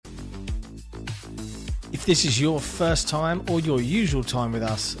If this is your first time or your usual time with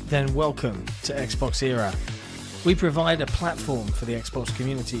us, then welcome to Xbox Era. We provide a platform for the Xbox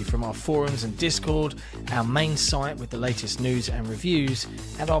community from our forums and Discord, our main site with the latest news and reviews,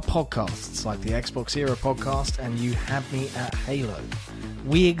 and our podcasts like the Xbox Era podcast and You Had Me at Halo.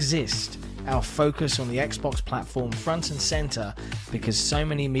 We exist, our focus on the Xbox platform front and centre, because so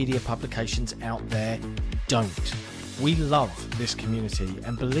many media publications out there don't. We love this community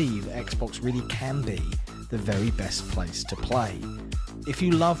and believe Xbox really can be the very best place to play. If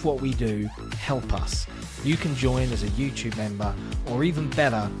you love what we do, help us. You can join as a YouTube member, or even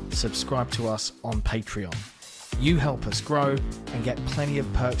better, subscribe to us on Patreon. You help us grow and get plenty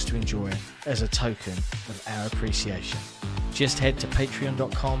of perks to enjoy as a token of our appreciation. Just head to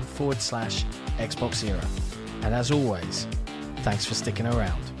patreon.com/Xbox Era. And as always, thanks for sticking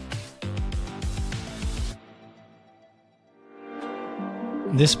around.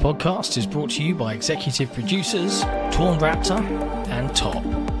 This podcast is brought to you by executive producers Torn Raptor and Top.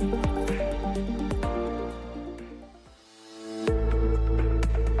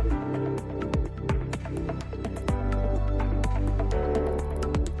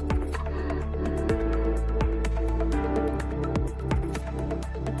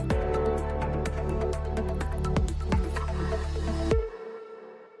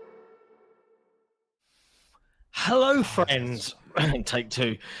 Hello, friends. Take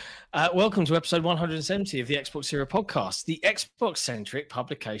two. Welcome to episode 170 of the Xbox Era podcast, the Xbox-centric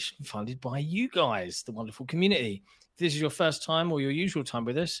publication funded by you guys, the wonderful community. If this is your first time or your usual time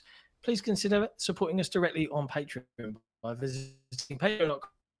with us, please consider supporting us directly on Patreon by visiting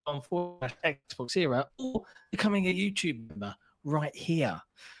patreon.com/Xbox Era or becoming a YouTube member right here.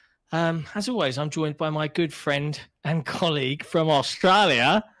 As always, I'm joined by my good friend and colleague from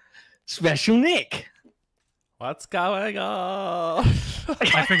Australia, Special Nick. What's going on?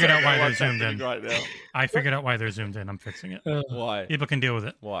 I figured out why they're zoomed in. Right now. I figured out why they're zoomed in. I'm fixing it. Why? People can deal with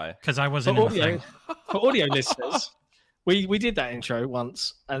it. Why? Because I wasn't in the thing. For audio listeners, we did that intro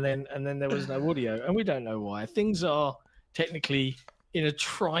once, and then there was no audio, and we don't know why. Things are technically in a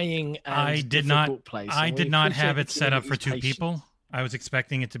trying and difficult place. I did not have it set up for two people. I was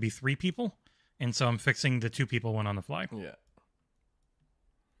expecting it to be three people, and so I'm fixing the two people one on the fly. Yeah.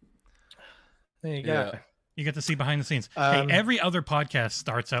 There you go. Yeah. You get to see behind the scenes. Hey, every other podcast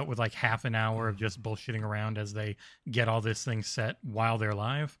starts out with like half an hour of just bullshitting around as they get all this thing set while they're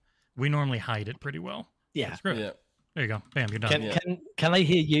live. We normally hide it pretty well. Yeah. Screw it. Yeah. There you go. Bam, you're done. Can they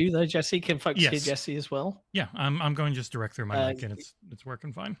hear you though, Jesse? Can folks hear Jesse as well? Yeah, I'm going just direct through my mic and it's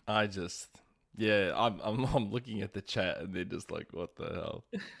working fine. I'm looking at the chat and they're just like, what the hell?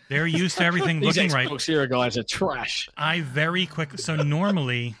 They're used to everything These looking right. Xbox Era guys are trash. So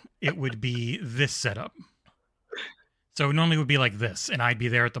normally it would be this setup. So normally it would be like this, and I'd be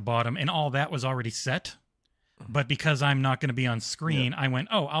there at the bottom, and all that was already set. But because I'm not going to be on screen, I went,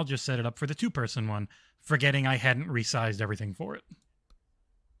 I'll just set it up for the two-person one, forgetting I hadn't resized everything for it.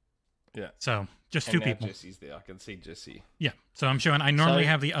 Yeah. So just and two now people. Jesse's there. I can see Jesse. Yeah. So I'm showing. I normally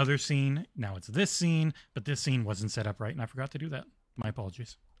have the other scene. Now it's this scene, but this scene wasn't set up right, and I forgot to do that. My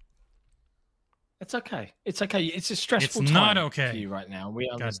apologies. It's okay. It's okay. It's a stressful time not okay for you right now. We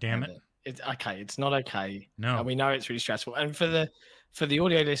God damn understand it. It's okay. It's not okay. No. And we know it's really stressful. And for the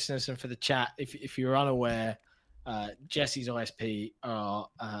audio listeners and for the chat, if you're unaware, Jesse's ISP are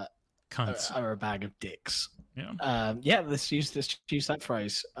Cunts. are a bag of dicks. Yeah. Let's use that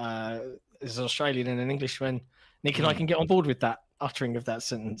phrase. As an Australian and an Englishman, Nick and I can get on board with that uttering of that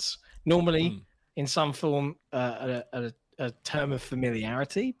sentence. Normally, in some form, a term of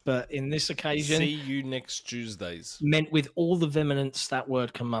familiarity, but in this occasion, See you next Tuesdays. meant with all the vehemence that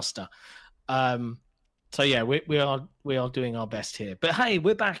word can muster. So yeah, we are doing our best here. But hey,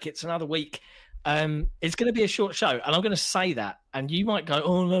 we're back. It's another week. It's going to be a short show, and I'm going to say that, and you might go,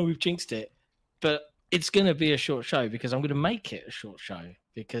 "Oh no, we've jinxed it," but it's going to be a short show because I'm going to make it a short show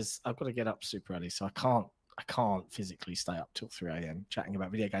because I've got to get up super early, so I can't physically stay up till 3 a.m. chatting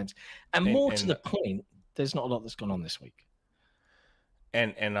about video games. And more to the point, there's not a lot that's gone on this week.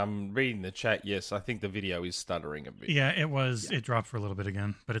 And I'm reading the chat. Yes, I think the video is stuttering a bit. Yeah, it was. Yeah. It dropped for a little bit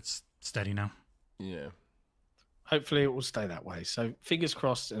again, but it's steady now. Yeah. Hopefully it will stay that way. So fingers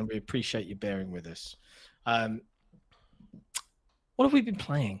crossed, and we appreciate you bearing with us. What have we been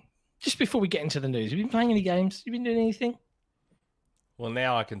playing? Just before we get into the news, have you been playing any games? Have you been doing anything? Well,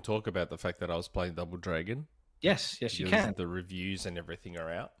 now I can talk about the fact that I was playing Double Dragon. Yes, you can. The reviews and everything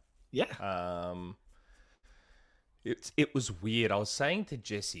are out. Yeah. It was weird. I was saying to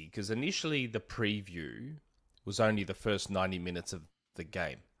Jesse, because initially the preview was only the first 90 minutes of the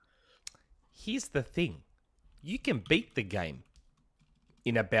game. Here's the thing. You can beat the game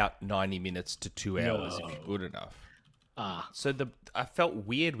in about 90 minutes to 2 hours if you're good enough. So I felt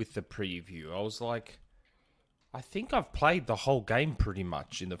weird with the preview. I was like, I think I've played the whole game pretty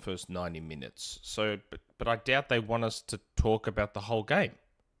much in the first 90 minutes. So, but I doubt they want us to talk about the whole game.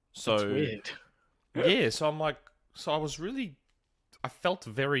 So That's weird. Yeah, so I'm like, I felt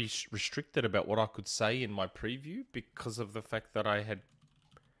very restricted about what I could say in my preview because of the fact that I had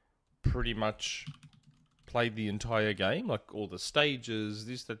pretty much played the entire game, like all the stages,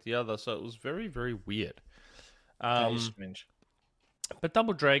 this, that, the other. So it was very, very weird. That is strange. But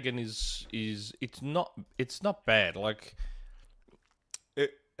Double Dragon is it's not bad. Like,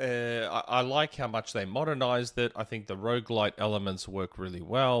 I like how much they modernized it. I think the roguelite elements work really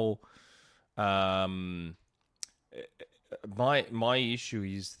well. My issue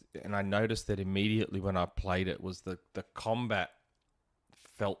is, and I noticed that immediately when I played it, was the combat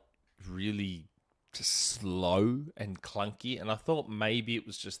felt really just slow and clunky, and I thought maybe it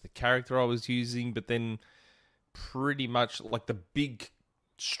was just the character I was using, but then pretty much like the big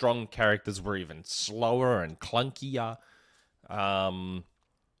strong characters were even slower and clunkier. And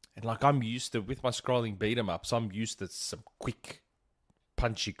like I'm used to, with my scrolling beat 'em ups, I'm used to some quick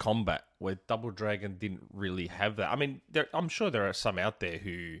punchy combat where Double Dragon didn't really have that. I mean, I'm sure there are some out there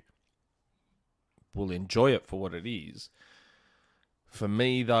who will enjoy it for what it is. For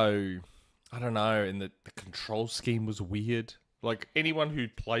me, though, I don't know, and the control scheme was weird. Like, anyone who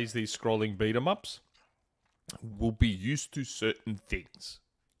plays these scrolling beat-em-ups will be used to certain things.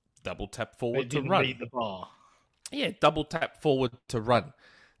 Double tap forward to run. Read the bar. Yeah, double tap forward to run.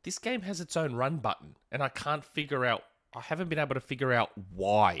 This game has its own run button, and I haven't been able to figure out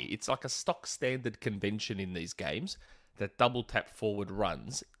why. It's like a stock standard convention in these games that double tap forward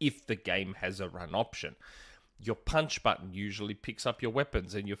runs if the game has a run option. Your punch button usually picks up your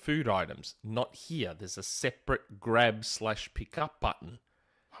weapons and your food items. Not here. There's a separate grab/pick up button.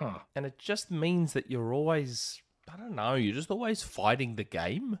 And it just means that you're always, I don't know, you're just always fighting the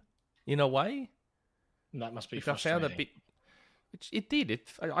game in a way. That must be which frustrating. I found a bit. Which it did.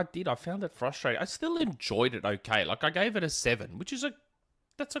 I found it frustrating. I still enjoyed it okay. Like, I gave it a 7, which is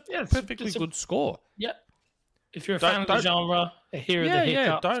perfectly good score. Yep. If you're a fan of the genre, here are the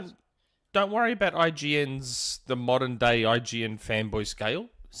hiccups. Don't worry about the modern day IGN fanboy scale.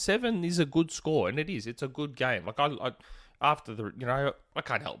 7 is a good score, and it is. It's a good game. Like, I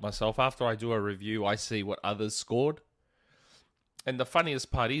can't help myself. After I do a review, I see what others scored. And the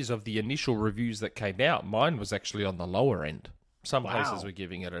funniest part is, of the initial reviews that came out, mine was actually on the lower end. Some places were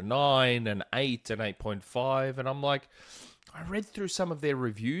giving it a 9, an 8, an 8.5, and I'm like, I read through some of their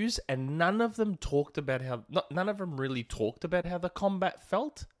reviews, and none of them really talked about how the combat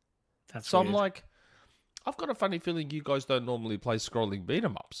felt. That's weird. I'm like, I've got a funny feeling you guys don't normally play scrolling beat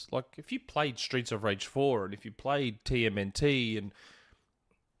 'em ups. Like, if you played Streets of Rage 4 and if you played TMNT, and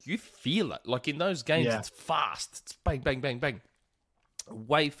you feel it. Like, in those games, It's fast. It's bang, bang, bang, bang.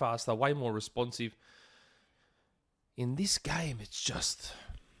 Way faster, way more responsive. In this game, it's just,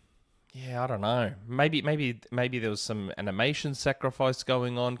 I don't know. Maybe there was some animation sacrifice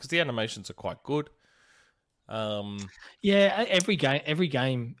going on, because the animations are quite good. Every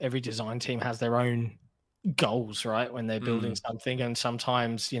game, every design team has their own goals, right? When they're building something, and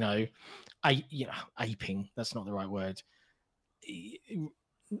sometimes, aping, that's not the right word.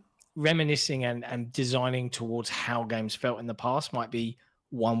 Reminiscing and designing towards how games felt in the past might be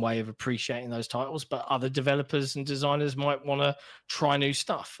one way of appreciating those titles, but other developers and designers might want to try new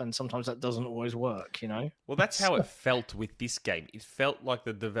stuff, and sometimes that doesn't always work, Well, that's how it felt with this game. It felt like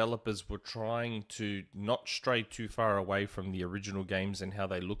the developers were trying to not stray too far away from the original games and how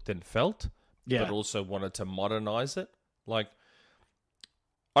they looked and felt, but also wanted to modernize it. Like,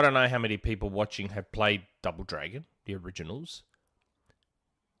 I don't know how many people watching have played Double Dragon, the originals.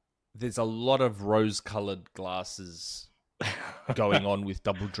 There's a lot of rose-colored glasses going on with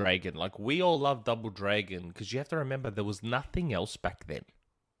Double Dragon. Like, we all love Double Dragon because you have to remember there was nothing else back then.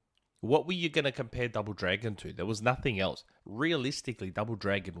 What were you going to compare Double Dragon to? There was nothing else. Realistically, Double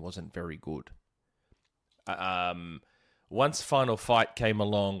Dragon wasn't very good. Once Final Fight came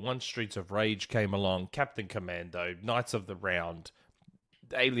along, once Streets of Rage came along, Captain Commando, Knights of the Round,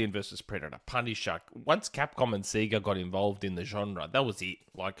 Alien vs. Predator, Punisher. Once Capcom and Sega got involved in the genre, that was it.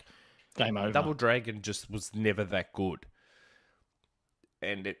 Like, game over. Double Dragon just was never that good.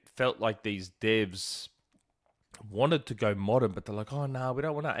 And it felt like these devs wanted to go modern, but they're like, oh, no, we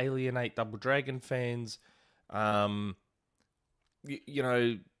don't want to alienate Double Dragon fans. We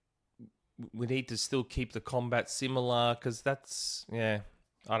need to still keep the combat similar, because that's, I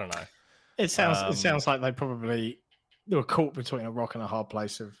don't know. It sounds like they probably they were caught between a rock and a hard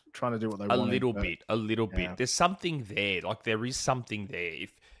place of trying to do what they wanted. A little bit. There's something there. Like there is something there.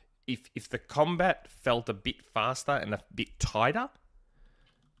 If the combat felt a bit faster and a bit tighter,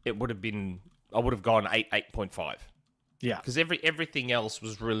 it would have been. I would have gone 8.5. Yeah, because everything else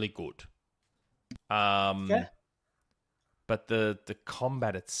was really good. But the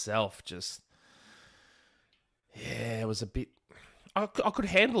combat itself just, it was a bit. I could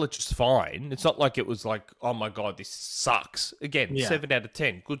handle it just fine. It's not like it was like, oh my god, this sucks. Again, 7 out of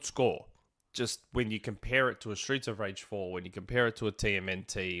 10, good score. Just when you compare it to a Streets of Rage 4, when you compare it to a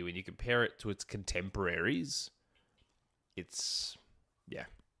TMNT, when you compare it to its contemporaries, it's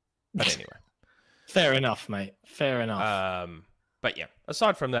But anyway, fair enough, mate. Fair enough. But yeah,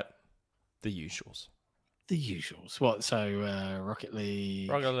 aside from that, the usuals. The usuals. What? So Rocket League,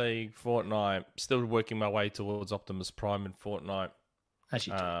 Fortnite. Still working my way towards Optimus Prime in Fortnite. As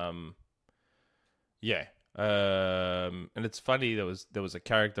you do. Yeah. And it's funny, there was a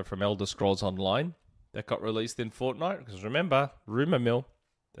character from Elder Scrolls Online that got released in Fortnite, because remember, rumor mill,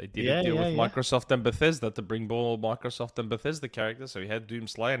 they did a deal with Microsoft and Bethesda to bring more Microsoft and Bethesda characters. So we had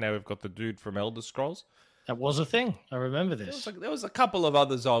Doomslayer, now we've got the dude from Elder Scrolls. That was a thing. I remember this. There was a couple of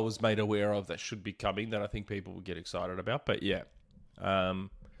others I was made aware of that should be coming that I think people will get excited about. But yeah,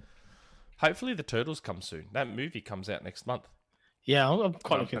 hopefully the Turtles come soon. That movie comes out next month. Yeah, I'm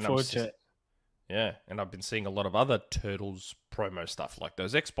quite looking forward to it. Yeah, and I've been seeing a lot of other Turtles promo stuff, like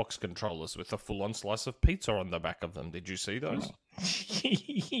those Xbox controllers with a full-on slice of pizza on the back of them. Did you see those?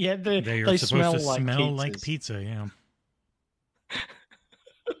 Yeah, they supposed smell to smell like pizza. Yeah,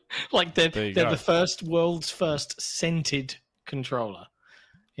 like they're the world's first scented controller.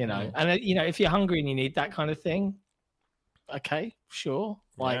 You know, and if you're hungry and you need that kind of thing, okay, sure.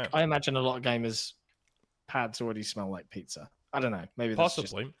 Like I imagine a lot of gamers' pads already smell like pizza. I don't know, maybe that's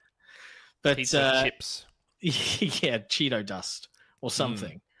possibly. But pizza chips. Yeah, Cheeto dust or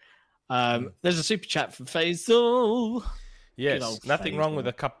something. There's a super chat from Faisal. Yes, nothing wrong with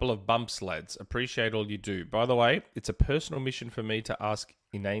a couple of bumps, lads. Appreciate all you do. By the way, it's a personal mission for me to ask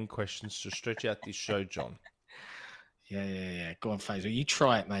inane questions to stretch out this show, John. Yeah. Go on, Faisal. You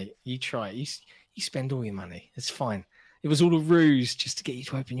try it, mate. You try it. You spend all your money. It's fine. It was all a ruse just to get you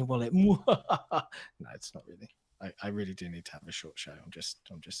to open your wallet. No, it's not really. I really do need to have a short show. I'm just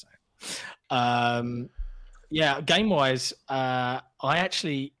saying. Game wise, I've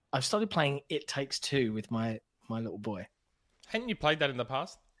started playing It Takes Two with my little boy. Hadn't you played that in the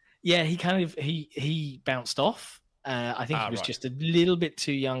past? Yeah, he bounced off. I think he was just a little bit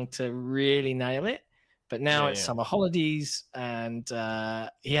too young to really nail it. But now it's summer holidays, and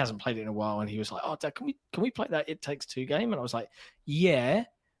he hasn't played it in a while. And he was like, "Oh, Dad, can we play that It Takes Two game?" And I was like, "Yeah,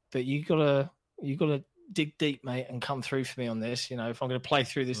 but you gotta dig deep, mate, and come through for me on this. You know, if I'm going to play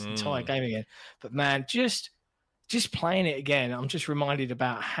through this entire game again." But man, just playing it again, I'm just reminded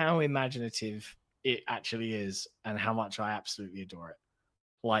about how imaginative it actually is and how much I absolutely adore it.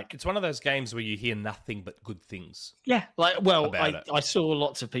 Like, it's one of those games where you hear nothing but good things. Yeah, I saw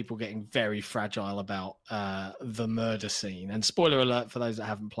lots of people getting very fragile about the murder scene. And spoiler alert for those that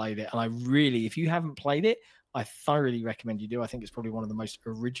haven't played it. And if you haven't played it, I thoroughly recommend you do. I think it's probably one of the most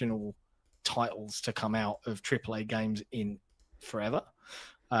original titles to come out of AAA games in forever.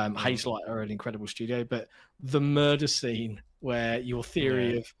 Hazelight are an incredible studio, but the murder scene where your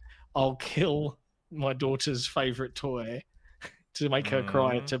theory of I'll kill my daughter's favorite toy to make her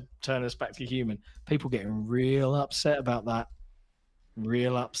cry to turn us back to human, people getting real upset about that.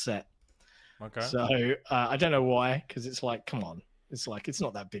 Real upset. Okay. So I don't know why, because it's like, come on, it's like it's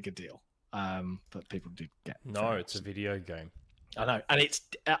not that big a deal. But people do get it's a video game. I know, and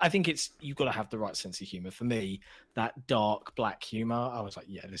I think you've got to have the right sense of humor. For me, that dark black humor, I was like,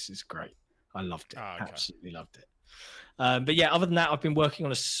 yeah, this is great. I loved it. Absolutely loved it. But yeah, other than that, I've been working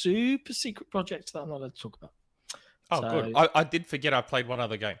on a super secret project that I'm not allowed to talk about. Good. I did forget I played one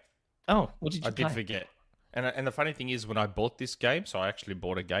other game. Oh, what did you play? I did forget. And the funny thing is, when I bought this game, so I actually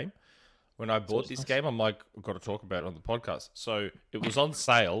bought a game. When I bought this game, I'm like, I've got to talk about it on the podcast. So it was on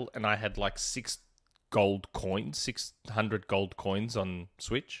sale, and I had like 600 gold coins on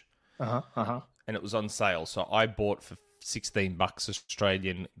Switch. And it was on sale. So I bought for $16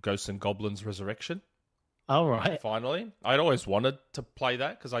 Australian Ghosts and Goblins Resurrection. All right. Finally. I'd always wanted to play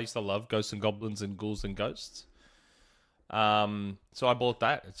that because I used to love Ghosts and Goblins and Ghouls and Ghosts. So I bought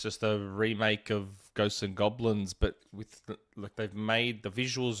that. It's just a remake of Ghosts and Goblins, but with they've made the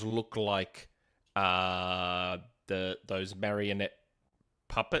visuals look like those marionette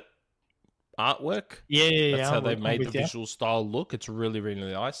puppet artwork. Yeah. That's how they made the visual style look. It's really,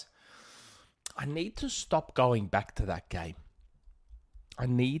 really nice. I need to stop going back to that game. I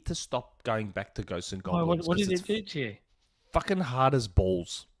need to stop going back to Ghosts and Oh, Goblins. what did 'cause it do to you? fucking hard as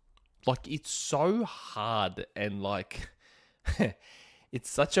balls. Like, it's so hard, and like it's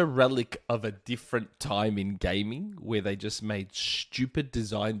such a relic of a different time in gaming where they just made stupid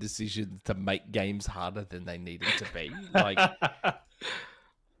design decisions to make games harder than they needed to be. Like,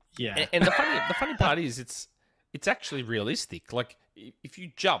 Yeah. and the funny part is it's actually realistic. Like, if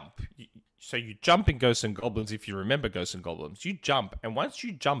you jump, so you jump in Ghosts and Goblins. If you remember Ghosts and Goblins, you jump, and once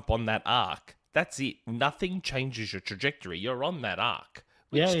you jump on that arc, that's it. Nothing changes your trajectory. You're on that arc,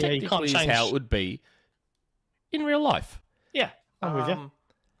 which Yeah, you can't technically is change. how it would be in real life. Yeah, I'm with you.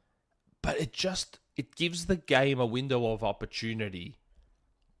 But it gives the game a window of opportunity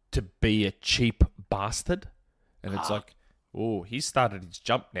to be a cheap bastard. And it's like, oh, he started his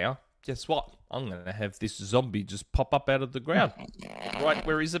jump now. Guess what? I'm going to have this zombie just pop up out of the ground right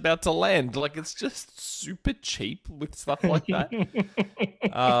where he's about to land. Like, it's just super cheap with stuff like that.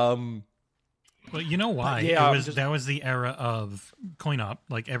 Well, you know why? yeah, That was the era of coin op,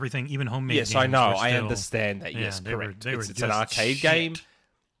 like everything, even homemade. Yes, games I know. were I still- understand that. Yeah, Yes, they were- correct. they were It's an just arcade shit. game.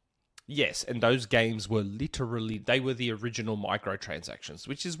 Yes, and those games were literally, they were the original microtransactions,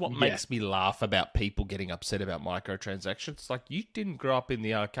 which is what makes me laugh about people getting upset about microtransactions. It's like, you didn't grow up in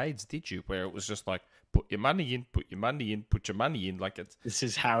the arcades, did you? Where it was just like, put your money in, put your money in, put your money in. Like, it's This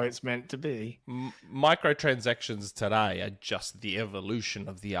is how it's meant to be. microtransactions today are just the evolution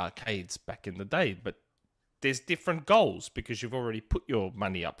of the arcades back in the day, but there's different goals because you've already put your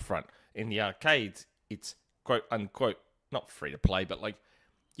money up front. In the arcades, it's quote unquote not free to play, but like,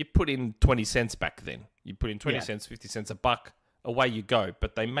 you put in 20 cents back then. You put in 20 cents, 50 cents, a buck, away you go.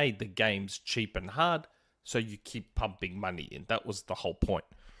 But they made the games cheap and hard, so you keep pumping money in. That was the whole point.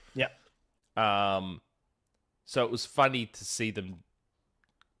 Yeah. So it was funny to see them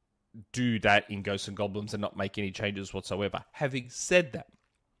do that in Ghosts and Goblins and not make any changes whatsoever. Having said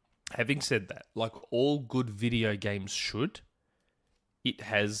that, like all good video games should, it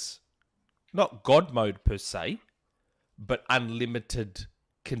has not God mode per se, but unlimited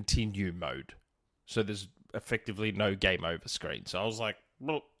continue mode. So there's effectively no game over screen. So I was like,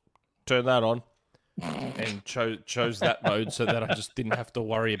 well, turn that on and chose that mode so that I just didn't have to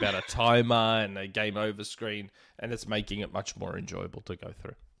worry about a timer and a game over screen, and it's making it much more enjoyable to go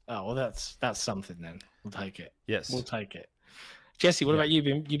through. Oh, well, that's something then. We'll take it. Yes. We'll take it. Jesse, what about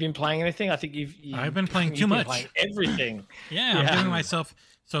you? You've been playing anything? I think I've been playing too you've been much. playing everything. Yeah, I'm giving myself.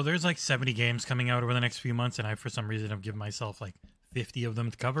 So there's like 70 games coming out over the next few months, and I, for some reason, I've given myself like 50 of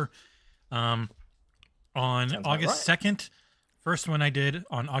them to cover. On August 2nd, first one I did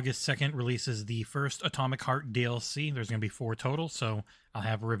on August 2nd releases the first Atomic Heart DLC. There's going to be 4 total, so I'll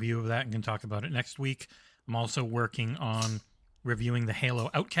have a review of that and can talk about it next week. I'm also working on reviewing the Halo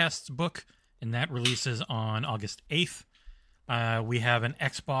Outcasts book, and that releases on August 8th. We have an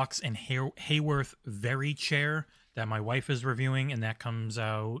Xbox and Hayworth Very chair that my wife is reviewing, and that comes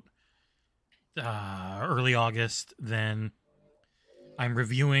out early August. Then I'm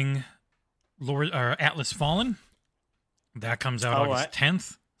reviewing Atlas Fallen. That comes out August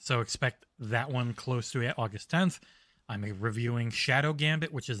 10th, so expect that one close to August 10th. I'm reviewing Shadow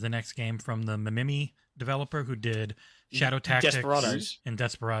Gambit, which is the next game from the Mimimi developer who did Shadow Tactics and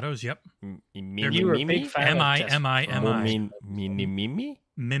Desperados. Yep. You were a big fan of M-I. Mimimi?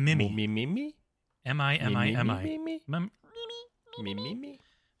 Mimimi. M-I. Mimimi?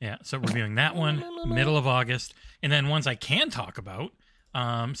 Yeah, so reviewing that one, middle of August. And then ones I can talk about,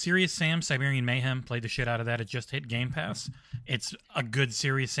 Serious Sam, Siberian Mayhem, played the shit out of that. It just hit Game Pass. It's a good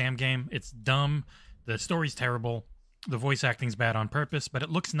Serious Sam game. It's dumb. The story's terrible. The voice acting's bad on purpose, but it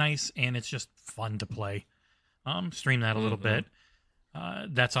looks nice, and it's just fun to play. Stream that a little bit.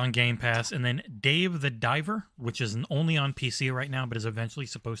 That's on Game Pass. And then Dave the Diver, which is only on PC right now, but is eventually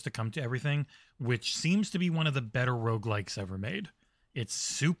supposed to come to everything, which seems to be one of the better roguelikes ever made. It's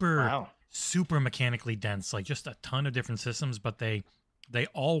super mechanically dense, like just a ton of different systems, but they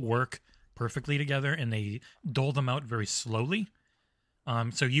all work perfectly together, and they dole them out very slowly.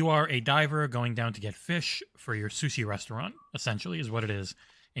 So you are a diver going down to get fish for your sushi restaurant, essentially, is what it is.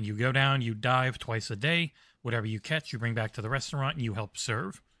 And you go down, you dive twice a day. Whatever you catch, you bring back to the restaurant, and you help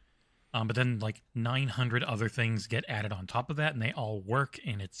serve. But then, like, 900 other things get added on top of that, and they all work,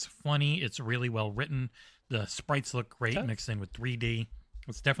 and it's funny. It's really well written. The sprites look great mixed in with 3D.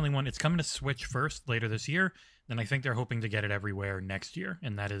 It's definitely one. It's coming to Switch first later this year. Then I think they're hoping to get it everywhere next year,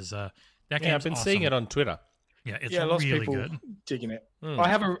 and that is that game's Yeah, I've been seeing it on Twitter. Yeah, it's lots really of people good. digging it. I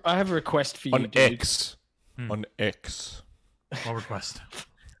have a request for you, On dude. X. On X. I'll request.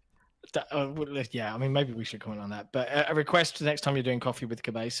 Yeah, I mean, maybe we should comment on that. But a request the next time you're doing Coffee with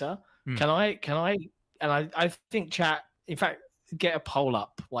Cabeza. Can I? And I think chat. In fact, get a poll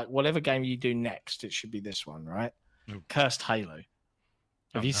up. Like whatever game you do next, it should be this one, right? Nope. Cursed Halo.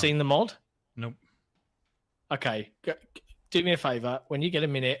 Have you no. seen the mod? Nope. Okay, do me a favor. When you get a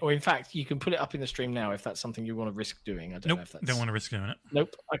minute, or in fact, you can put it up in the stream now if that's something you want to risk doing. I don't know if that's... Don't want to risk doing it.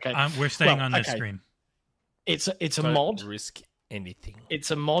 Nope. Okay. We're staying on this screen. It's a Don't mod. risk anything.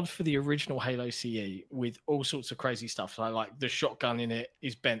 It's a mod for the original Halo CE with all sorts of crazy stuff. So, like the shotgun in it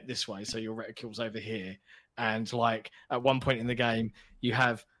is bent this way, so your reticule's over here. And like at one point in the game, you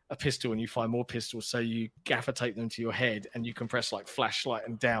have a pistol and you find more pistols, so you gaffer tape them to your head and you can press like flashlight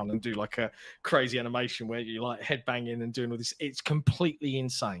and down and do like a crazy animation where you like head banging and doing all this. It's completely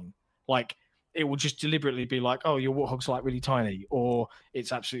insane. Like it will just deliberately be like, oh, your warthog's like really tiny, or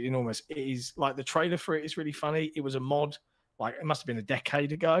it's absolutely enormous. It is like the trailer for it is really funny. It was a mod, like it must have been a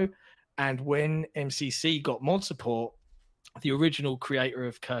decade ago. And when MCC got mod support, the original creator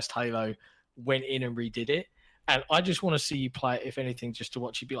of Cursed Halo went in and redid it. And I just want to see you play it, if anything, just to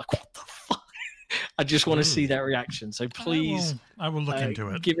watch you be like, what the fuck? I just want to see that reaction. So please, I will look into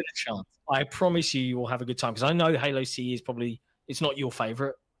it. Give it a chance. I promise you will have a good time. Because I know Halo C is probably, it's not your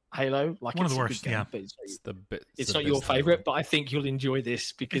favorite Halo. Like one of it's the a good worst, game, yeah. but it's the not your best favorite, Halo. but I think you'll enjoy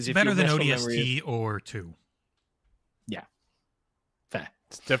this because It's if better you've than messed with ODST memory or 2. yeah, fair.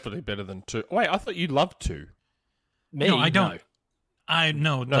 It's definitely better than 2. Wait, I thought you loved 2. Me, No, I don't. I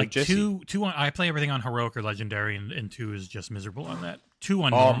know, No, like Jesse. two on, I play everything on heroic or legendary, and 2 is just miserable on that. 2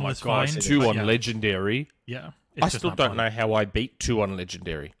 on Oh normal my is god, fine. 2 but on yeah, Legendary. Yeah, I still don't know how I beat 2 on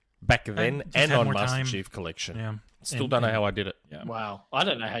Legendary. Back then, just and had on more Master time. Chief Collection. Yeah, Still don't know how I did it. Yeah. Wow, I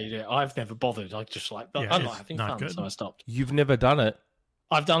don't know how you do it. I've never bothered. I just like, Yeah, I'm it's not having not fun, good. so I stopped. You've never done it?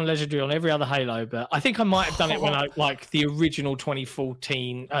 I've done Legendary on every other Halo, but I think I might have done it when I like the original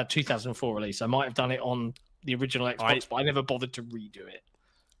 2004 release. I might have done it on the original Xbox, but I never bothered to redo it.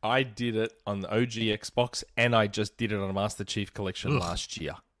 I did it on the OG Xbox, and I just did it on Master Chief Collection last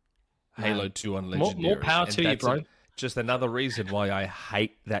year. Halo 2 on Legendary. More power And to you, that's bro. just another reason why I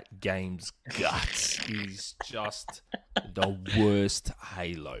hate that game's guts. Is just the worst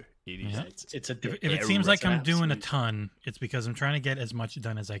Halo. It is. Yeah. It's a If it seems like I'm doing a absolute- ton, it's because I'm trying to get as much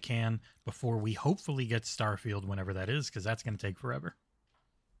done as I can before we hopefully get Starfield, whenever that is, because that's going to take forever.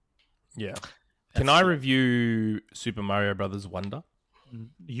 Yeah. Can I review Super Mario Brothers Wonder?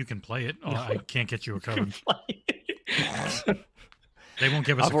 You can play it. Oh, I can't get you a code. They won't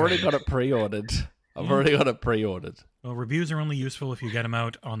give us I've a code. already got it pre-ordered. Well, reviews are only useful if you get them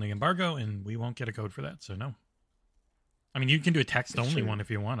out on the embargo, and we won't get a code for that, so no. I mean, you can do a text-only one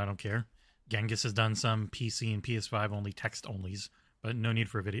if you want. I don't care. Genghis has done some PC and PS5 only text-onlys, but no need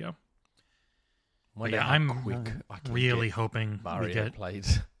for a video. But yeah, I'm really hoping we get... played.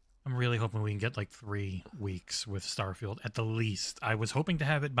 I'm really hoping we can get like 3 weeks with Starfield at the least. I was hoping to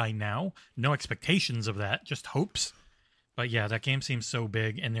have it by now. No expectations of that, just hopes. But yeah, that game seems so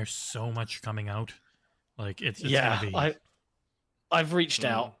big, and there's so much coming out. Like it's yeah, gonna be... I've reached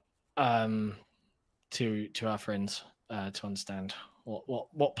out to our friends to understand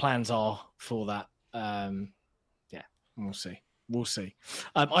what plans are for that. Yeah, we'll see.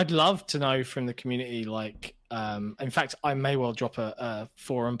 I'd love to know from the community, like, in fact, I may well drop a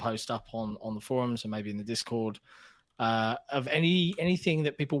forum post up on the forums and maybe in the Discord of anything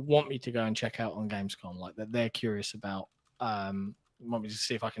that people want me to go and check out on Gamescom, like that they're curious about. Want me to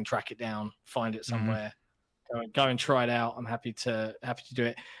see if I can track it down, find it somewhere, go and try it out. I'm happy to do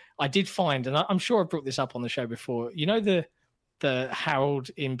it. I did find, and I'm sure I brought this up on the show before. You know the Harold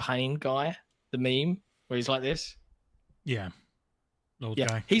in Pain guy, the meme where he's like this. Yeah. Old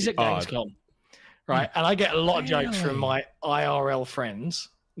guy. He's at Gamescom, right? And I get a lot of jokes from my IRL friends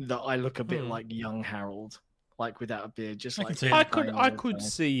that I look a bit like young Harold, like without a beard, just I like can see it. I could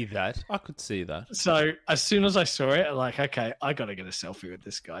see that. So as soon as I saw it, I'm like, okay, I gotta get a selfie with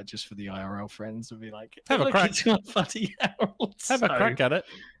this guy just for the IRL friends and be like, Have a look, crack. it's my buddy Harold. Have a crack at it.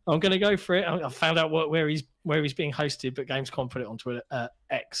 I'm gonna go for it. I found out where he's being hosted, but Gamescom put it on Twitter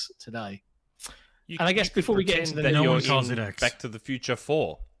X today. And I guess before we get into the No one calls it X. Back to the Future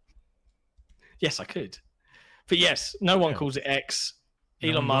 4. Yes, I could. But yes, no one calls it X. No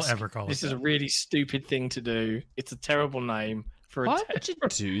Elon one will Musk. ever call This it is that. a really stupid thing to do. It's a terrible name for a. Why would you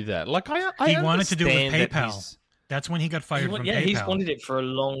do that? Like He wanted to do it with understand that PayPal. That's when he got fired from PayPal. He's wanted it for a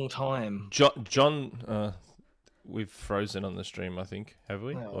long time. John, we've frozen on the stream, I think. Have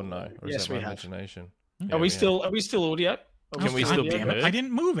we? Or no? Or yes, is that we my have. imagination? Are we still audio? Can we God still be damn it. heard? I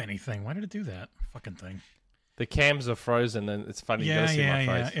didn't move anything. Why did it do that? Fucking thing. The cams are frozen, and it's funny. You gotta see my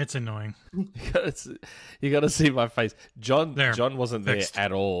face. It's annoying. You gotta see my face. John wasn't Fixed. there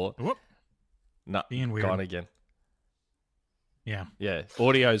at all. Whoop. No, Being weird. gone again. Yeah. Yeah,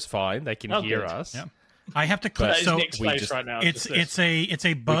 audio's fine. They can Oh, hear good. us. Yeah. I have to click. That is So Nick's face right now. it's just this. it's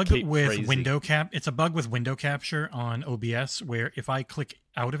a bug keep with freezing. It's a bug with window capture on OBS where if I click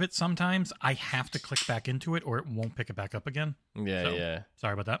out of it, sometimes I have to click back into it or it won't pick it back up again. Yeah, So, yeah.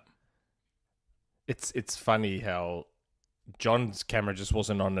 Sorry about that. It's funny how John's camera just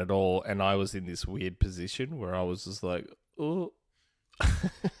wasn't on at all, and I was in this weird position where I was just like, oh.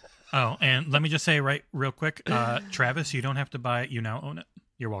 Oh, and let me just say real quick, Travis, you don't have to buy it. You now own it.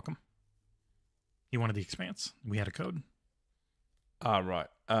 You're welcome. He wanted the Expanse. We had a code. Right.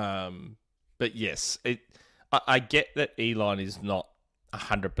 But yes, I get that Elon is not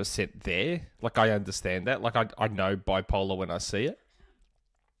 100% there. Like, I understand that. Like, I know bipolar when I see it.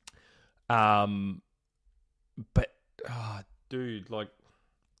 But, dude, like,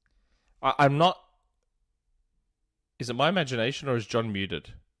 I'm not. Is it my imagination or is John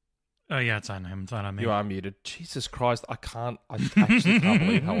muted? Oh, yeah, it's on him. It's not on me. You are muted. Jesus Christ, I actually can't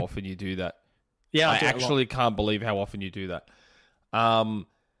believe how often you do that. Yeah, I do it a lot. actually can't believe how often you do that.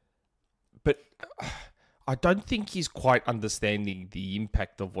 But I don't think he's quite understanding the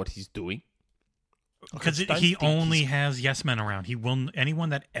impact of what he's doing. Because I don't he think only he's- has yes men around. He will. Anyone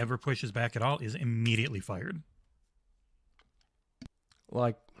that ever pushes back at all is immediately fired.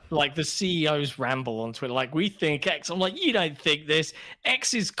 Like, the CEOs ramble on Twitter, like, we think X. I'm like, you don't think this.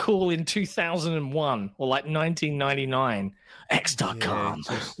 X is cool in 2001 or like 1999. X.com.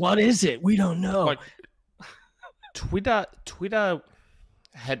 What is it? We don't know. like Twitter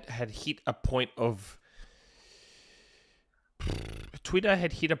had hit a point of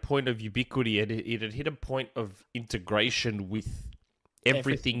ubiquity, and it had hit a point of integration with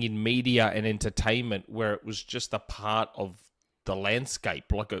everything in media and entertainment, where it was just a part of the landscape.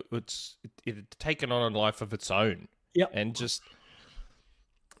 Like, it had taken on a life of its own. Yep. And just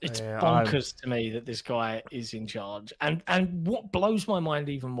It's Yeah, bonkers to me that this guy is in charge. And what blows my mind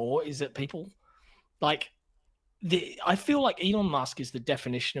even more is that people like I feel like Elon Musk is the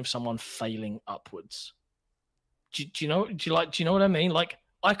definition of someone failing upwards. Do you know what I mean? Like,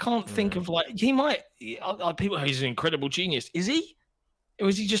 I can't think of, like, he might people, he's an incredible genius. Is he? Or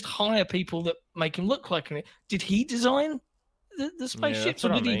is he just hire people that make him look like an? Did he design the spaceships, or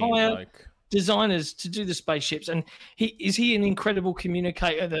did he hire designers to do the spaceships? And is he an incredible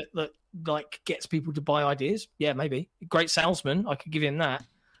communicator that like gets people to buy ideas? Yeah, maybe. Great salesman, I could give him that.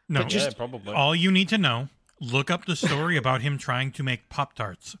 No, But just yeah, probably. all you need to know, look up the story about him trying to make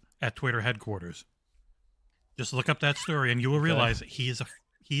Pop-Tarts at Twitter headquarters. Just look up that story and you will realize that he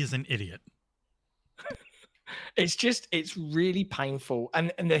is an idiot. it's really painful,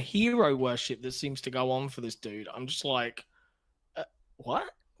 and the hero worship that seems to go on for this dude. I'm just like, what?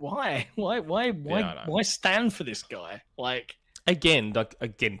 Why stand for this guy? Like, Again,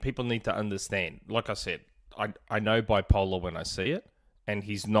 people need to understand. Like I said, I know bipolar when I see it, and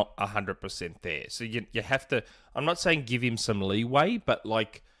he's not 100% there. So you have to. I'm not saying give him some leeway, but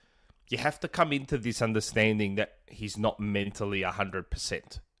like, you have to come into this understanding that he's not mentally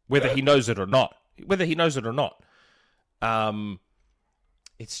 100%, whether he knows it or not.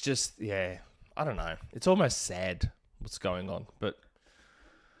 It's just, yeah, I don't know. It's almost sad what's going on, but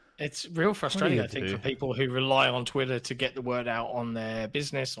it's real frustrating, you I think, do? for people who rely on Twitter to get the word out on their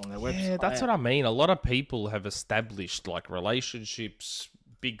business, on their website. yeah, that's what I mean. A lot of people have established like relationships,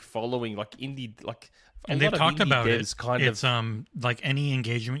 big following, like indie, like. And a they've lot of talked indie about it. devs kind It's of, like any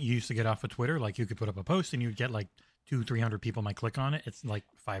engagement you used to get off of Twitter. Like, you could put up a post and you'd get like 200-300 people might click on it. It's like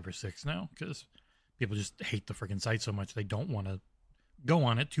 5 or 6 now because people just hate the freaking site so much they don't want to go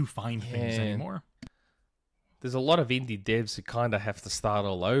on it to find things Yeah. anymore. there's a lot of indie devs who kind of have to start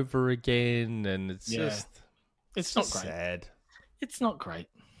all over again, and it's Yeah. just It's not just great. sad. It's not great.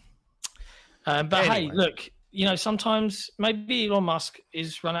 But Anyway. hey, look, sometimes maybe Elon Musk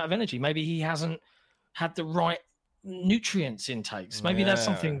is run out of energy. Maybe he hasn't had the right nutrients intakes. Maybe that's Yeah.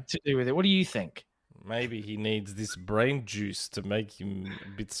 something to do with it. What do you think? Maybe he needs this brain juice to make him a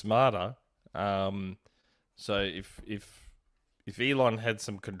bit smarter. So if Elon had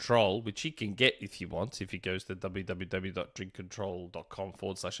some control, which he can get if he wants, if he goes to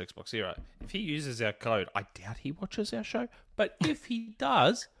www.drinkcontrol.com/Xbox Era, if he uses our code, I doubt he watches our show, but if he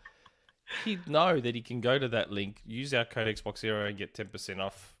does, he'd know that he can go to that link, use our code Xbox Era, and get 10%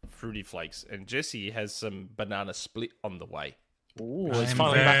 off Fruity Flakes. And Jesse has some banana split on the way. Ooh, I'm it's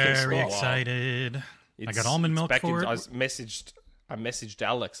finally back in very stock. excited. It's- got almond it's milk back for in, it. I messaged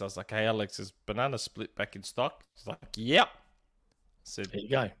Alex. I was like, "Hey, Alex, is banana split back in stock?" He's like, "Yep." I said, There you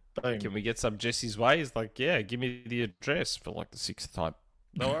go. Boom. "Can we get some Jesse's way?" He's like, "Yeah, give me the address for like the 6th time."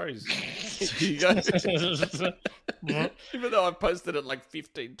 No worries. Here you go. Even though I've posted it like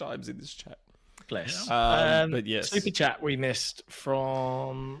 15 times in this chat. Bless. But yes. Super chat we missed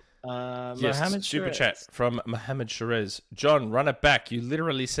from Yes, Mohammed super Sherez. chat from Mohammed Sherez. John, run it back. You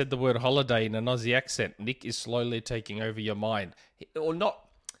literally said the word holiday in an Aussie accent. Nick is slowly taking over your mind. Or not.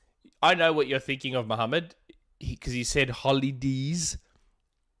 I know what you're thinking of, Mohammed, because he said holidays.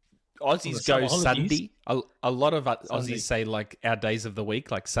 Aussies go Sunday. A lot of Aussies say like our days of the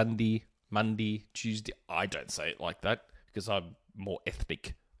week, like Sunday, Monday, Tuesday. I don't say it like that because I'm more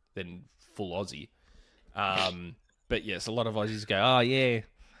ethnic than full Aussie. But yes, a lot of Aussies go, oh yeah,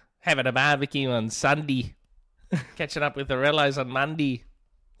 having a barbecue on Sunday, catching up with the Rellos on Monday.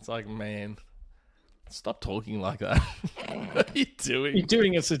 It's like, man, stop talking like that. What are you doing? You're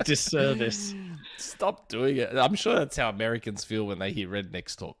doing us a disservice. Stop doing it. I'm sure that's how Americans feel when they hear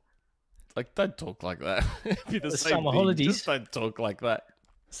rednecks talk. Like, don't talk like that. It'd be the same summer thing. holidays. Just don't talk like that.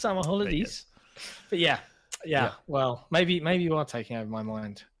 Summer holidays. But yeah. Well, maybe you are taking over my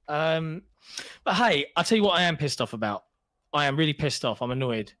mind. But hey, I'll tell you what I am pissed off about. I am really pissed off. I'm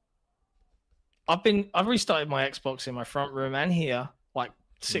annoyed. I've restarted my Xbox in my front room and here like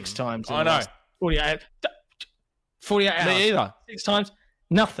 6 times. I know. 48 hours. Me either. 6 times.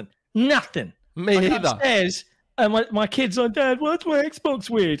 Nothing. Me I go either. upstairs, and my kid's like, Dad, why's my Xbox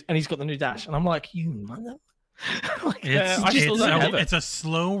weird? And he's got the new dash. And I'm like, you mother. Like, It's a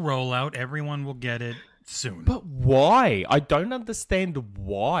slow rollout. Everyone will get it soon. But why? I don't understand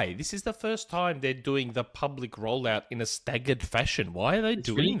why. This is the first time they're doing the public rollout in a staggered fashion. Why are they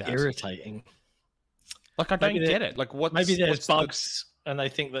doing really that? Irritating. Like, I don't get it. Like, what? Maybe there's bugs, and they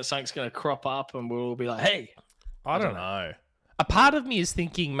think that something's going to crop up, and we'll all be like, hey. I don't know. A part of me is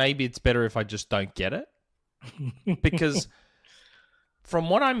thinking maybe it's better if I just don't get it. Because from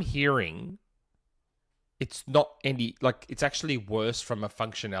what I'm hearing, it's not any, like, it's actually worse from a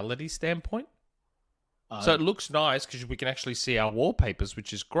functionality standpoint. So it looks nice because we can actually see our wallpapers,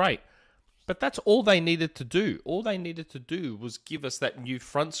 which is great. But that's all they needed to do. All they needed to do was give us that new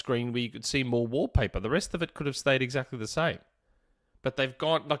front screen where you could see more wallpaper. The rest of it could have stayed exactly the same. But they've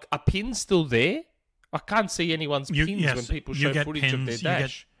gone, like, a pin's still there. I can't see anyone's pins when people show footage of their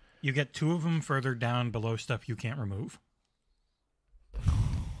dash. You get 2 of them further down below stuff you can't remove.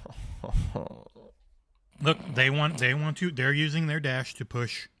 Look, they want to. They're using their dash to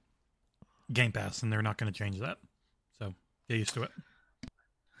push Game Pass, and they're not going to change that. So get used to it.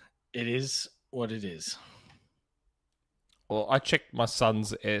 It is what it is. Well, I checked my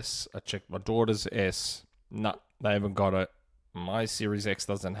son's S. I checked my daughter's S. No, they haven't got it. My Series X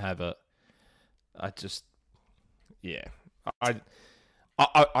doesn't have it. I'm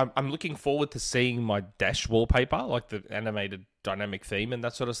looking forward to seeing my dash wallpaper, like the animated dynamic theme and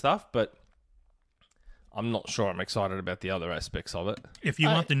that sort of stuff, but I'm not sure I'm excited about the other aspects of it. If you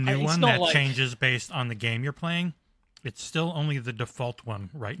want the new one that changes based on the game you're playing, it's still only the default one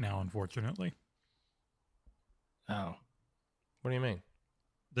right now, unfortunately. Oh. What do you mean?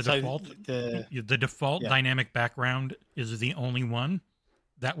 The default dynamic background is the only one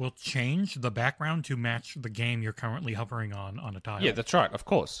that will change the background to match the game you're currently hovering on a tile. Yeah, that's right. Of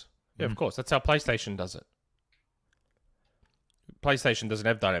course. Yeah, of course. That's how PlayStation does it. PlayStation doesn't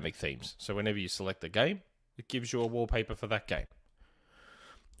have dynamic themes, so whenever you select a game, it gives you a wallpaper for that game.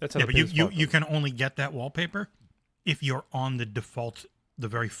 That's how but you can only get that wallpaper if you're on the default, the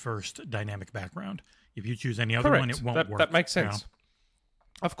very first dynamic background. If you choose any other one, it won't work. That makes sense.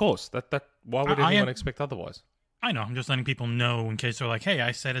 Of course. Why would anyone expect otherwise? I know. I'm just letting people know in case they're like, "Hey,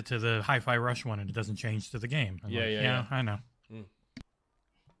 I set it to the Hi-Fi Rush one, and it doesn't change to the game." Yeah. I know.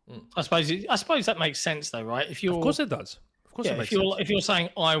 I suppose that makes sense, though, right? Of course it does. Of course, it makes sense. If you're saying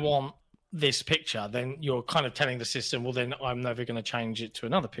I want this picture, then you're kind of telling the system, well, then I'm never going to change it to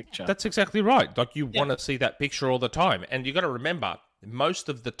another picture. That's exactly right. Like, you want to see that picture all the time, and you got to remember, most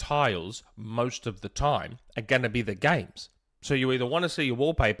of the tiles, most of the time, are going to be the games. So you either want to see your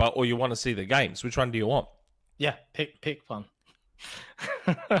wallpaper or you want to see the games. Which one do you want? Yeah, pick one.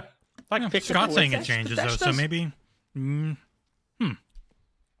 Like Scott's saying it changes though, so maybe.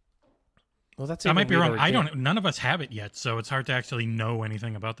 Well, that's I might be wrong. None of us have it yet, so it's hard to actually know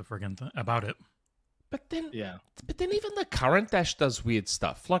anything about the about it. But then even the current dash does weird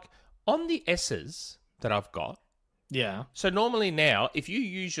stuff. Like on the S's that I've got. Yeah. So normally now, if you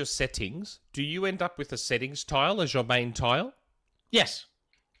use your settings, do you end up with a settings tile as your main tile? Yes.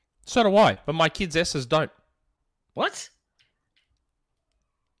 So do I, but my kids' S's don't. What?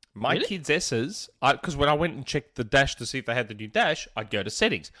 My kids' S's, because when I went and checked the dash to see if they had the new dash, I'd go to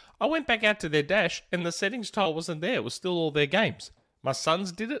settings. I went back out to their dash, and the settings tile wasn't there. It was still all their games. My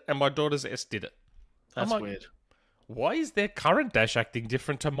son's did it, and my daughter's S did it. That's weird. Why is their current dash acting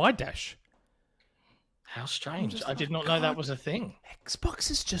different to my dash? How strange. I did not know that was a thing.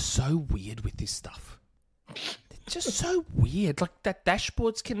 Xbox is just so weird with this stuff. They're just so weird. Like, that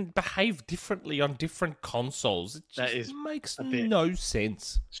dashboards can behave differently on different consoles. It just makes no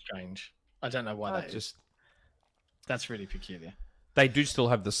sense. Strange. I don't know why that is. That's really peculiar. They do still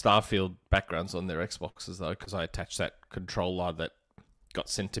have the Starfield backgrounds on their Xboxes, though, because I attached that controller that got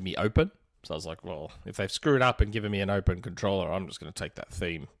sent to me open. So I was like, well, if they've screwed up and given me an open controller, I'm just going to take that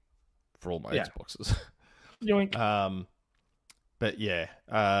theme for all my Xboxes. Yoink. But yeah,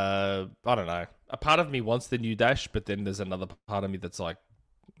 I don't know. A part of me wants the new Dash, but then there's another part of me that's like,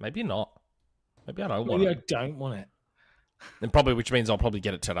 maybe not. Maybe I don't want it. Maybe I don't want it. And probably, which means I'll probably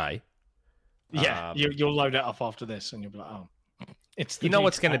get it today. Yeah, you'll load it up after this, and you'll be like, oh, it's. You know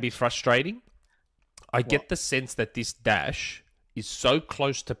what's going to be frustrating? I get the sense that this Dash is so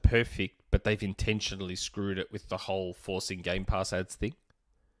close to perfect, but they've intentionally screwed it with the whole forcing Game Pass ads thing.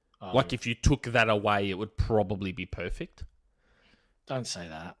 Oh. Like, if you took that away, it would probably be perfect. Don't say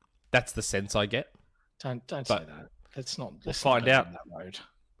that. That's the sense I get. Don't say that. Let's not. We'll find out that road,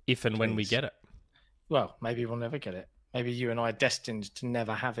 if and when we get it. Well, maybe we'll never get it. Maybe you and I are destined to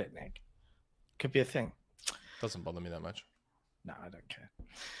never have it, Nick. Could be a thing. Doesn't bother me that much. No, I don't care.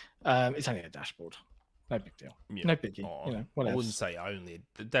 It's only a dashboard. No big deal. Yeah. No biggie. I wouldn't say only.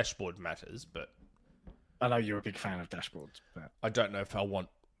 The dashboard matters, but I know you're a big fan of dashboards. But I don't know if I want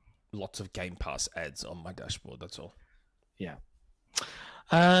lots of Game Pass ads on my dashboard. That's all. Yeah.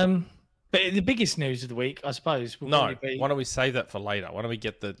 But the biggest news of the week, I suppose, will why don't we save that for later? Why don't we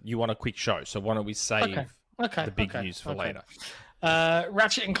get you want a quick show, so why don't we save the big news for later?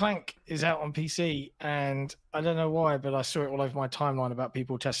 Ratchet and Clank is out on PC, and I don't know why, but I saw it all over my timeline about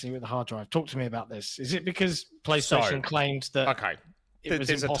people testing it with the hard drive. Talk to me about this. Is it because PlayStation claimed that? Okay, there's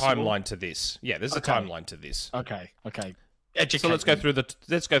impossible? A timeline to this. Yeah, there's a timeline to this. Okay. So let's go through the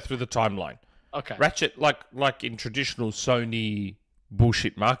timeline. Okay. Ratchet, like in traditional Sony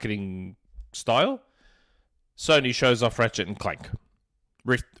bullshit marketing style, Sony shows off Ratchet and Clank,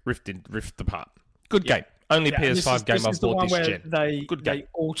 rift apart. Good game. Only PS5 game I've bought this gen. Good game.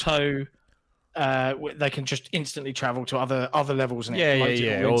 They can just instantly travel to other levels.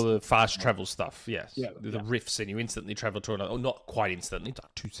 And all the fast travel stuff. Yes, the rifts, and you instantly travel to another. Or not quite instantly,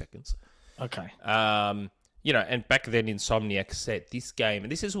 like 2 seconds. Okay. And back then Insomniac said this game,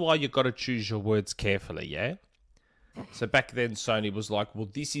 and this is why you've got to choose your words carefully, yeah? So back then Sony was like, well,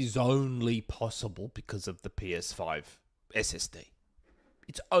 this is only possible because of the PS5 SSD.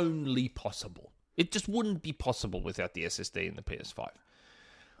 It's only possible. It just wouldn't be possible without the SSD in the PS5.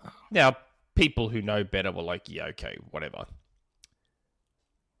 Now, people who know better were like, yeah, okay, whatever.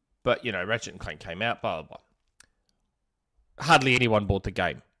 But, Ratchet and Clank came out, blah, blah, blah. Hardly anyone bought the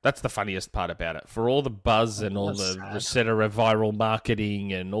game. That's the funniest part about it. For all the buzz and all the Resetera viral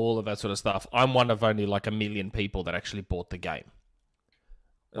marketing and all of that sort of stuff, I'm one of only like 1 million people that actually bought the game.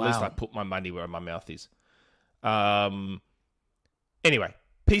 At least I put my money where my mouth is. Anyway,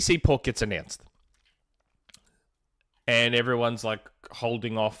 PC port gets announced. And everyone's like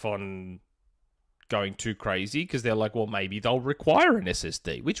holding off on going too crazy because they're like, well, maybe they'll require an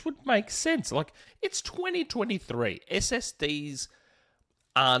SSD, which would make sense. Like, it's 2023. SSDs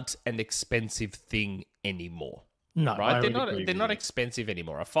aren't an expensive thing anymore. No, right? They're not expensive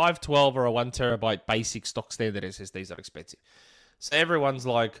anymore. A 512 or a 1 terabyte basic stock standard SSD is not expensive. So everyone's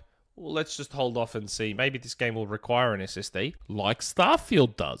like, well, let's just hold off and see. Maybe this game will require an SSD, like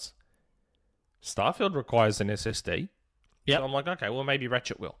Starfield does. Starfield requires an SSD. Yeah. So I'm like, okay, well, maybe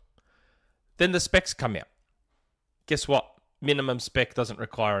Ratchet will. Then the specs come out. Guess what? Minimum spec doesn't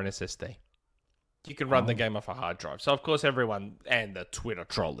require an SSD. You can run the game off a hard drive. So, of course, everyone and the Twitter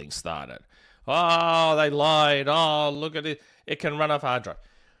trolling started. Oh, they lied. Oh, look at it. It can run off a hard drive.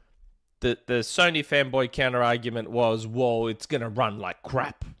 The Sony fanboy counter-argument was, whoa, it's going to run like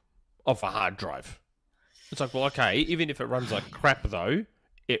crap off a hard drive. It's like, well, okay, even if it runs like crap, though,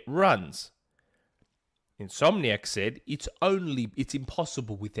 it runs. Insomniac said it's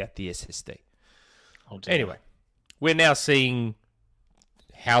impossible without the SSD. Oh, dear. Anyway, we're now seeing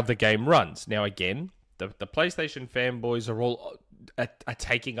how the game runs. Now, again, the PlayStation fanboys are all are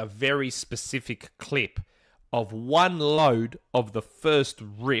taking a very specific clip of one load of the first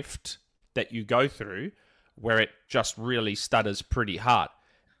rift that you go through where it just really stutters pretty hard.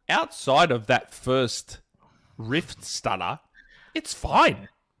 Outside of that first rift stutter, it's fine.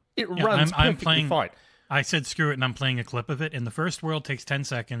 It runs perfectly fine. I said screw it, and I'm playing a clip of it. And the first world takes 10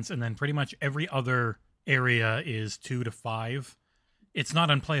 seconds, and then pretty much every other area is 2 to 5. It's not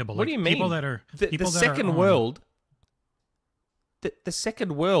unplayable. What do you mean? The second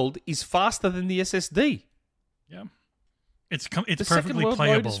world is faster than the SSD. Yeah, it's perfectly second world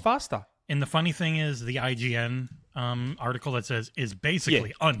playable. Load is faster. And the funny thing is, the IGN article that says is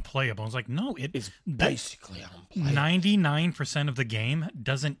basically unplayable. It's like, no, it is basically unplayable. 99% of the game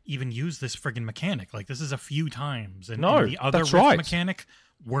doesn't even use this friggin' mechanic. Like, this is a few times, and the other that's rift right. mechanic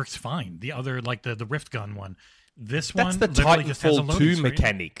works fine. The other, like the rift gun one, That's one the literally just has a Titanfall loading 2 screen.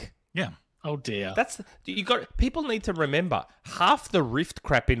 mechanic. Yeah. Oh dear. People need to remember half the Rift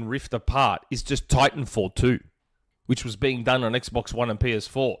crap in Rift Apart is just Titanfall 2, which was being done on Xbox One and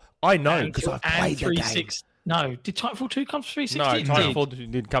PS4. I know because I've played the game. No, did Titanfall 2 come to 360? No,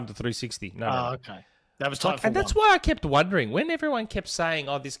 Titanfall did come to 360. No. Oh, okay. That was Titanfall And that's 1. why I kept wondering when everyone kept saying,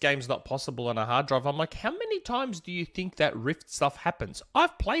 "Oh, this game's not possible on a hard drive." I'm like, how many times do you think that Rift stuff happens?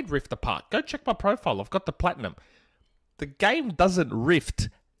 I've played Rift Apart. Go check my profile. I've got the platinum. The game doesn't rift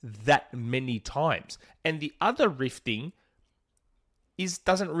that many times, and the other rifting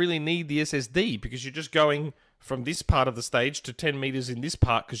doesn't really need the SSD because you're just going from this part of the stage to 10 meters in this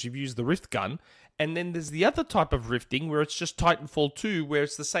part because you've used the rift gun. And then there's the other type of rifting where it's just Titanfall 2, where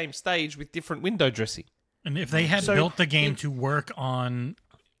it's the same stage with different window dressing. And if they had built the game to work on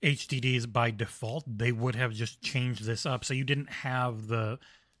HDDs by default, they would have just changed this up so you didn't have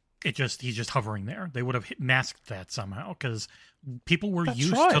he's just hovering there. They would have masked that somehow because people were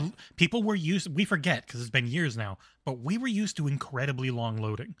we forget because it's been years now, but we were used to incredibly long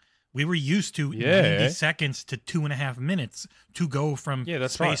loading. We were used to 90 seconds to 2.5 minutes to go from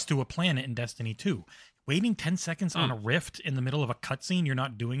space to a planet in Destiny 2. Waiting 10 seconds on a rift in the middle of a cutscene, you're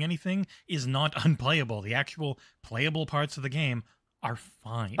not doing anything, is not unplayable. The actual playable parts of the game are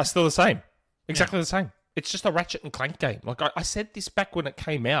fine. Are still the same. Exactly the same. It's just a Ratchet and Clank game. Like I said this back when it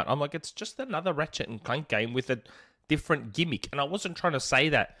came out. I'm like, it's just another Ratchet and Clank game with a different gimmick. And I wasn't trying to say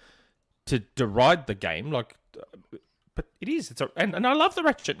that to deride the game, but it is. And I love the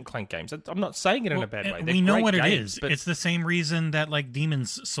Ratchet and Clank games. I'm not saying it in a bad way. We know what games, it is. It's the same reason that like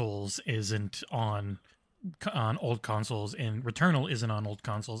Demon's Souls isn't on old consoles and Returnal isn't on old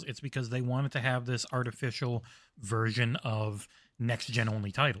consoles. It's because they wanted to have this artificial version of next gen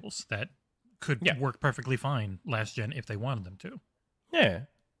only titles that could work perfectly fine last gen if they wanted them to. Yeah,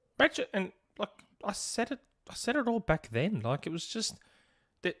 Ratchet, and like I said it all back then. Like it was just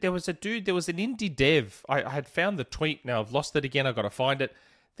there was an indie dev. I had found the tweet. Now I've lost it again. I've got to find it.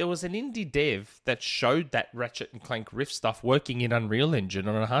 There was an indie dev that showed that Ratchet and Clank Rift stuff working in Unreal Engine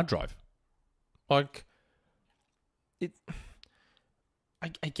on a hard drive. Like it.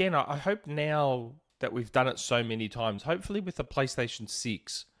 I hope now that we've done it so many times, hopefully with the PlayStation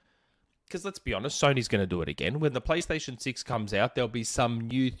 6. Because let's be honest, Sony's going to do it again. When the PlayStation 6 comes out, there'll be some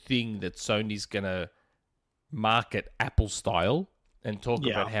new thing that Sony's going to market Apple style and talk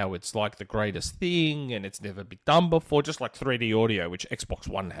about how it's like the greatest thing and it's never been done before, just like 3D audio, which Xbox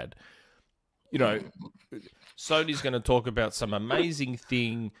One had. You know, Sony's going to talk about some amazing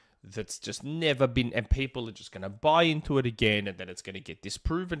thing that's just never been, and people are just going to buy into it again, and then it's going to get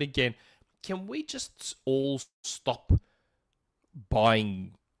disproven again. Can we just all stop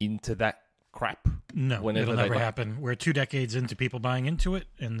buying into that crap? No, it'll never happen. We're 2 decades into people buying into it,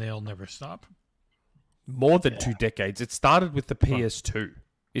 and they'll never stop. More than 2 decades. It started with the PS2.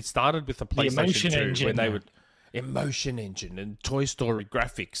 It started with the PlayStation 2 engine, when they would Emotion Engine and Toy Story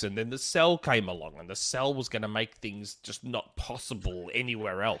graphics, and then the Cell came along, and the Cell was going to make things just not possible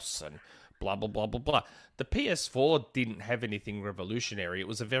anywhere else, and blah blah blah blah blah. The PS4 didn't have anything revolutionary. It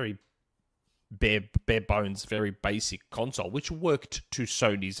was a very bare bones, very basic console, which worked to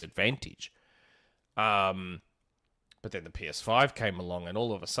Sony's advantage. But then the PS5 came along, and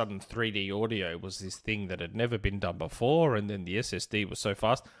all of a sudden 3D audio was this thing that had never been done before, and then the SSD was so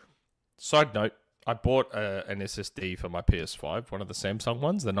fast. Side note, I bought an SSD for my PS5, one of the Samsung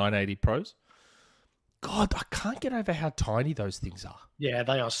ones, the 980 Pros. God, I can't get over how tiny those things are. Yeah,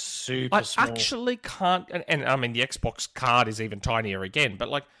 they are super small. I actually can't, and I mean, the Xbox card is even tinier again, but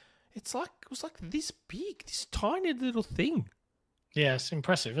like, it was like this big, this tiny little thing. Yeah, it's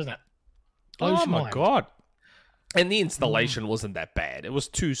impressive, isn't it? Oh my God. And the installation wasn't that bad. It was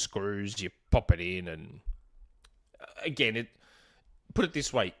 2 screws, you pop it in, and again, put it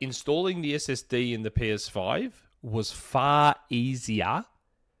this way, installing the SSD in the PS5 was far easier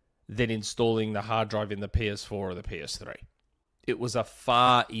than installing the hard drive in the PS4 or the PS3. It was a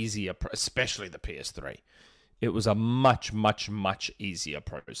far easier, especially the PS3. It was a much, much, much easier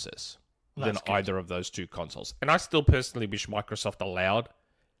process than either of those 2 consoles. And I still personally wish Microsoft allowed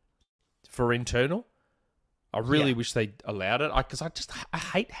for internal. I really wish they allowed it, because I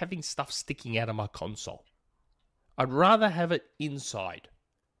hate having stuff sticking out of my console. I'd rather have it inside.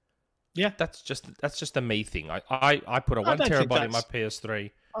 Yeah, that's just a me thing. I put a 1 terabyte in my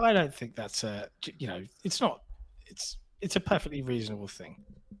PS3. I don't think that's it's not. It's a perfectly reasonable thing.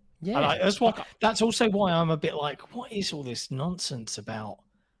 Yeah, that's also why I'm a bit like, what is all this nonsense about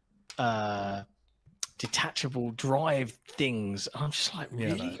detachable drive things? And I'm just like,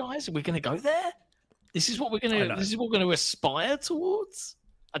 really, guys? Are we going to go there? This is what we're going to. This is what we're going to aspire towards.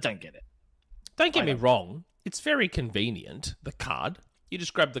 I don't get it. Don't get me wrong. It's very convenient. The card. You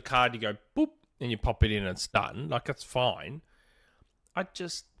just grab the card. You go boop, and you pop it in, and it's done. Like, that's fine.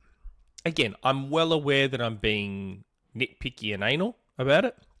 Again, I'm well aware that I'm being nitpicky and anal about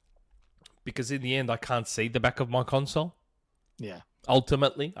it, because in the end, I can't see the back of my console. Yeah.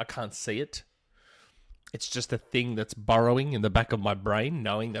 Ultimately, I can't see it. It's just a thing that's burrowing in the back of my brain,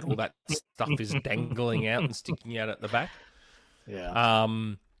 knowing that all that stuff is dangling out and sticking out at the back. Yeah.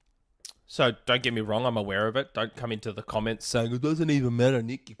 So don't get me wrong, I'm aware of it. Don't come into the comments saying, it doesn't even matter,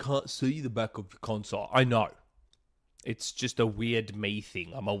 Nick, you can't see the back of your console. I know. It's just a weird me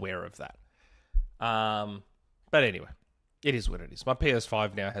thing. I'm aware of that. But anyway, it is what it is. My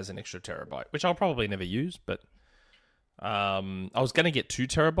PS5 now has an extra terabyte, which I'll probably never use, but I was going to get 2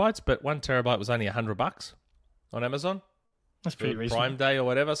 terabytes, but 1 terabyte was only $100 on Amazon. That's pretty reasonable. Prime Day or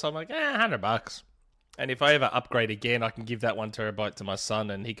whatever, so I'm like, $100. And if I ever upgrade again, I can give that 1 terabyte to my son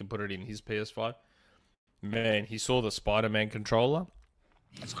and he can put it in his PS5. Man, he saw the Spider-Man controller.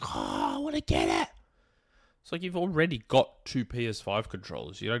 He's like, oh, I want to get it. It's like, you've already got 2 PS5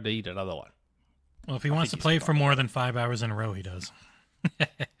 controllers. You don't need another one. Well, if he wants to play for more than 5 hours in a row, he does.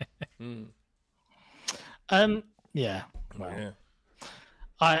 Yeah. Well, yeah.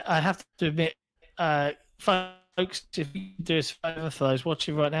 I have to admit, folks, if you do us a favour for those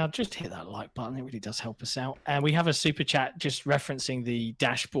watching right now, just hit that like button. It really does help us out. And we have a super chat just referencing the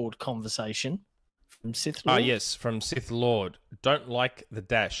dashboard conversation from Sith Lord. Yes, from Sith Lord. Don't like the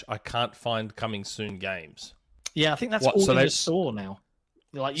dash. I can't find coming soon games. Yeah, I think that's all in the store now.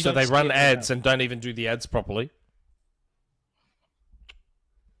 Like, so they run ads and don't even do the ads properly.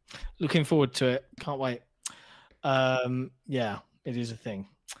 Looking forward to it. Can't wait. Yeah, it is a thing.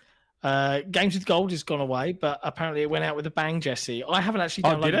 Games with Gold has gone away, but apparently it went out with a bang, Jesse. I haven't actually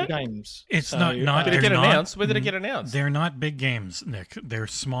downloaded the games. It's not. Did it get announced? Where did it get announced? They're not big games, Nick. They're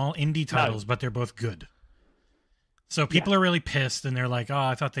small indie titles, but they're both good. So people are really pissed, and they're like, oh,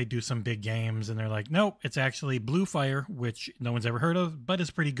 I thought they'd do some big games. And they're like, nope, it's actually Blue Fire, which no one's ever heard of, but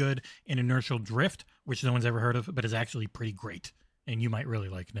is pretty good, and Inertial Drift, which no one's ever heard of, but is actually pretty great. And you might really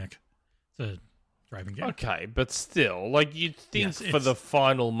like, Nick. It's a driving game. Okay, but still, like, you'd think for the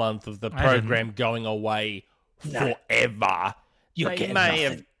final month of the program going away forever,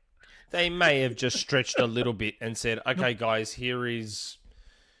 they may have just stretched a little bit and said, okay, guys, here is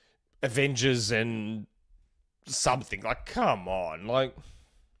Avengers and something. Like, come on. Like,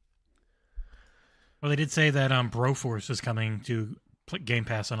 well, they did say that Broforce is coming to Game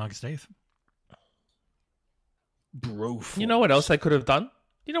Pass on August 8th. Broforce. You know what else they could have done?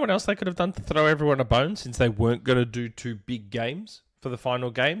 You know what else they could have done to throw everyone a bone, since they weren't going to do 2 big games for the final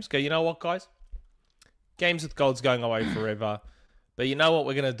games? Go, you know what, guys? Games with Gold's going away forever. But you know what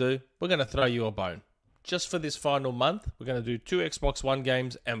we're going to do? We're going to throw you a bone. Just for this final month, we're going to do 2 Xbox One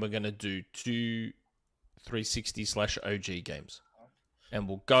games, and we're going to do 2 360/OG games. And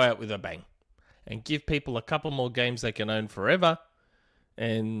we'll go out with a bang. And give people a couple more games they can own forever.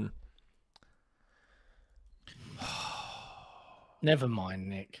 And never mind,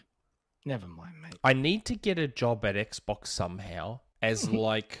 Nick. Never mind, mate. I need to get a job at Xbox somehow as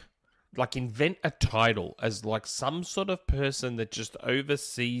like invent a title as like some sort of person that just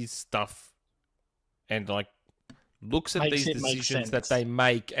oversees stuff and like looks at these decisions that they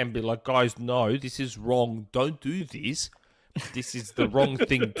make and be like, guys, no, this is wrong. Don't do this. This is the wrong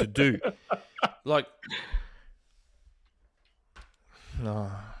thing to do. Like,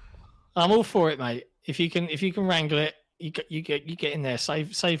 no. I'm all for it, mate. If you can wrangle it, you get in there.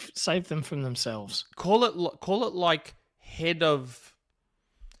 Save them from themselves. Call it like head of,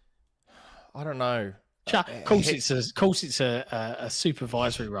 I don't know. Of course, it's a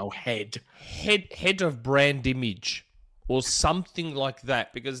supervisory role. Head of brand image or something like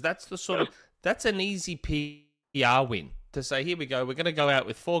that, because that's an easy PR win to say, here we go, we're going to go out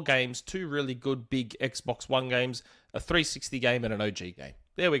with 4 games, 2 really good big Xbox One games, a 360 game, and an OG game.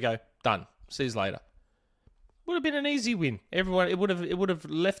 There we go, done. See you later. Would have been an easy win. Everyone, it would have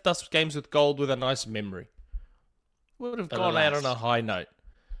left us Games with Gold with a nice memory. Would have gone out on a high note.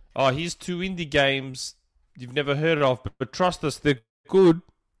 Oh, here's 2 indie games you've never heard of, but trust us, they're good.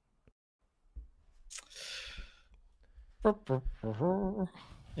 It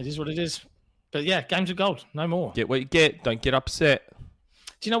is what it is. But yeah, Games of Gold, no more. Get what you get. Don't get upset.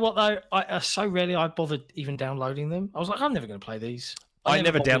 Do you know what, though? So rarely I bothered even downloading them. I was like, I'm never going to play these. I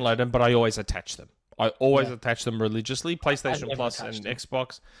never download them, but I always attach them. I always attach them religiously. PlayStation Plus and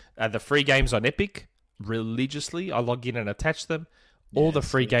Xbox. The free games on Epic, religiously. I log in and attach them. All the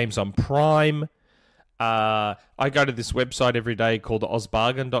free games on Prime. I go to this website every day called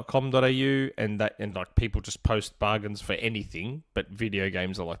ozbargain.com.au, and like people just post bargains for anything, but video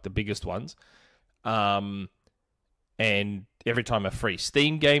games are like the biggest ones. And every time a free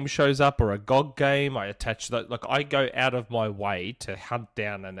Steam game shows up or a GOG game, I attach that. Like, I go out of my way to hunt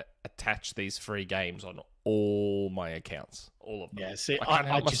down and attach these free games on all my accounts, all of them. Yeah, see, I can't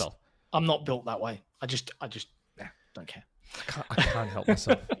help myself. I'm not built that way. I just don't care. I can't help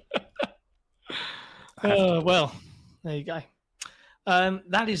myself. Well, there you go.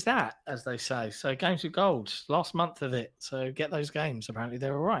 That is that, as they say. So, Games with Gold, last month of it. So, get those games. Apparently,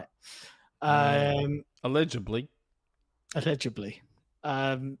 they're all right. Allegedly.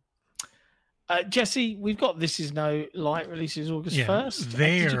 Jesse, we've got This Is No Light releases August 1st.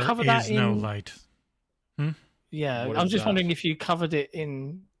 Did you cover is that no light. Yeah, I'm just wondering if you covered it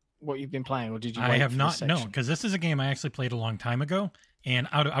in what you've been playing, or did you? I have not. No, because this is a game I actually played a long time ago, and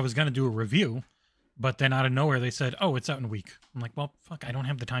I was going to do a review, but then out of nowhere they said, "Oh, it's out in a week." I'm like, "Well, fuck, I don't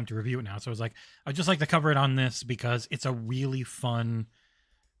have the time to review it now." So I was like, "I'd just like to cover it on this because it's a really fun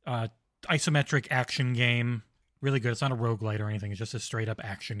isometric action game." Really good. It's not a roguelite or anything. It's just a straight up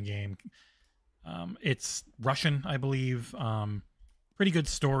action game. It's Russian, I believe. Pretty good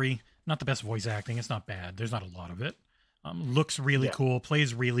story. Not the best voice acting. It's not bad. There's not a lot of it. Looks really cool.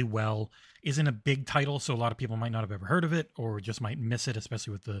 Plays really well. Isn't a big title, so a lot of people might not have ever heard of it or just might miss it,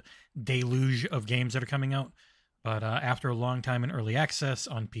 especially with the deluge of games that are coming out. But after a long time in early access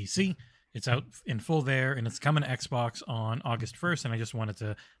on PC, it's out in full there, and it's coming to Xbox on August 1st, and I just wanted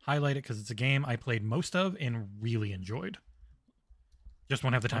to highlight it because it's a game I played most of and really enjoyed. Just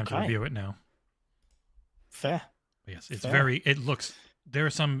won't have the time to review it now. Fair. But yes, it's it looks, there are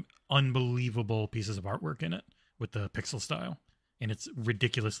some unbelievable pieces of artwork in it with the pixel style, and it's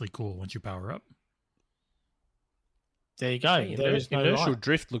ridiculously cool once you power up. There you go. Inertial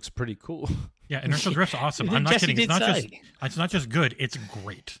drift looks pretty cool. Yeah, Inertial Drift's awesome. I'm not kidding. It's not just good, it's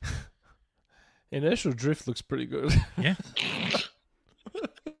great. Inertial drift looks pretty good. Yeah.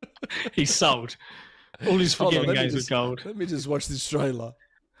 He's sold. All his forgiving games with gold. Let me just watch this trailer.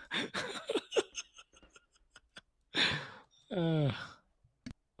 Oh,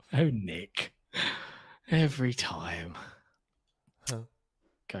 Nick. Every time.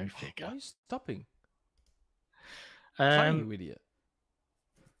 Go figure. Why are you stopping? You idiot.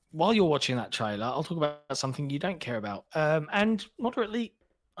 While you're watching that trailer, I'll talk about something you don't care about. And moderately,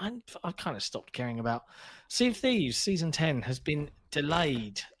 I kind of stopped caring about. Sea of Thieves Season 10 has been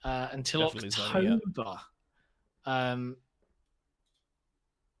delayed until October.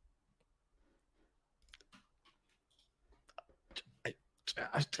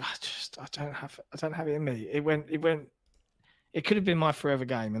 I don't have it in me. It could have been my forever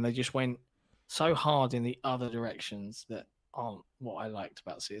game, and they just went so hard in the other directions that aren't what I liked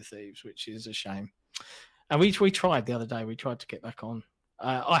about Sea of Thieves, which is a shame. And we tried the other day. We tried to get back on.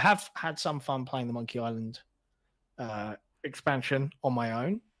 I have had some fun playing the Monkey Island expansion on my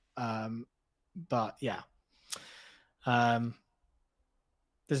own. But yeah.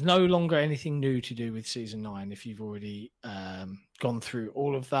 There's no longer anything new to do with Season 9 if you've already gone through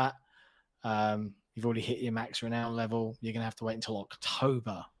all of that. You've already hit your max renown level. You're going to have to wait until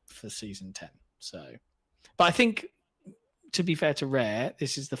October for Season 10. So, but I think, to be fair to Rare,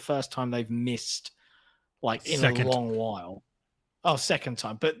 this is the first time they've missed in a long while. Oh, second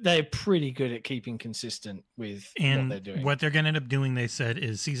time. But they're pretty good at keeping consistent with what they're doing. What they're going to end up doing, they said,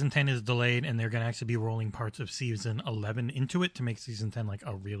 is Season 10 is delayed, and they're going to actually be rolling parts of Season 11 into it to make Season 10 like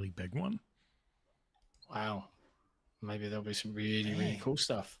a really big one. Wow. Maybe there'll be some really, really cool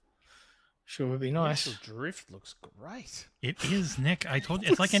stuff. Sure would be nice. The drift looks great. It is, Nick. I told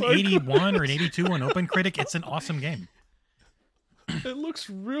you. It's like an 81 or an 82 on OpenCritic. It's an awesome game. It looks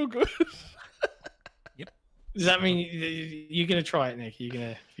real good. Does that mean you're going to try it, Nick? You're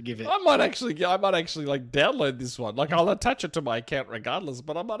going to forgive it? I might actually download this one. I'll attach it to my account regardless,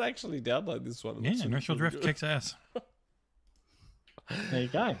 but I might actually download this one. Yeah, Inertial Drift kicks ass. There you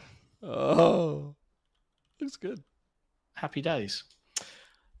go. Oh, looks good. Happy days.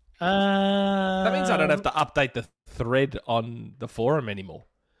 That means I don't have to update the thread on the forum anymore.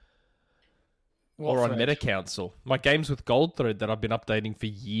 Or on Meta Council. My Games with Gold thread that I've been updating for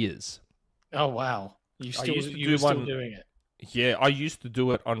years. Oh, wow. You're still doing it? Yeah, I used to do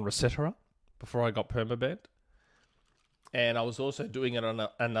it on Resetera before I got permabanned. And I was also doing it on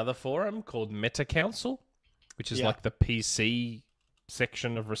another forum called Meta Council, which is like the PC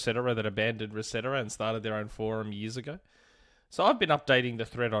section of Resetera that abandoned Resetera and started their own forum years ago. So I've been updating the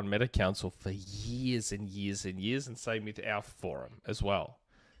thread on Meta Council for years and years and years, and same with our forum as well.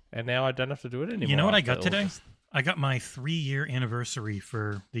 And now I don't have to do it anymore. You know what I got today? I got my 3-year anniversary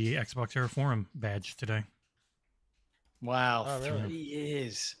for the Xbox Era Forum badge today. Wow, Oh, really? 3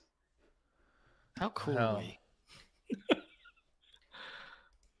 years. How cool Wow. are we?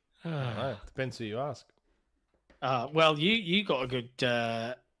 I don't know. Depends who you ask. Well, you got a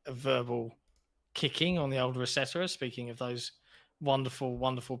good verbal kicking on the old Resetera, speaking of those wonderful,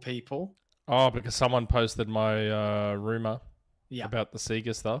 wonderful people. Oh, because someone posted my rumor Yeah. about the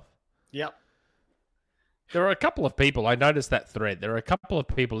Sega stuff. Yep. There are a couple of people, I noticed that thread. There are a couple of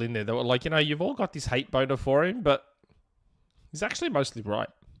people in there that were like, you've all got this hate boner for him, but he's actually mostly right.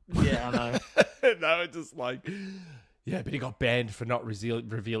 Yeah, I know. No, it's just like, yeah, but he got banned for not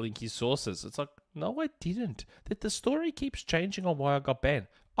revealing his sources. It's like, no, I didn't. The story keeps changing on why I got banned.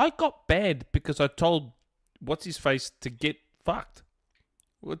 I got banned because I told what's-his-face to get fucked.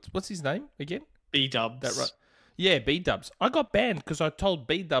 What's his name again? B-dubs. That right? Yeah, B-dubs. I got banned because I told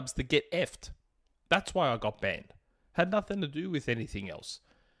B-dubs to get effed. That's why I got banned. Had nothing to do with anything else.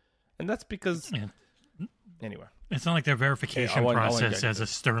 And that's because... Yeah. Anyway. It's not like their verification I won't process go has a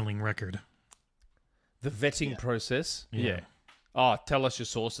sterling record. The vetting process? Yeah. Oh, tell us your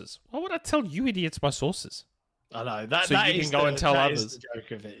sources. Why would I tell you idiots my sources? I know. So that you can is go and tell that others. is the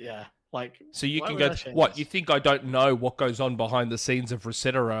joke of it, yeah. Like, So you why can would go, I change what, this? you think I don't know what goes on behind the scenes of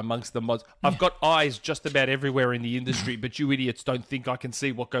Resetera amongst the mods? I've got eyes just about everywhere in the industry, but you idiots don't think I can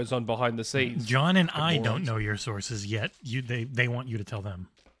see what goes on behind the scenes. John and I don't know your sources yet. They want you to tell them.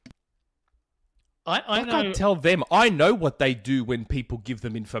 I know. can't tell them. I know what they do when people give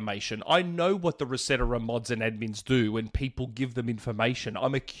them information. I know what the Resetera mods and admins do when people give them information.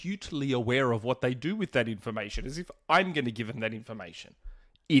 I'm acutely aware of what they do with that information, as if I'm going to give them that information.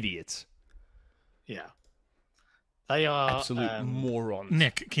 Idiots. Yeah. They are... Absolute morons.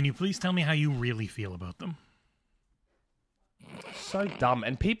 Nick, can you please tell me how you really feel about them? So dumb.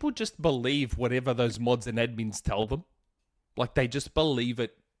 And people just believe whatever those mods and admins tell them. Like, they just believe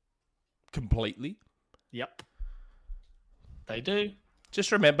it completely. Yep. They do.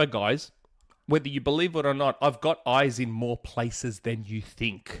 Just remember, guys, whether you believe it or not, I've got eyes in more places than you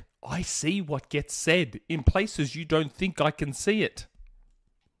think. I see what gets said in places you don't think I can see it.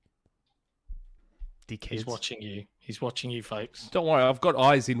 Dickheads. He's watching you. He's watching you, folks. Don't worry, I've got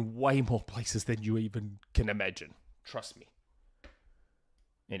eyes in way more places than you even can imagine. Trust me.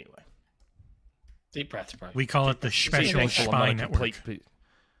 Anyway. Deep breaths, bro. We call it the Be Special thankful I'm Spy not a Network. complete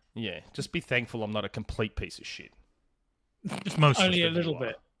Yeah, just be thankful I'm not a complete piece of shit. Just mostly. Only a than little you are.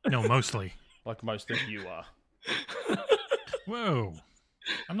 bit. No, mostly. Like most of you are. Whoa.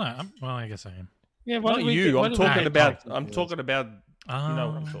 I'm not. Well, I guess I am. Yeah, why Not don't we you. why I'm don't we talking get about. back to I'm this? talking about. You know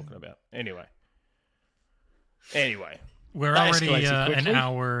what I'm talking about. Anyway, We're That already escalated an quickly.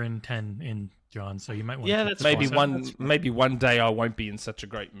 hour and 10 in, John, so you might want Yeah, to... that's maybe fine. one day I won't be in such a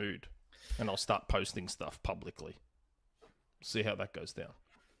great mood, and I'll start posting stuff publicly. See how that goes down.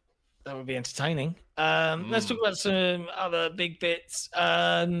 That would be entertaining. Let's talk about some other big bits.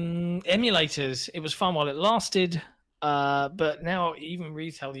 Emulators. It was fun while it lasted, but now even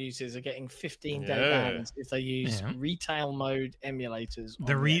retail users are getting 15-day Yeah. bans if they use Yeah. retail mode emulators. on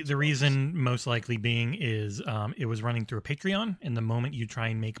The Xbox. reason most likely being is it was running through a Patreon, and the moment you try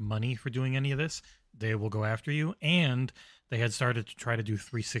and make money for doing any of this, they will go after you. And they had started to try to do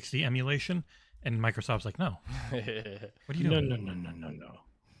 360 emulation, and Microsoft's like, no. What are you doing?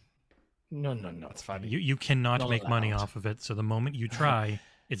 No. That's funny. You cannot Not make money allowed. off of it, so the moment you try,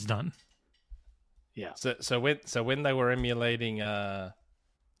 it's done. Yeah. So when they were emulating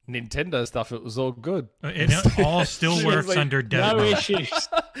Nintendo stuff, it was all good. It all still works Seriously, under dev No mode. issues.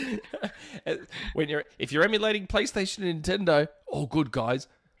 If you're emulating PlayStation and Nintendo, all good, guys.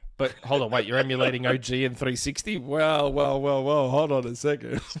 But hold on, wait, you're emulating OG and 360? Well, hold on a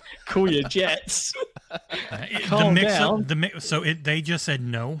second. Cool your jets. Calm down. They just said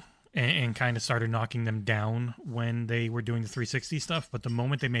no and kind of started knocking them down when they were doing the 360 stuff. But the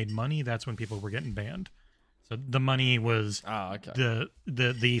moment they made money, that's when people were getting banned. So the money was Okay.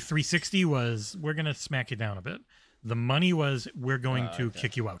 the 360 was we're gonna smack you down a bit. The money was we're going to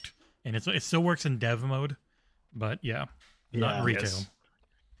kick you out, and it still works in dev mode, but not Yeah. retail. Yes.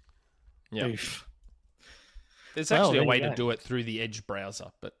 Yeah. Oof. There's Well, actually a there way you to go. do it through the Edge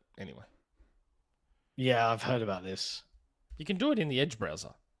browser, but anyway. Yeah, I've heard about this. You can do it in the Edge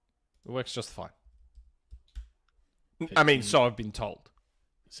browser. It works just fine. I mean, so I've been told.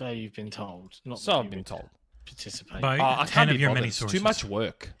 So you've been told. Not So that I've you been would told. Participate. By I 10 can't of be your bothered. many It's sources. too much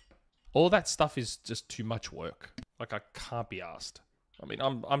work. All that stuff is just too much work. Like, I can't be asked. I mean,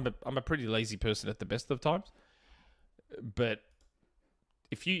 I'm a pretty lazy person at the best of times. But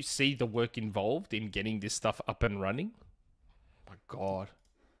if you see the work involved in getting this stuff up and running, my God,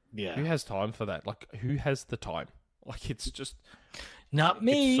 who has time for that? Like, who has the time? Like, it's just not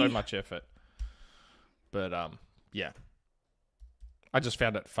me. It's so much effort. But yeah, I just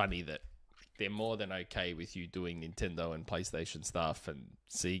found it funny that they're more than okay with you doing Nintendo and PlayStation stuff and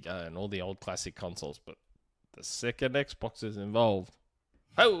Sega and all the old classic consoles, but the second Xbox is involved.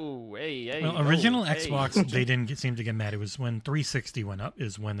 Oh, hey. Well, original Xbox, they didn't seem to get mad. It was when 360 went up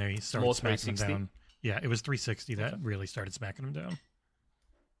is when they started smacking them down. Yeah, it was 360 that really started smacking them down.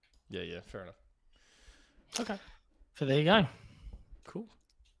 Yeah, fair enough. Okay. So there you go. Cool.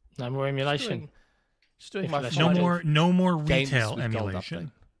 No more emulation. Just doing my no more games retail with gold emulation.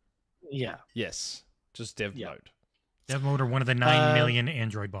 update. Yeah. Yes. Just dev mode. Dev mode or one of the 9 million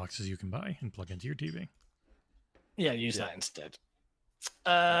Android boxes you can buy and plug into your TV. Yeah, use that instead.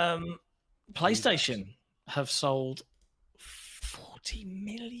 PlayStation have sold 40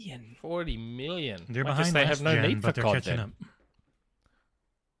 million. 40 million. They're I behind guess they have no need for but they're COD catching then. up.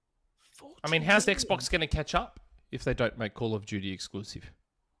 I mean, how's Xbox going to catch up if they don't make Call of Duty exclusive?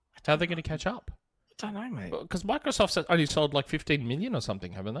 How are they going to catch up? I don't know, mate. Because Microsoft's only sold like 15 million or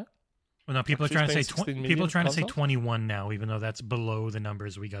something, haven't they? Well, no, people Like are trying to 15, say 16 people are million trying to say consoles? 21 now, even though that's below the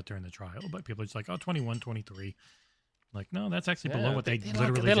numbers we got during the trial. But people are just like, oh, 21, 23. Like, no, that's actually below what they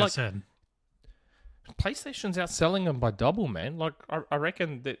literally just said. PlayStation's outselling them by double, man. Like, I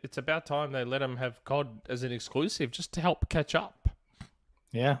reckon that it's about time they let them have COD as an exclusive just to help catch up.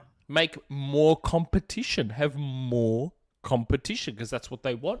 Yeah. Make more competition. Have more competition, because that's what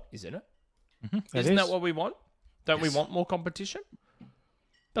they want, isn't it? Mm-hmm. Isn't that what we want? Don't we want more competition?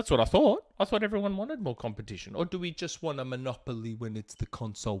 That's what I thought. I thought everyone wanted more competition. Or do we just want a monopoly when it's the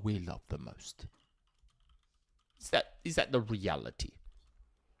console we love the most? Is that the reality?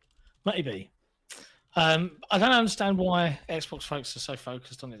 Maybe. I don't understand why Xbox folks are so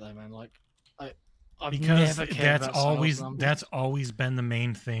focused on it, though, man. Like, I've Because never cared that's about that's always been the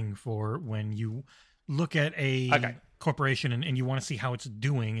main thing for when you look at a corporation and you want to see how it's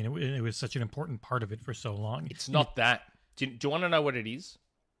doing, and it was such an important part of it for so long. It's not that. Do you want to know what it is?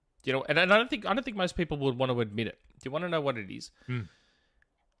 You know, and I don't think most people would want to admit it. Do you want to know what it is?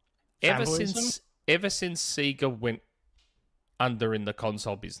 Ever since Sega went under in the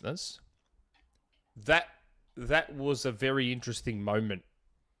console business, that was a very interesting moment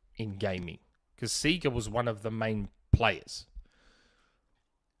in gaming, because Sega was one of the main players.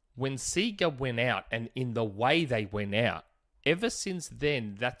 When Sega went out, and in the way they went out, ever since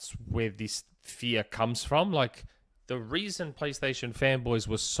then, that's where this fear comes from. Like, the reason PlayStation fanboys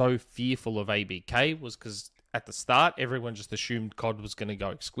were so fearful of ABK was because at the start, everyone just assumed COD was going to go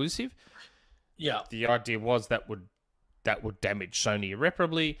exclusive. Yeah. The idea was that would damage Sony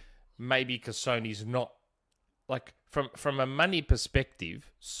irreparably. Maybe because Sony's not, like, from a money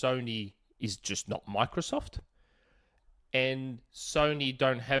perspective, Sony is just not Microsoft. And Sony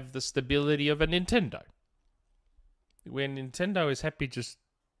don't have the stability of a Nintendo. Where Nintendo is happy just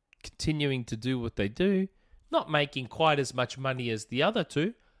continuing to do what they do, not making quite as much money as the other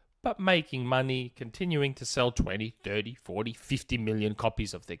two, but making money, continuing to sell 20, 30, 40, 50 million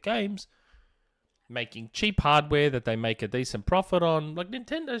copies of their games, making cheap hardware that they make a decent profit on. Like,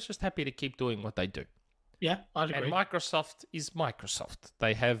 Nintendo's just happy to keep doing what they do. Yeah, I'd agree. And Microsoft is Microsoft.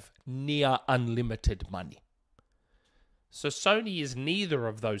 They have near unlimited money. So Sony is neither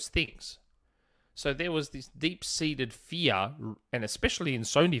of those things. So there was this deep-seated fear, and especially in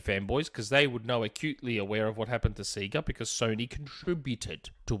Sony fanboys, because they would know acutely aware of what happened to Sega, because Sony contributed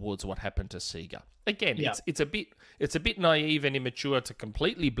towards what happened to Sega. Again, it's a bit naive and immature to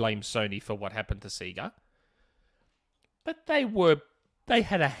completely blame Sony for what happened to Sega, but they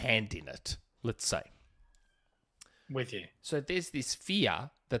had a hand in it, let's say. With you. So there's this fear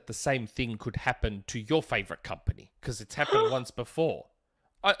that the same thing could happen to your favorite company, because it's happened once before.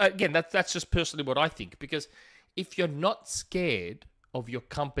 Again, that's just personally what I think, because if you're not scared of your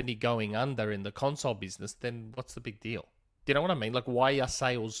company going under in the console business, then what's the big deal? Do you know what I mean? Like, why are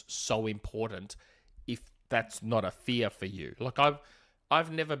sales so important if that's not a fear for you? Like,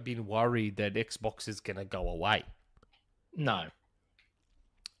 I've never been worried that Xbox is going to go away. No.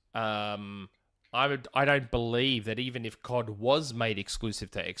 I don't believe that even if COD was made exclusive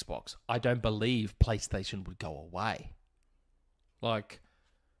to Xbox, I don't believe PlayStation would go away. Like,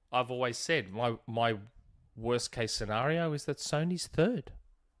 I've always said, my worst case scenario is that Sony's third.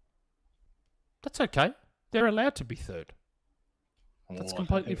 That's okay. They're allowed to be third. That's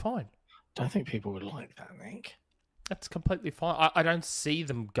completely fine. I don't think people would like that, Nick. That's completely fine. I don't see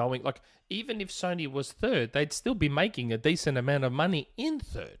them going... Like, even if Sony was third, they'd still be making a decent amount of money in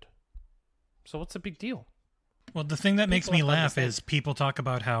third. So what's the big deal? Well, the thing that makes People me have to laugh understand. is people talk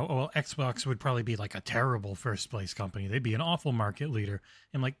about how, oh, well, Xbox would probably be like a terrible first place company. They'd be an awful market leader.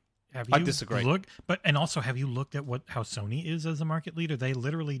 I'm like, have you I disagree. and also have you looked at how Sony is as a market leader? They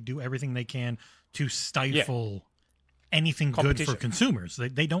literally do everything they can to stifle anything good for Competition. consumers.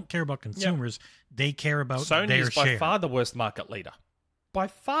 They don't care about consumers. They care about Sony their is by share. far the worst market leader. By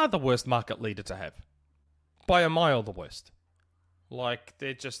far the worst market leader to have. By a mile the worst. Like,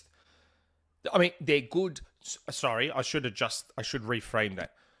 they're just... I mean, they're good... Sorry, I should reframe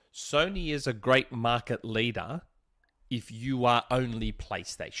that. Sony is a great market leader if you are only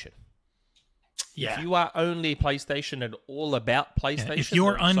PlayStation. Yeah. If you are only PlayStation and all about PlayStation... If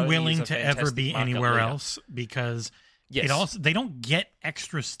you're then Sony is unwilling a to ever fantastic be market anywhere leader. else, because Yes. they don't get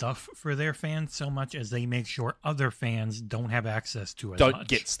extra stuff for their fans so much as they make sure other fans don't have access to as Don't much.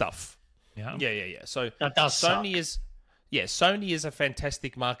 get stuff. Yeah. Yeah. So That does Sony suck. is... Yeah, Sony is a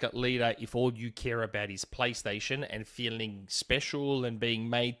fantastic market leader if all you care about is PlayStation and feeling special and being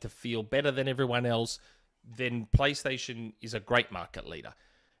made to feel better than everyone else, then PlayStation is a great market leader.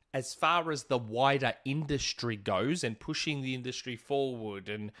 As far as the wider industry goes and pushing the industry forward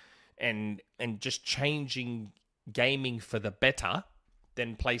and just changing gaming for the better,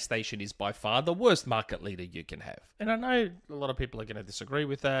 then PlayStation is by far the worst market leader you can have. And I know a lot of people are going to disagree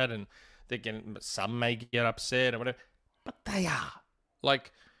with that, and some may get upset or whatever. But they are.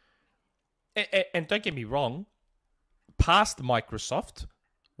 Like, and don't get me wrong, past Microsoft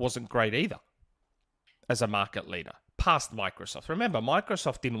wasn't great either as a market leader. Past Microsoft. Remember,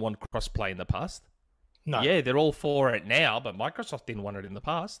 Microsoft didn't want crossplay in the past. No. Yeah, they're all for it now, but Microsoft didn't want it in the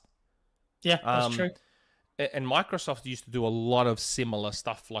past. Yeah, that's true. And Microsoft used to do a lot of similar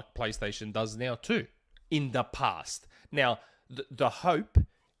stuff like PlayStation does now too, in the past. Now, the hope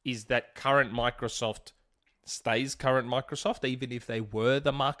is that current Microsoft stays current Microsoft, even if they were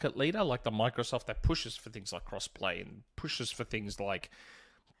the market leader, like the Microsoft that pushes for things like crossplay and pushes for things like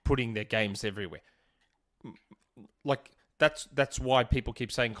putting their games everywhere. Like, that's why people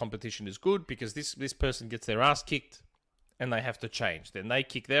keep saying competition is good, because this person gets their ass kicked and they have to change. Then they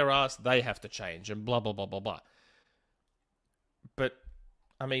kick their ass, they have to change, and blah, blah, blah, blah, blah. But,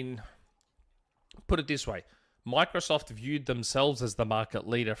 I mean, put it this way. Microsoft viewed themselves as the market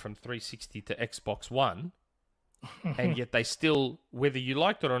leader from 360 to Xbox One, and yet they still, whether you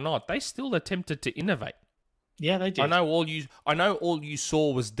liked it or not, they still attempted to innovate. Yeah, they did. I know all you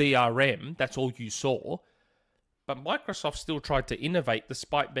saw was DRM. That's all you saw. But Microsoft still tried to innovate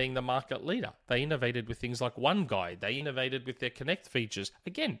despite being the market leader. They innovated with things like One Guide. They innovated with their Connect features.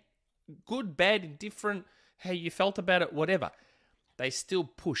 Again, good, bad, indifferent, how you felt about it, whatever. They still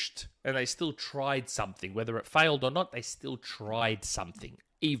pushed and they still tried something. Whether it failed or not, they still tried something,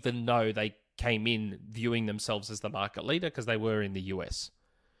 even though they came in viewing themselves as the market leader because they were in the US.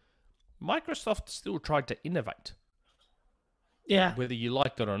 Microsoft still tried to innovate, Yeah. whether you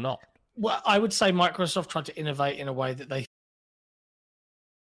liked it or not. Well, I would say Microsoft tried to innovate in a way that they...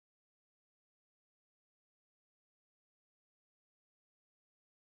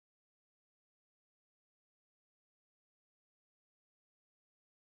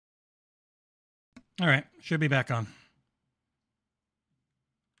 All right, should be back on.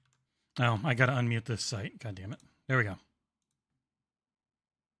 Oh, I got to unmute this site. God damn it. There we go.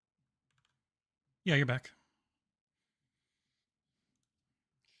 Yeah, you're back.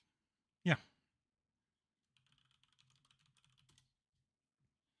 Yeah.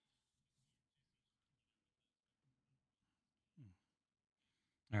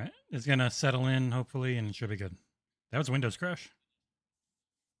 All right. It's going to settle in, hopefully, and it should be good. That was Windows crash.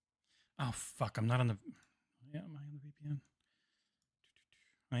 Oh, fuck. I'm not on the... Yeah, am I on the VPN?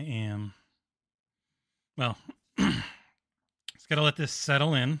 I am. Well, just got to let this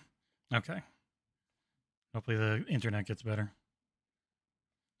settle in. Okay. Hopefully the internet gets better.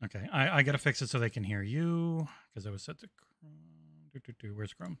 Okay. I got to fix it so they can hear you, because I was set to Chrome.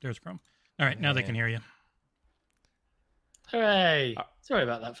 Where's Chrome? There's Chrome. All right. Now they can hear you. Hooray! Sorry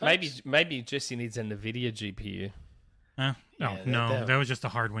about that, folks. Maybe Jesse needs a NVIDIA GPU. No, Yeah, no, that was just a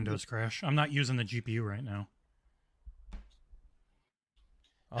hard Windows crash. I'm not using the GPU right now.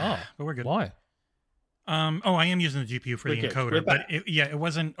 Oh, But we're good. why? I am using the GPU for We're the good. encoder, We're but back. it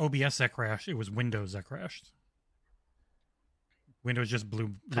wasn't OBS that crashed. It was Windows that crashed. Windows just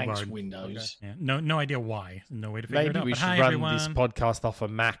blew Thanks, barred. Windows. Yeah, no idea why. No way to figure it Maybe out. we But should hi, run everyone. this podcast off a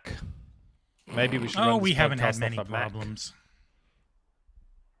Mac. Maybe we should. Oh, run this we haven't had podcast many off a Mac. problems.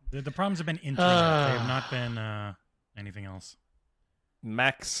 The problems have been internet. They have not been anything else.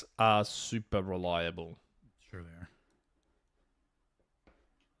 Macs are super reliable. Sure they are.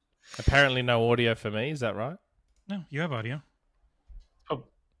 Apparently, no audio for me. Is that right? No, you have audio.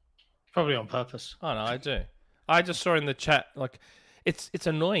 Probably on purpose. Oh no, I do. I just saw in the chat, like, it's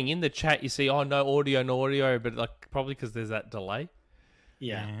annoying. In the chat, you see, oh, no audio, but like probably because there's that delay.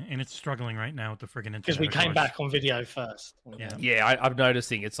 Yeah. And it's struggling right now with the friggin' internet. Because we of came course. back on video first. Yeah. I'm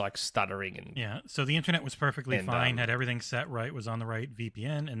noticing it's like stuttering and Yeah, so the internet was perfectly And, fine, had everything set right, was on the right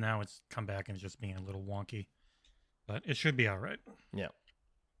VPN, and now it's come back and it's just being a little wonky. But it should be all right. yeah.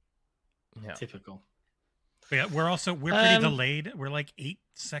 Typical. But yeah, we're pretty delayed. We're like 8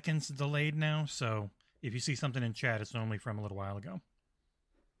 seconds delayed now, so if you see something in chat, it's normally from a little while ago.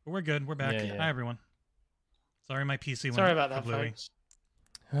 But we're good. We're back. Yeah. Hi, everyone. Sorry my PC went Sorry about that, kablooey. folks.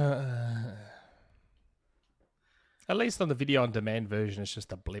 At least on the video on demand version, it's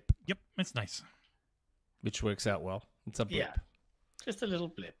just a blip, Yep, it's nice. which works out well. It's a blip. Yeah. Just a little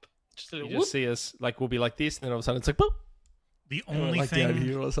blip. Just a You little just see us, like, we'll be like this, and then all of a sudden it's like, boop. The and we're, only like down thing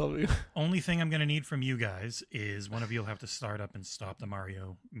here or something. Only thing I'm going to need from you guys is one of you will have to start up and stop the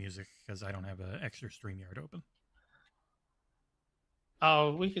Mario music because I don't have an extra StreamYard open.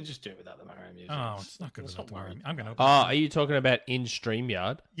 Oh, we could just do it without the Mario music. Oh, it's not good without the Mario. I'm going to Oh, open it. are you talking about in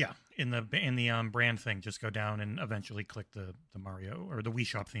StreamYard? Yeah, in the brand thing, just go down and eventually click the Mario or the Wii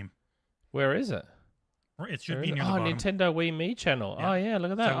Shop theme. Where is it? Or it should Where be is it? near the Oh, bottom. Nintendo Wii Me channel. Yeah. Oh, yeah,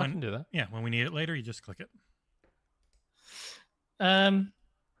 look at that. So I can do that. Yeah, when we need it later, you just click it.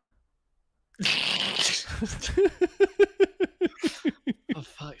 For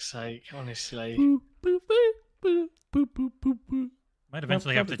fuck's sake, honestly. Might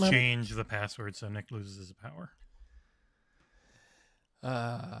eventually have to change the password so Nick loses his power.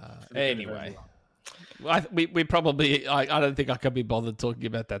 Anyway, we probably. I don't think I can be bothered talking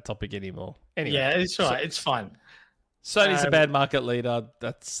about that topic anymore. Anyway, Yeah, it's all right. It's fine. Sony's a bad market leader.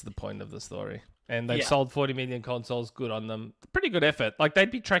 That's the point of the story. And they've Yeah. sold 40 million consoles. Good on them. Pretty good effort. Like,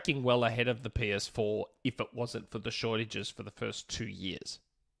 they'd be tracking well ahead of the PS4 if it wasn't for the shortages for the first 2 years.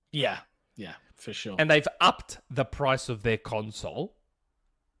 Yeah, for sure. And they've upped the price of their console.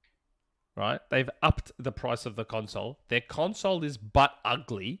 Right? They've upped the price of the console. Their console is butt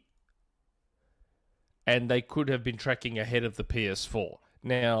ugly. And they could have been tracking ahead of the PS4.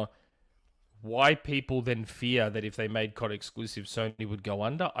 Now, why people then fear that if they made COD exclusive, Sony would go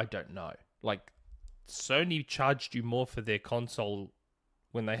under, I don't know. Like, Sony charged you more for their console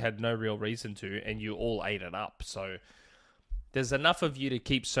when they had no real reason to, and you all ate it up. So there's enough of you to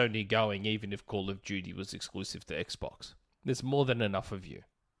keep Sony going, even if Call of Duty was exclusive to Xbox. There's more than enough of you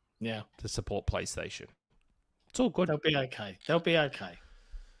Yeah, to support PlayStation. It's all good. they'll be okay. They'll be okay.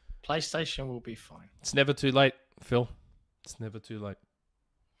 PlayStation will be fine. It's never too late, Phil. It's never too late.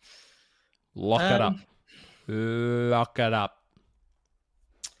 Lock it up. Lock it up.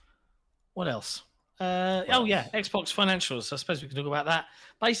 What else? Oh, yeah, Xbox financials. I suppose we can talk about that.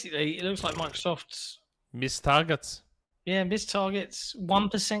 Basically, it looks like Microsoft's Missed targets. missed targets,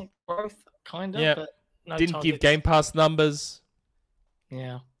 1% growth, kind of, Yeah. but no Didn't targets. give Game Pass numbers.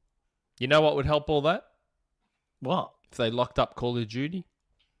 Yeah. You know what would help all that? What? If they locked up Call of Duty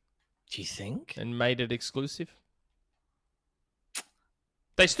Do you think? and made it exclusive.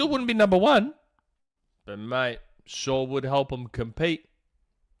 They still wouldn't be number one. But, mate, sure would help them compete.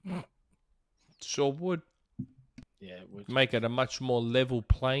 Sure would. Yeah, it would. Make it a much more level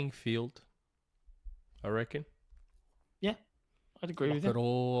playing field. I reckon. Yeah, I'd agree Lock with it you.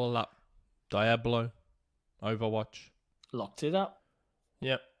 all up. Diablo. Overwatch. Locked it up.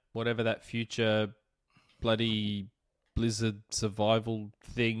 Yep. Whatever that future bloody Blizzard survival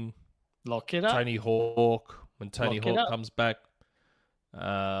thing. Lock it up. Tony Hawk. When Tony Lock it Hawk up. comes back.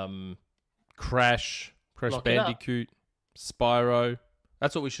 Crash Lock it up. Bandicoot. Spyro.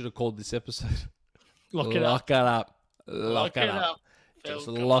 That's what we should have called this episode. Lock it up. Lock it up. Lock it up. Phil, Just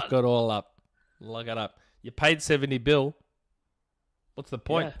come lock on. it all up. Lock it up. You paid 70 bill. What's the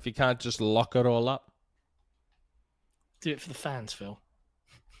point Yeah. if you can't just lock it all up? Do it for the fans, Phil.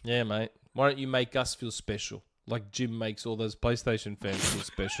 Yeah, mate. Why don't you make us feel special? Like Jim makes all those PlayStation fans feel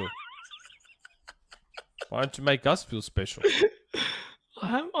special. Why don't you make us feel special?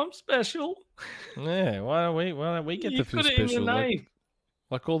 I'm special. Yeah, why don't we get You to feel put it in special your like, name.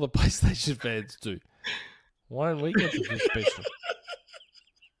 like all the PlayStation fans do? Why don't we get to feel special?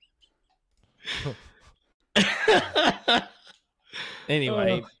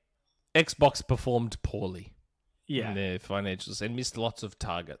 Anyway, Xbox performed poorly in Yeah, their financials and missed lots of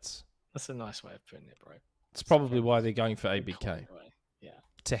targets. that's a nice way of putting it, bro. It's probably why they're going for ABK, Yeah.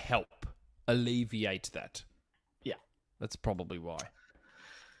 to help alleviate that. Yeah. That's probably why.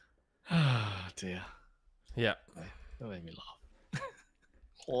 Oh, dear. Yeah. That made me laugh.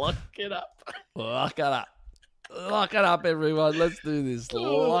 Lock it up. Lock it up. Lock it up, everyone. Let's do this.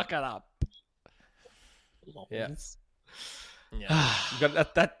 Lock it up. Yeah. Lols. Yeah. You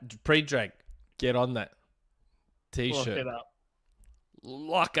got that pre-drag. Get on that. T-shirt. it up.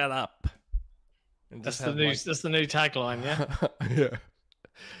 Lock it up. And That's just the have, new. like- That's the new tagline. Yeah. yeah.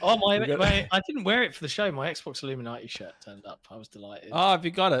 Oh We got- I didn't wear it for the show. My Xbox Illuminati shirt turned up. I was delighted. Oh, have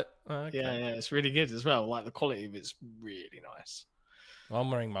you got it? Oh, okay. Yeah, it's really good as well. Like the quality of it's really nice.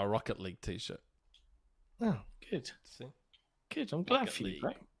 I'm wearing my Rocket League T-shirt. Oh, good. See? Good. I'm glad Rocket for you, League.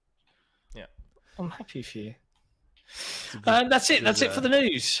 bro. Yeah. I'm happy for you. It's a good- That's it. That's it good, for the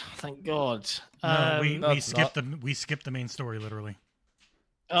news. Thank God. No, no, we it's skipped the main story literally.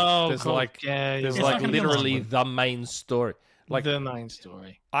 Oh, There's God. like- yeah, There's It's like not gonna be a long literally one. the main story. Like the main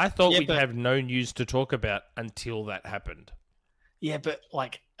story. I thought Yeah, we'd but- have no news to talk about until that happened. Yeah, but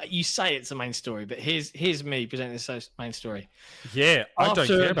like you say, it's the main story. But here's me presenting the main story. Yeah, I don't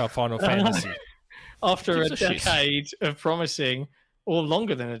After- care about Final Fantasy. After a Gives a shit. decade of promising, or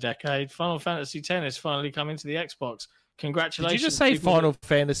longer than a decade, Final Fantasy X has finally come into the Xbox. Did Congratulations! you just say people. Final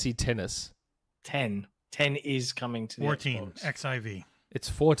Fantasy Tennis? 10? 10 is coming to the 14 Xbox. XIV. It's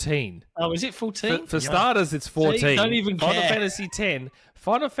 14. Oh, is it 14? For starters, it's 14. don't even Final care. Fantasy 10.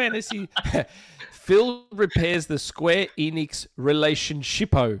 Final Fantasy. Phil repairs the Square Enix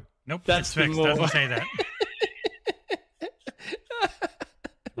relationshipo. Nope, That's it's fixed. the more- Doesn't say that.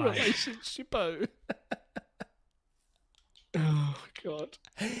 Right. Relationshipo. Oh God!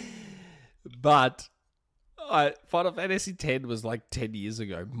 But Final Fantasy X was like 10 years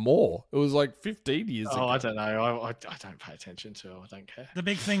ago. More. It was like 15 years ago. Oh, I don't know. I don't pay attention to it. I don't care. The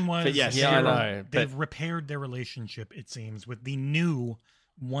big thing was But yes, Yeah, I you're know. they've But repaired their relationship, it seems, with the new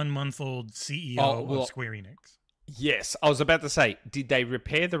 1-month-old CEO Oh, well- of Square Enix. yes, I was about to say, did they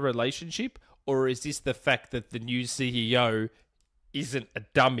repair the relationship? Or is this the fact that the new CEO isn't a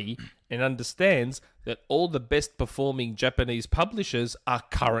dummy and understands that all the best performing Japanese publishers are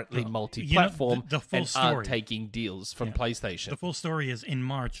currently multi-platform the full and story. are taking deals from Yeah. PlayStation? The full story is in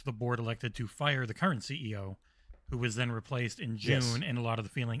March, the board elected to fire the current CEO, who was then replaced in June. Yes. And a lot of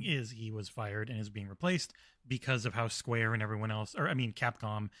the feeling is he was fired and is being replaced because of how Square and everyone else, or I mean,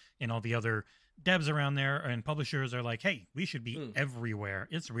 Capcom and all the other devs around there and publishers are like, hey, we should be everywhere.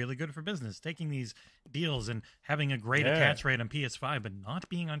 It's really good for business taking these deals and having a great Yeah. attach rate on PS5, but not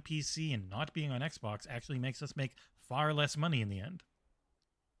being on PC and not being on Xbox actually makes us make far less money in the end.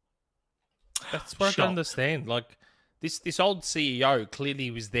 That's what I Shocked. can understand. Like this old CEO clearly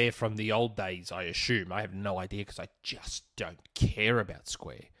was there from the old days. I assume. I have no idea because I just don't care about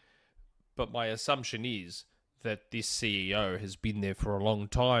Square. But my assumption is that this CEO has been there for a long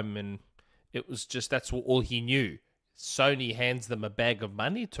time, and it was just that's all he knew. Sony hands them a bag of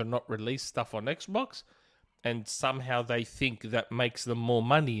money to not release stuff on Xbox, and somehow they think that makes them more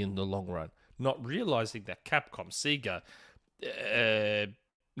money in the long run, not realizing that Capcom, Sega,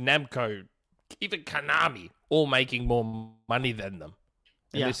 Namco, even Konami, all making more money than them.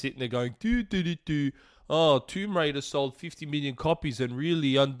 And Yeah. they're sitting there going, do. Oh, Tomb Raider sold 50 million copies and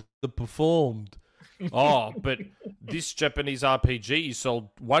really underperformed. Oh, but this Japanese RPG sold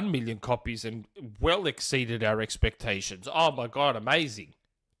 1 million copies and well exceeded our expectations. Oh my God, amazing.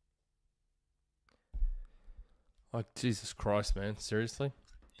 Like, Jesus Christ, man. Seriously?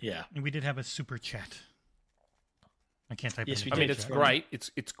 Yeah. And we did have a super chat. I can't type Yes, in we the I mean, did, it's chat. great.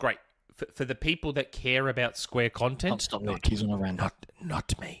 It's great. For the people that care about Square content, Can't stop Nick. He's on a rant.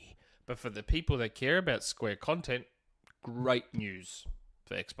 not me. But for the people that care about Square content, great news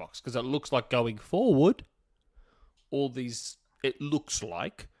for Xbox. Because it looks like going forward, it looks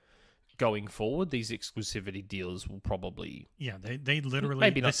like going forward, these exclusivity deals will probably Yeah, they literally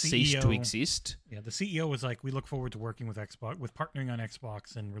maybe the not cease to CEO exist. Yeah, the CEO was like, we look forward to working with Xbox, with partnering on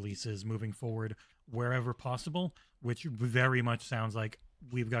Xbox and releases moving forward wherever possible, which very much sounds like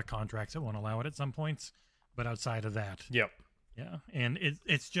we've got contracts that won't allow it at some points, but outside of that, Yep. yeah. And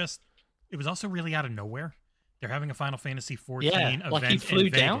it's just, it was also really out of nowhere. They're having a Final Fantasy XIV Yeah, event like he flew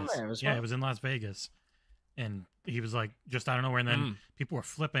in down Vegas. there as Yeah, well. it was in Las Vegas. And he was like, just out of nowhere. And then people were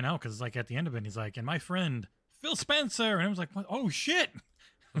flipping out because, like, at the end of it, he's like, and my friend Phil Spencer. And I was like, what? Oh, shit.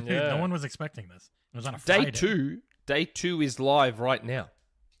 Yeah. No one was expecting this. It was on a Friday. Day two is live right now.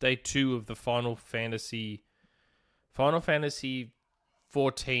 Day 2 of the Final Fantasy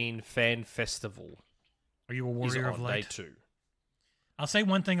 14 Fan Festival Are you a is warrior of on light? day 2. I'll say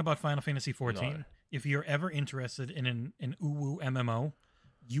one thing about Final Fantasy XIV. No. If you're ever interested in an uwu MMO,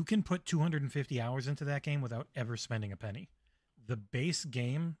 you can put 250 hours into that game without ever spending a penny. The base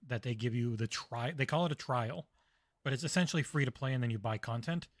game that they give you, they call it a trial, but it's essentially free to play and then you buy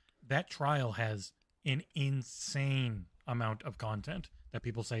content. That trial has an insane amount of content that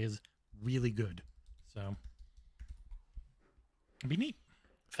people say is really good. So, it'd be neat.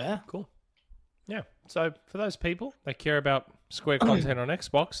 Fair. Cool. Yeah. So for those people that care about Square content on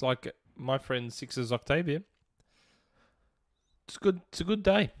Xbox, like my friend Six's Octavian, It's good. It's a good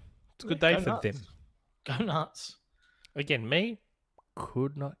day. It's a good day Go for nuts. them. Go nuts. Again, me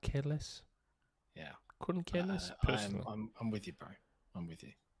could not care less. Yeah. Couldn't care less personally. I'm with you, bro. I'm with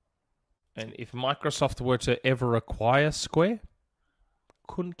you. And if Microsoft were to ever acquire Square,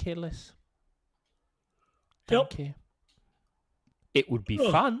 couldn't care less. Don't care. It would be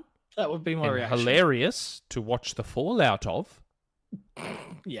fun That would be my and reaction. hilarious to watch the fallout of.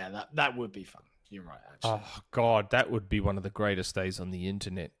 Yeah, that would be fun. You're right, actually. Oh, God, that would be one of the greatest days on the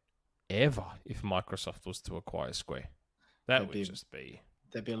internet ever if Microsoft was to acquire Square. That would just be...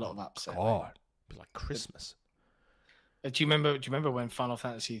 There'd be a lot of upset. God, it'd be like Christmas. Do you remember when Final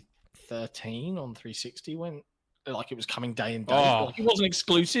Fantasy 13 on 360 went? Like it was coming day and day. Oh. Like it wasn't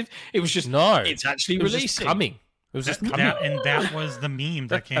exclusive. It was just it's actually it was releasing. just coming. It was just coming. That was the meme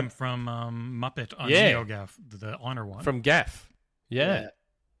that came from Muppet on NeoGAF, the Honor one. From Gaff. Yeah.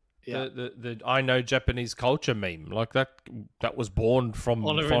 Yeah. The I know Japanese culture meme. Like that was born from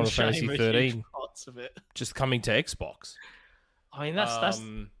Honor Final and Fantasy Shame are 13 huge parts of it. just coming to Xbox. I mean that's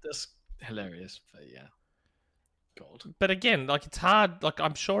hilarious, but yeah. God. But again, like it's hard. Like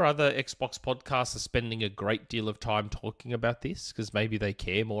I'm sure other Xbox podcasts are spending a great deal of time talking about this because maybe they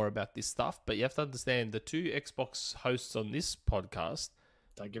care more about this stuff. But you have to understand the two Xbox hosts on this podcast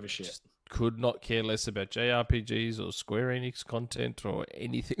Don't give a shit. just could not care less about JRPGs or Square Enix content or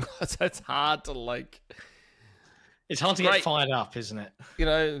anything. It's hard to like. It's hard to get fired up, isn't it? You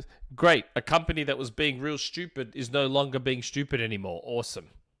know, great. A company that was being real stupid is no longer being stupid anymore. Awesome.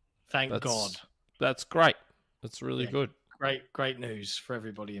 Thank God. That's great. That's really good. Great news for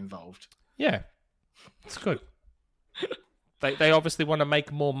everybody involved. Yeah, it's good. They obviously want to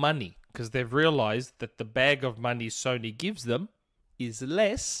make more money because they've realized that the bag of money Sony gives them is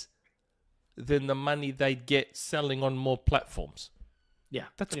less than the money they'd get selling on more platforms. Yeah,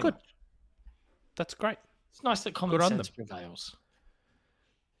 that's good. Much. That's great. It's nice that common sense prevails.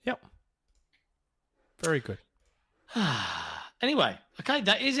 Yep. Very good. Anyway, okay,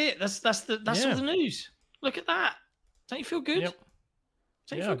 that is it. That's all the news. Look at that. Don't you feel good? Yep.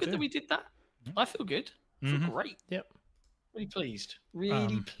 Don't you feel good that we did that? I feel good. I feel great. Yep. Really pleased.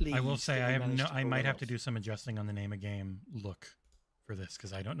 Really pleased. I will say I might have to do some adjusting on the name of game look for this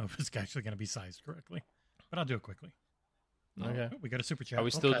because I don't know if it's actually going to be sized correctly. But I'll do it quickly. Okay. We got a super chat. Are we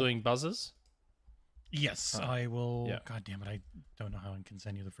still doing buzzers? Yes, I will. Yeah. God damn it! I don't know how I can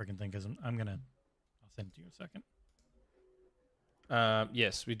send you the freaking thing because I'll send it to you in a second.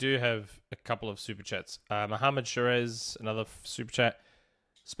 Yes, we do have a couple of super chats. Mohammed Sherez, another super chat.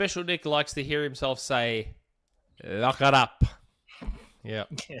 Special Nick likes to hear himself say, "Lock it up." Yeah.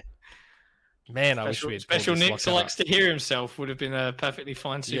 Man, I wish we had Special Nick likes to hear himself would have been a perfectly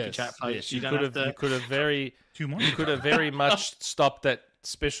fine super chat post. Yes, you could have very much stopped that.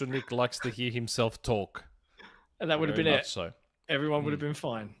 Special Nick likes to hear himself talk, and that would have been it. So everyone would have been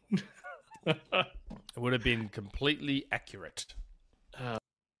fine. It would have been completely accurate.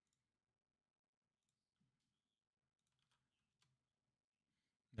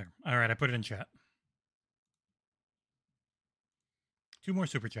 There. All right, I put it in chat. 2 more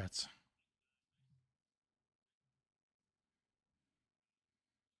super chats.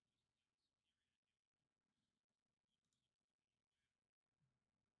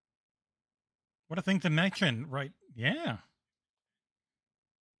 What a thing to mention, right? Yeah.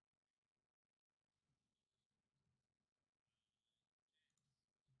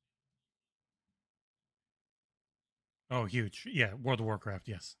 Oh, huge. Yeah, World of Warcraft,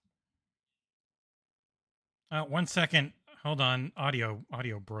 yes. 1 second. Hold on. Audio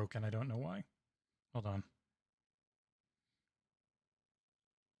broke, and I don't know why. Hold on.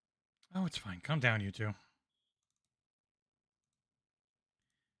 Oh, it's fine. Calm down, you two.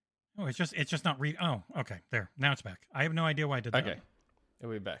 Oh, it's just not read. Oh, okay. There. Now it's back. I have no idea why I did that. Okay.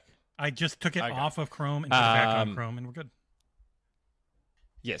 We're back. I just took it off of Chrome and put it back on Chrome, and we're good.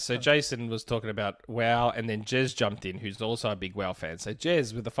 Yes, so Jason was talking about WoW, and then Jez jumped in, who's also a big WoW fan. So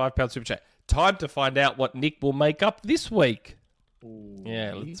Jez with the £5 super chat. Time to find out what Nick will make up this week. Ooh,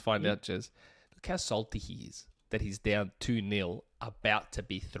 yeah, let's find out, Jez. Look how salty he is that he's down 2-0, about to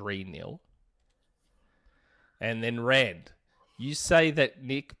be 3-0. And then Rand, you say that,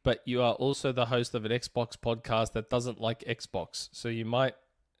 Nick, but you are also the host of an Xbox podcast that doesn't like Xbox. So you might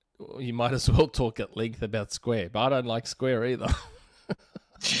as well talk at length about Square. But I don't like Square either.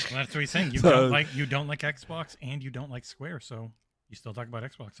 Well, that's what he's saying. You don't like Xbox and you don't like Square, so you still talk about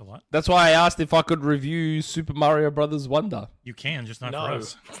Xbox a lot. That's why I asked if I could review Super Mario Brothers Wonder. You can, just not for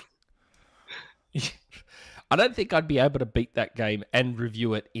us. I don't think I'd be able to beat that game and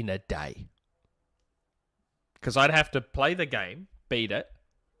review it in a day. Because I'd have to play the game, beat it,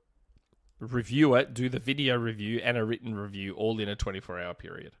 review it, do the video review and a written review all in a 24-hour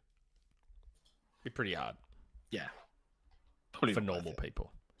period. Be pretty hard. Yeah. Probably for not normal worth it.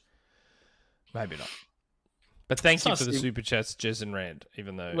 people. Maybe not. But thank you It's for the nice to- super chats, Jez and Rand,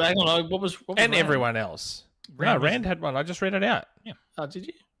 even though... Well, hang on. What was and Rand? everyone else. Rand was- Rand had one. I just read it out. Oh, did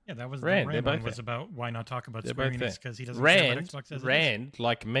you? Yeah, that was Rand, the they're Rand one both was there. about why not talk about They're Square both Enix there. because he doesn't care about Xbox as it is. Rand,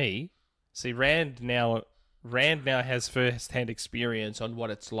 like me, see, Rand now has first-hand experience on what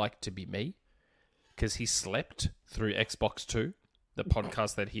it's like to be me, because he slept through Xbox 2, the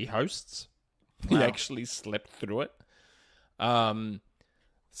podcast that he hosts. He Wow. actually slept through it.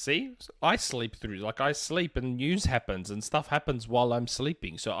 See, I sleep through. Like, I sleep and news happens and stuff happens while I'm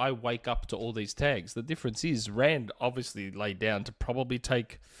sleeping. So I wake up to all these tags. The difference is Rand obviously laid down to probably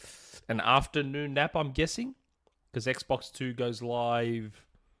take an afternoon nap, I'm guessing, because Xbox 2 goes live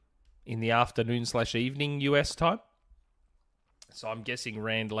in the afternoon/evening US time. So I'm guessing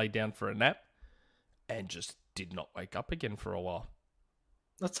Rand laid down for a nap and just did not wake up again for a while.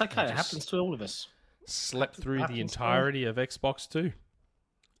 That's okay. It just- happens to all of us. Slept through the Happens to entirety of Xbox 2.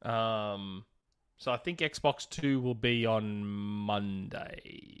 So I think Xbox 2 will be on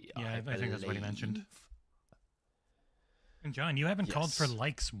Monday. Yeah, I think that's what he mentioned. believe. And John, you haven't called for Yes.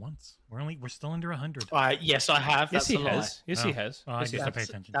 likes once. We're still under 100. Yes, I have. Yes, That's he a lie. has. Yes, he Oh. has. Oh, I Yes, he guess I has. pay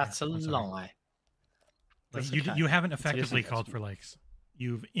attention. That's Yeah, a I'm sorry. lie. Like, That's you okay. you haven't effectively has. called for likes.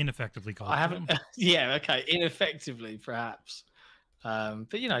 You've ineffectively called. I for haven't. them. Yeah, okay. Ineffectively, perhaps.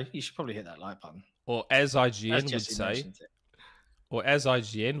 But you should probably hit that like button. Or as IGN As would Jesse say, mentioned it. or as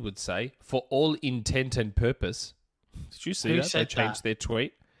IGN would say, for all intent and purpose. Did you see Who that? They said changed that? their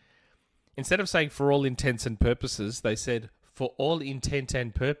tweet. Instead of saying for all intents and purposes, they said for all intent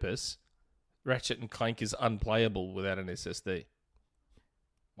and purpose, Ratchet and Clank is unplayable without an SSD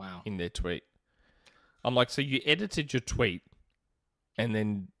Wow. in their tweet. I'm like, so you edited your tweet and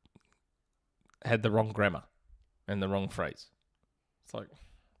then had the wrong grammar and the wrong phrase. It's like,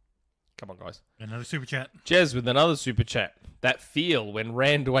 come on, guys. Another super chat. Jez with another super chat. That feel when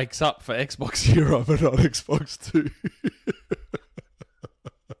Rand wakes up for Xbox Hero but not Xbox 2.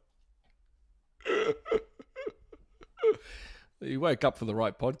 He woke up for the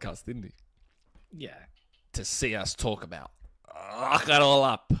right podcast, didn't he? Yeah. To see us talk about. Lock it all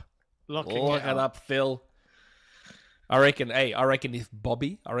up. Locking Lock it it up, Phil. I reckon if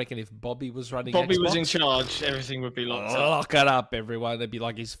Bobby was running Bobby Xbox, was in charge, everything would be locked up. lock it up, everyone. It'd be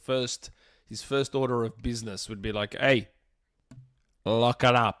like his first order of business would be like, hey, lock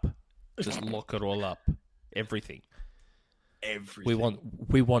it up. Just lock it all up. Everything. Everything.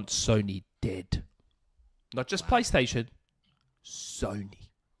 We want Sony dead. Not just PlayStation. Sony.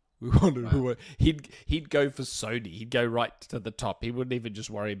 He'd go for Sony. He'd go right to the top. He wouldn't even just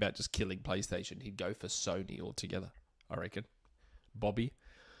worry about just killing PlayStation. He'd go for Sony altogether, I reckon. Bobby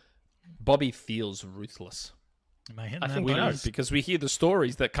feels ruthless. Am I hitting I that think We button? know because we hear the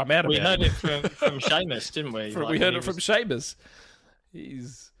stories that come out We about heard him. it from Seamus, didn't we? We heard it from Seamus.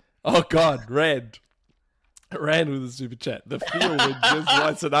 Oh God, Rand with a super chat. The feel when Jez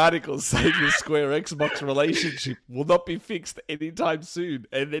writes an article saying the Square Xbox relationship will not be fixed anytime soon,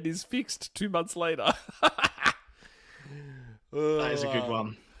 and then is fixed 2 months later. That is a good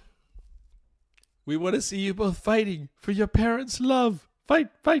one. We want to see you both fighting for your parents' love. Fight,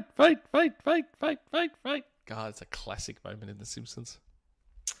 fight, fight, fight, fight, fight, fight, fight. God, it's a classic moment in The Simpsons.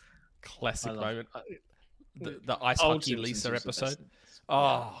 Classic moment. The ice Old hockey Simpsons Lisa was the episode. best.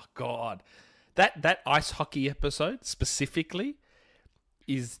 Oh God, that ice hockey episode specifically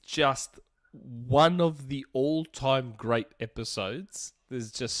is just one of the all-time great episodes.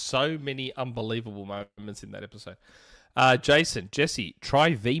 There's just so many unbelievable moments in that episode. Jesse,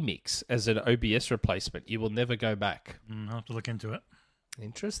 try vMix as an OBS replacement. You will never go back. I'll have to look into it.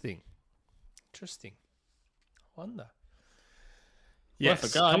 Interesting. I wonder. Worth Yes,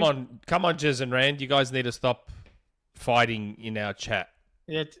 a go. come on, Jez and Rand. You guys need to stop fighting in our chat.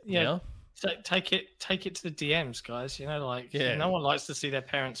 Yeah, You know? So take it to the DMs, guys. Yeah. No one likes to see their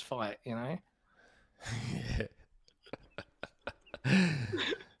parents fight.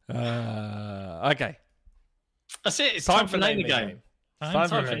 Okay. That's it. It's time for name a game. Time Time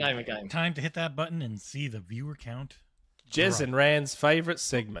for for name a game. Time to hit that button and see the viewer count. Jez Right. and Rand's favorite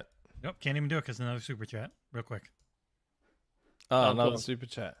segment. Nope, can't even do it because another super chat. Real quick. Oh, go another on. super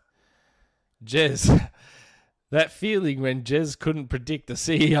chat. Jez, that feeling when Jez couldn't predict the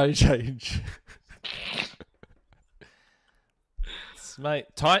CEO change. Mate,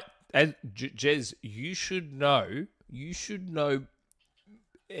 Jez, you should know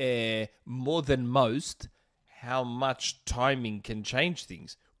more than most how much timing can change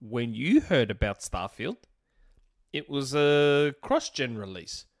things. When you heard about Starfield, it was a cross-gen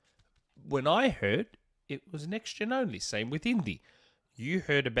release. when I heard, it was next gen only. Same with indie. You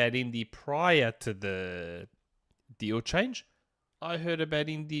heard about indie prior to the deal change. I heard about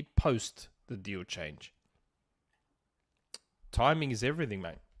indie post the deal change. Timing is everything,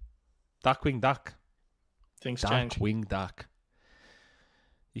 mate. Duckwing Duck. Things change. Darkwing Duck.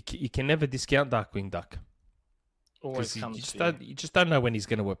 You can never discount Darkwing Duck. Always You comes you just don't know when he's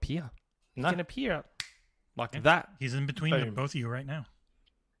going to appear. No. He can appear like that. He's in between Boom. both of you right now.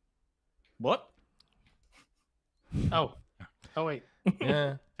 What? Oh. Oh, wait.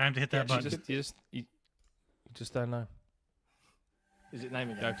 Yeah. Time to hit that button. You just don't know. Is it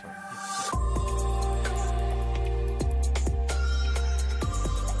naming Go it? for it.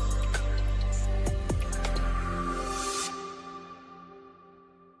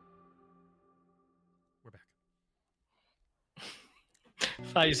 We're back.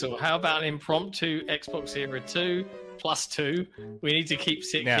 Faisal, how about an impromptu Xbox Era 2 plus 2? We need to keep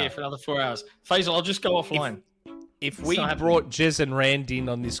Sik Now- here for another 4 hours. Faisal, I'll just go offline. If It's we not brought Jez and Rand in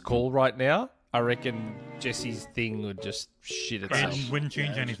on this call right now, I reckon Jesse's thing would just shit itself. It wouldn't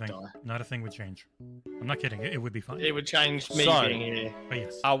change Yeah, just anything. die. Not a thing would change. I'm not kidding. It would be fine. It would change me So- being here. But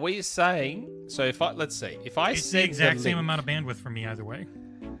yes. Are we saying? So if I let's see, if I It's the send exact the same link amount of bandwidth for me either way.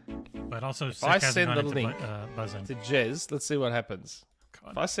 But also, I Sik hasn't send gone the into link buzzing. to Jez, let's see what happens.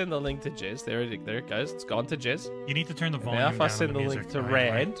 God. If I send the link to Jez, there it goes. It's gone to Jez. You need to turn the volume Now if I down send on the the link music to right away.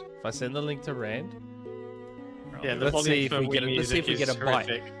 Rand, if I send the link to Rand, Yeah, the let's volume see if for we get Wii a, let's see if we music get a is bite.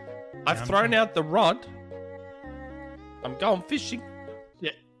 horrific. I've I'm thrown trying- out the rod. I'm going fishing.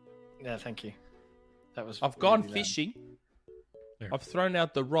 Yeah, thank you. That was. I've gone really loud. fishing. There. I've thrown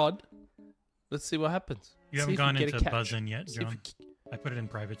out the rod. Let's see what happens. You See haven't if we gone get a into catch. buzzing yet, See if John. I put it in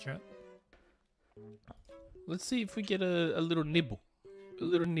private chat. Let's see if we get a little nibble. A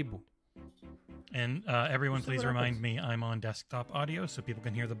little nibble. And everyone, Let's see please what remind happens. me I'm on desktop audio so people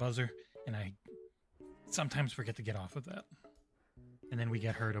can hear the buzzer. And I sometimes forget to get off of that. And then we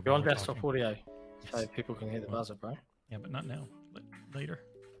get heard of You're on while we're desktop talking. audio, so Yes. people can hear the buzzer, bro. Yeah, but not now. Later.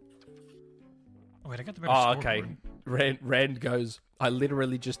 Oh, wait, I got the better Oh, okay. scoreboard. Rand goes, I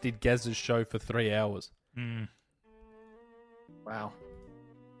literally just did Gaz's show for 3 hours. Hmm, Wow.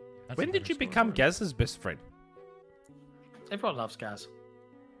 that's a When did better you become scoreboard. Gaz's best friend? Everyone loves Gaz.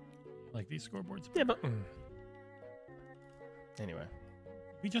 Like these scoreboards. Yeah, but... Anyway.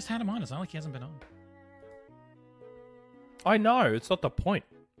 We just had him on. It's not like he hasn't been on. I know, it's not the point.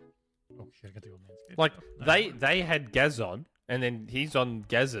 Oh, shit, I got the old man's game Like, stuff. they had Gaz on, and then he's on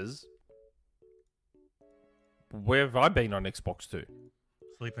Gaz's. Where have I been on Xbox 2?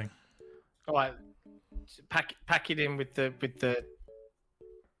 Sleeping. All right, pack it in with the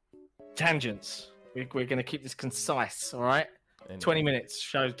tangents. We're going to keep this concise. All right, Anyway. 20 minutes.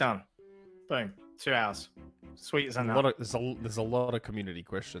 Show's done. Boom. 2 hours. Sweet as a There's a, nut. lot of, there's a lot of community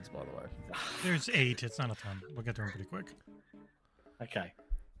questions, by the way. There's 8. It's not a ton. We'll get through them pretty quick. Okay.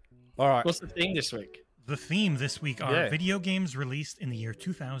 All right. What's the theme this week? The theme this week are Yeah. video games released in the year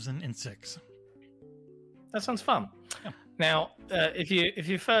 2006. That sounds fun. Yeah. Now, if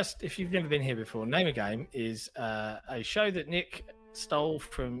you've never been here before, Name a Game is a show that Nick stole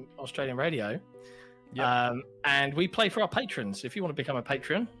from Australian radio, Yep. and we play for our patrons. If you want to become a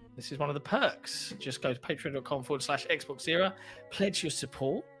patron, this is one of the perks. Just go to patreon.com/Xbox Era, pledge your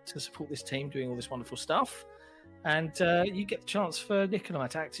support to support this team doing all this wonderful stuff, and you get the chance for Nick and I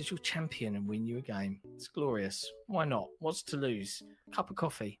to act as your champion and win you a game. It's glorious. Why not? What's to lose? Cup of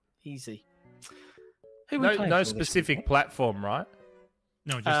coffee, easy. Who we playing No for this specific week? platform, right?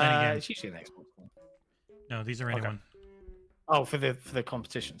 No, just any game. It's usually an Xbox one. No, these are Okay. anyone. Oh, for the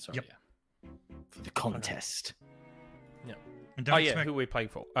competition. Sorry. Yep. Yeah. For the contest. And Oh don't yeah, expect- who are we playing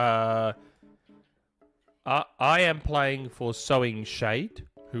for? I am playing for Sowing Shade,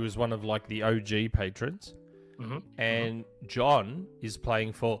 who is one of like the OG patrons, Mm-hmm. and John is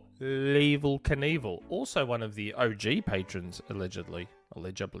playing for Level Knievel, also one of the OG patrons, allegedly.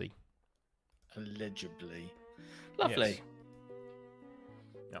 Allegedly. Lovely.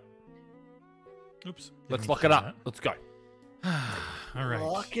 Yes. Oops. Let's Didn't lock mean it to up. Let's go. do that. All right.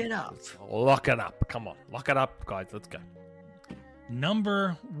 Lock it up. Lock it up. Come on, lock it up, guys. Let's go.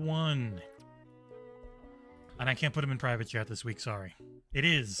 Number 1. And I can't put them in private chat this week, sorry. It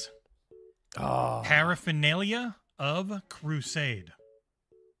is Oh, Paraphernalia of Crusade.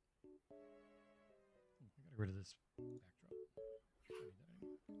 Get rid of this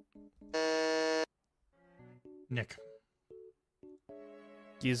backdrop. Nick,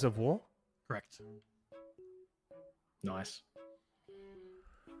 Gears of War. correct. Nice.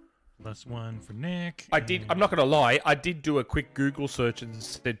 Plus 1 for Nick. I did. and- I'm not going to lie. I did do a quick Google search and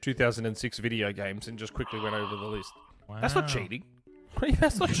said 2006 video games, and just quickly went over the list. That's not Wow. cheating.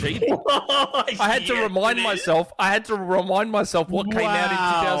 That's not cheating. I had to remind myself. I had to remind myself what came out in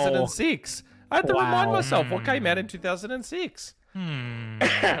 2006. I had to remind myself what came out in 2006. I'm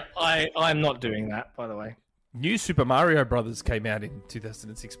not doing that, by the way. New Super Mario Brothers came out in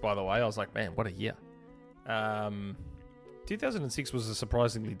 2006, by the way. I was like, man, what a year. 2006 was a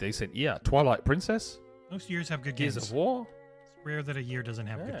surprisingly decent year. Twilight Princess. Most years have good games. Gears of War. It's rare that a year doesn't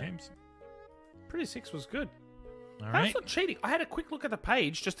have good games. Pretty Six was good. All That's right. not cheating. I had a quick look at the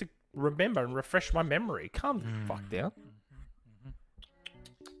page just to remember and refresh my memory. Calm the fuck down.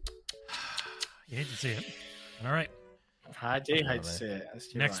 You hate to see it. All right. I do hate to see it.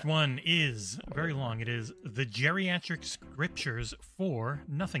 Next one is very long. It is The Geriatric Scriptures for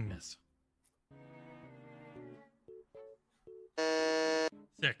Nothingness.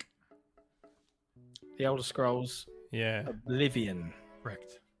 Sick. The Elder Scrolls Yeah. Oblivion.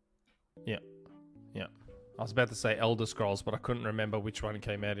 Correct. Yeah. Yeah. I was about to say Elder Scrolls, but I couldn't remember which one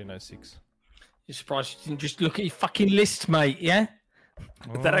came out in 06. You're surprised you didn't just look at your fucking list, mate, yeah?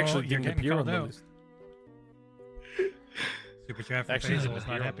 That actually you're didn't getting appear on called the out. list. Super Chat from Actually, Faisal didn't was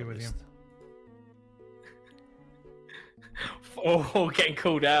appear not on happy the with you. list. Oh, getting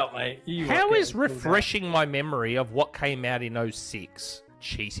called out, mate. How is refreshing my memory of what came out in 06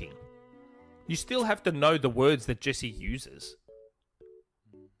 cheating? You still have to know the words that Jesse uses.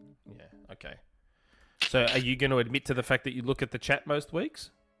 Yeah, okay. So are you going to admit to the fact that you look at the chat most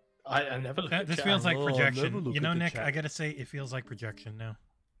weeks? I never look at This chat. feels like Oh, projection. never look You at know, the Nick, chat. I gotta say, it feels like projection now,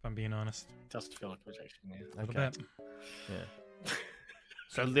 if I'm being honest. It does feel like projection, yeah. A little bit. Yeah.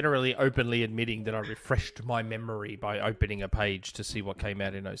 So literally openly admitting that I refreshed my memory by opening a page to see what came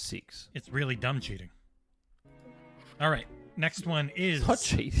out in 06. It's really dumb cheating. All right. Next one is Not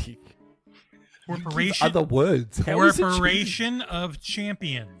cheating. Corporation, Other words. How is it cheating? Corporation of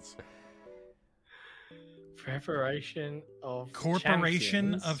Champions. Preparation of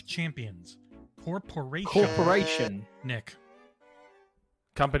Corporation champions. of Champions. Corporation. Corporation. Nick.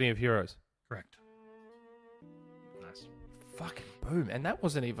 Company of Heroes. Correct. Nice. Fucking boom. And that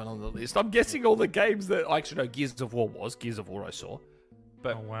wasn't even on the list. I'm guessing all the games that... Actually, no, Gears of War was. Gears of War I saw.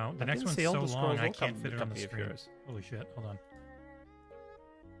 But Oh, wow. The I next didn't one's see so Elder long, Scrolls I or can't fit it on the Company of screen. Heroes. Holy shit. Hold on.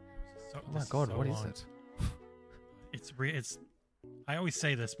 Oh my god, what is it? It's I always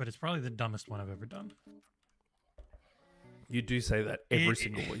say this, but it's probably the dumbest one I've ever done. You do say that every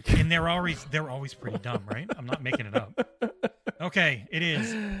single week. And they're always pretty dumb, right? I'm not making it up. Okay, it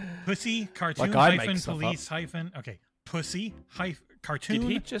is Pussy Cartoon Like I make hyphen stuff Police hyphen Pussy Cartoon Did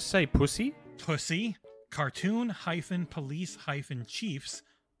he just say pussy? Pussy Cartoon hyphen Police hyphen Chiefs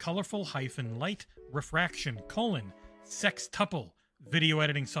Colorful hyphen Light Refraction Sextuple Video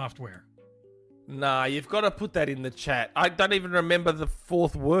editing software. Nah, you've got to put that in the chat. I don't even remember the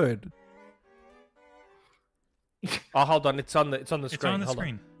fourth word. Oh, hold on. It's on the screen. It's on the Hold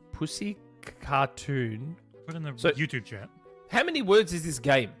screen. Pussy cartoon. Put in the So- YouTube chat. How many words is this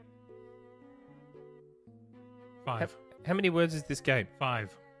game? 5. How many words is this game?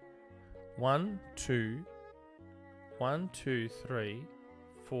 5. 1, 2, 3,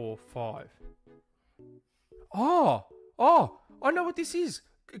 4, 5. Oh, I know what this is.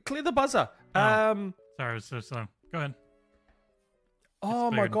 Clear the buzzer. Oh. Sorry, it was so slow. Go ahead.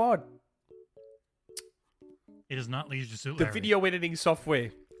 Oh my cleared. god. It is not Leisure Suit The Larry. video editing software.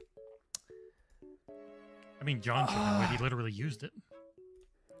 I mean, John should know it. He literally used it.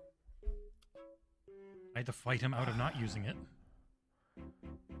 I had to fight him out of not using it.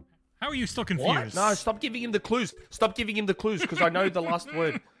 How are you still confused? No, stop giving him the clues. Stop giving him the clues because I know the last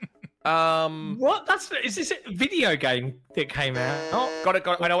word. What? Is this a video game that came out? Oh, Got it.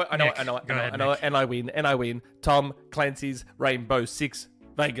 I know it. Nick, go ahead, Nick. And I win. Tom Clancy's Rainbow Six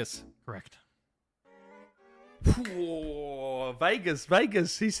Vegas. Correct. Ooh, Vegas.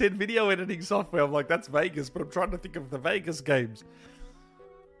 He said video editing software. I'm like, that's Vegas, but I'm trying to think of the Vegas games.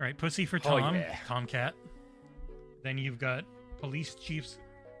 All right, Pussy for Tom. yeah. Tomcat. Then you've got Police Chiefs.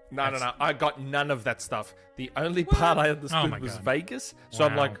 No. I got none of that stuff. The only part I understood my was God. Vegas. So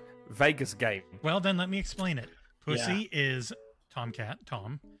I'm Wow. like, Vegas game. Well, then let me explain it. Pussy is Tomcat,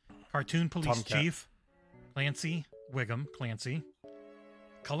 Tom. Cartoon Police Tomcat. Chief, Clancy, Wiggum, Clancy.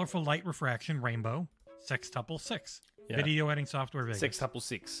 Colorful Light Refraction, Rainbow. Sextuple 6. Yeah. Video editing software, Vegas. Sextuple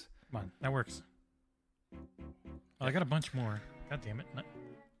 6. Come on, that works. Oh, I got a bunch more. God damn it.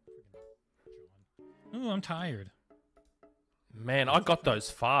 Ooh, I'm tired. Man, I got those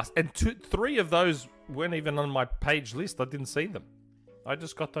fast. And 3 of those weren't even on my page list. I didn't see them. I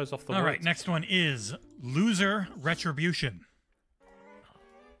just got those off the All words. right, next one is Loser Retribution.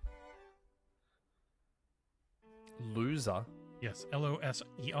 Loser. Yes,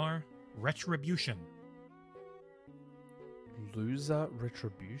 Loser, Retribution. Loser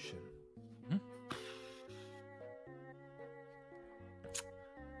Retribution.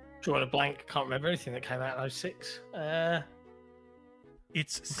 Drawing a blank. Can't remember anything that came out in 06.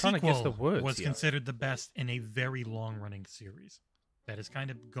 Its trying to guess sequel the words was here. considered the best in a very long-running series that has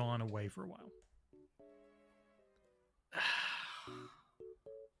kind of gone away for a while.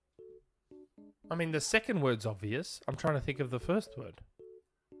 I mean, the second word's obvious. I'm trying to think of the first word.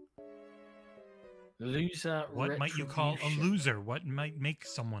 Loser. What might you call a Retribution. loser? What might make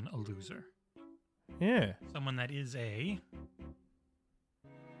someone a loser? Yeah. Someone that is a...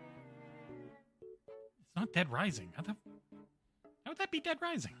 It's not Dead Rising. How would that be Dead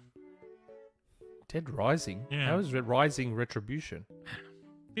Rising? Dead Rising? Yeah. How is Rising Retribution?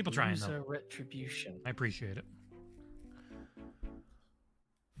 People trying Loser though. Retribution. I appreciate it.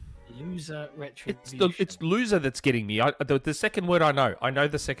 Loser It's Retribution. it's loser that's getting me. The second word I know. I know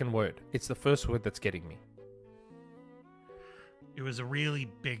the second word. It's the first word that's getting me. It was a really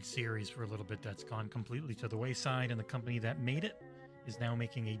big series for a little bit that's gone completely to the wayside, and the company that made it is now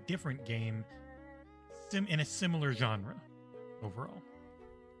making a different game in a similar genre overall.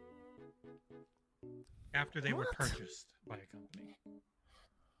 After they were purchased by a company.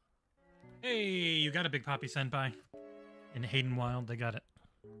 Hey, you got a Big Poppy Senpai? In Hayden Wild, they got it.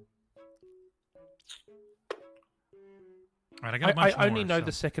 All right, I got a bunch I only more, know so-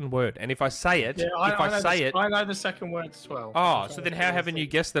 the second word, and if I say it, Yeah, if I know say the, it, I know the second word as well. oh, I'm so trying then to how think haven't of you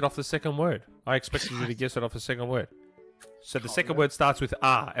guessed it off the second word? I expected you to guess it off the second word. So the Can't second remember. word starts with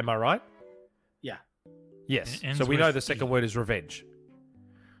R. Am I right? Yeah. Yes. It ends So we know with the second E. word is revenge.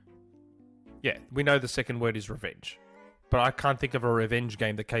 Yeah, we know the second word is revenge. But I can't think of a revenge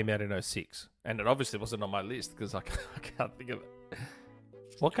game that came out in 06. And it obviously wasn't on my list because I can't think of it.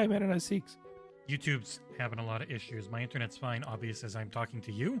 What came out in 06? YouTube's having a lot of issues. My internet's fine, obvious as I'm talking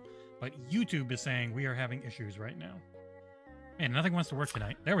to you, but YouTube is saying we are having issues right now. Man, nothing wants to work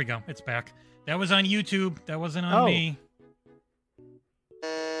tonight. There we go. It's back. That was on YouTube. That wasn't on Oh. me.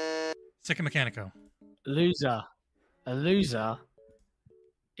 Sik and Mechanico. Loser. A loser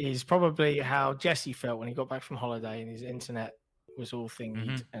is probably how Jesse felt when he got back from holiday and his internet was all thingied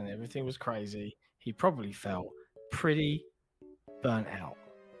Mhm. and everything was crazy. He probably felt pretty burnt out.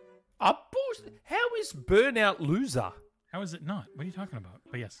 How is Burnout loser? How is it not? What are you talking about?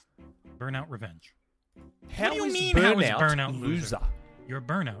 But yes, Burnout Revenge. How do you is mean, how is Burnout, Burnout loser? loser? You're a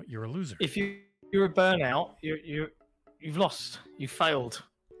burnout. You're a loser. If you're a burnout, you've lost. You failed.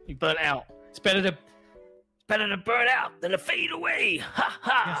 You burnt out. It's better to burn out than to fade away. Ha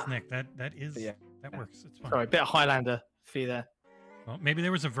ha. Yes, Nick. That is Yeah. that works. It's fine. Sorry, a bit of Highlander for you there. Well, maybe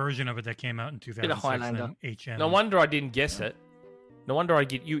there was a version of it that came out in 2006. Highlander. And HM. No wonder I didn't guess it. No wonder I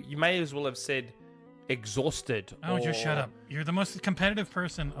get you. You may as well have said exhausted. Oh, just shut or- up. You're the most competitive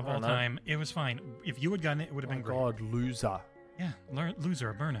person of I all know. time. It was fine. If you had gotten it, it would have Oh been my great. God, loser. Yeah, loser,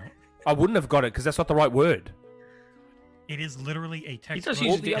 a burnout. I wouldn't have got it because that's not the right word. It is literally a He text. does All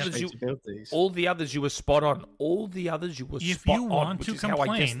use the a others DSP you- to build these. All the others you were spot on. All the others you were If spot you on, want which to is how I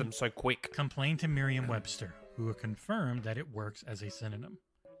guessed complain- them so quick. Complain to Merriam-Webster, who confirmed that it works as a synonym.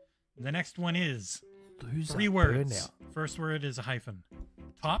 The next one is Loser. 3 words. Burnout. First word is a hyphen.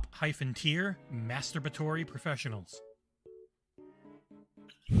 Top-tier masturbatory professionals.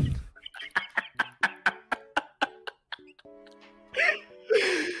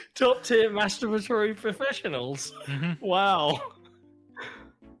 Top tier masturbatory professionals. Mhm. Wow.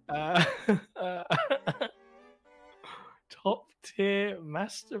 Top tier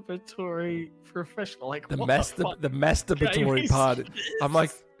masturbatory professional. Like The what masturbatory the fuck game is part. I'm like,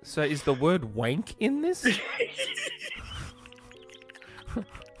 this? so is the word wank in this?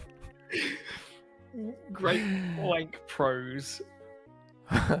 Great wank pros.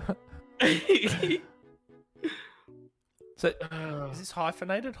 So is this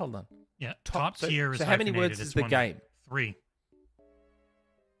hyphenated? Hold on. Yeah, Top- top so- tier is so how many hyphenated. words is It's the one game? word. 3.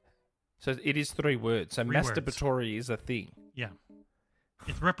 So it is 3 words. So 3 words. masturbatory is a thing. Yeah.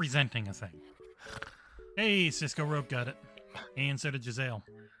 It's representing a thing. Hey, Cisco Rope got it. And so did Giselle.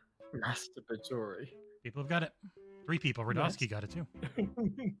 Masturbatory. People have got it. 3 people. Radowski got it too.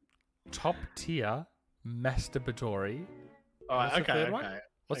 Top tier masturbatory. All right, What's the okay, third one? okay.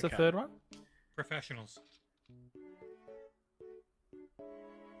 What's Okay. the third one? Professionals.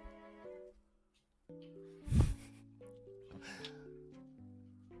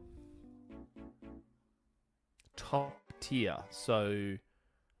 Top tier. So,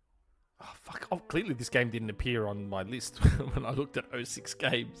 oh, fuck. Oh, clearly this game didn't appear on my list when I looked at 06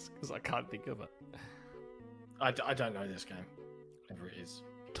 games because I can't think of it. I don't know this game. Whatever it is.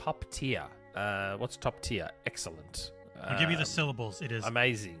 Top tier. What's top tier? Excellent. I'll give you the syllables. It is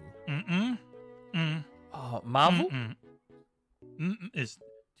Amazing. mm-mm, mm, Oh, Marvel? mm-mm. Is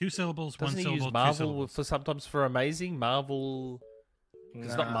 2 syllables, Doesn't 1 he syllable, use 2 Marvel syllables. for sometimes for amazing? Marvel.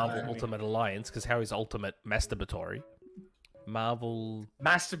 It's not Marvel No. Ultimate Alliance, because how is Ultimate masturbatory? Marvel.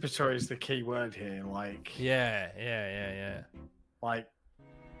 Masturbatory is the key word here. Like, Yeah.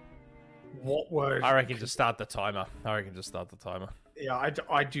 what word? I reckon just start the timer. Yeah,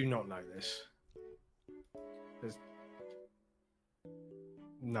 I do not know this. There's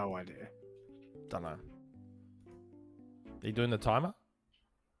no idea. Don't know. Are you doing the timer?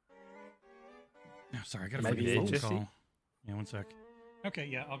 No, sorry, I got a Maybe freaking phone Jesse? call. Yeah, 1 sec. Okay,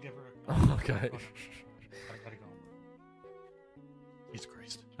 yeah, I'll give her a... Okay. I gotta go. Jesus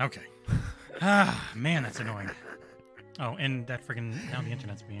Christ. Okay. Ah, man, that's annoying. Oh, and that freaking... Now the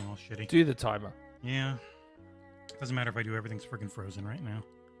internet's being all shitty. Do the timer. Yeah. Doesn't matter if I do, everything's freaking frozen right now.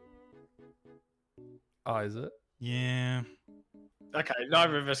 Oh, is it? Yeah. Okay,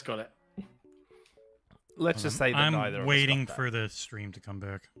 neither of us got it. Let's just say that neither of I'm us waiting got that. for the stream to come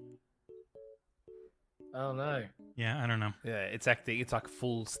back. Oh no. Yeah, I don't know. Yeah, it's acting. It's like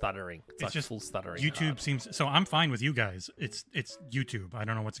full stuttering. It's like just full stuttering. YouTube seems... So I'm fine with you guys. It's YouTube. I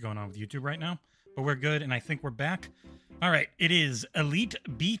don't know what's going on with YouTube right now, but we're good, and I think we're back. All right, it is Elite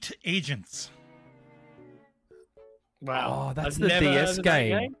Beat Agents. Wow. Oh, that's I've the never heard DS of that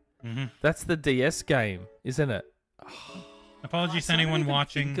game. Mm-hmm. That's the DS game, isn't it? Apologies to I can't anyone even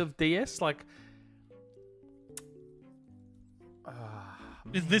watching. Think of DS like.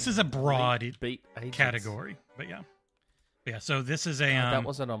 This is a broad Beat Agents. category, but yeah. But yeah, so this is a... that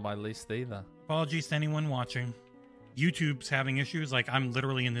wasn't on my list either. Apologies to anyone watching. YouTube's having issues. Like, I'm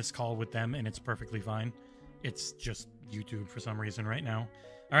literally in this call with them, and it's perfectly fine. It's just YouTube for some reason right now.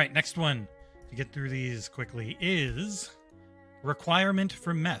 All right, next one, to get through these quickly, is requirement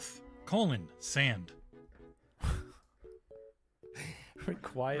for meth, sand.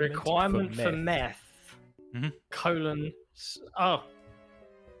 Requirement for meth. Mhm. Oh.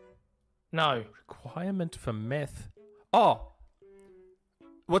 No. Requirement for meth. Oh.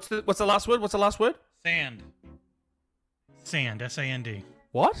 What's the last word? Sand. Sand, S-A-N-D.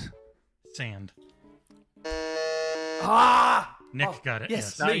 What? Sand. Ah! Nick got it.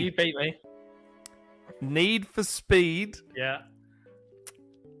 yes. No, Me. you beat me. Need for Speed. Yeah.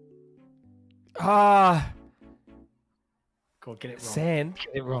 Ah. Go on, get it wrong. Sand.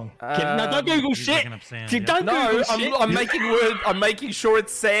 Get it wrong. No, don't Google He's shit. looking up sand, You yeah. don't No, Google shit. I'm making I'm making sure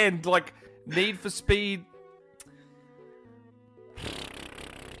it's sand. Like Need for Speed.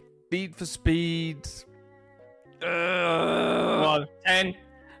 Need for Speed. 1, 10,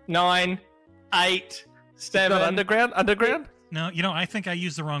 9, 8, 7. Not underground. No, I think I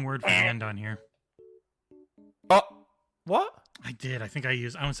used the wrong word for hand on here. Oh, what? I did. I think I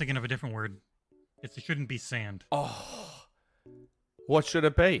was thinking of a different word. It shouldn't be sand. Oh, what should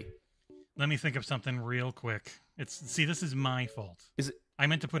it be? Let me think of something real quick. This is my fault. Is it? I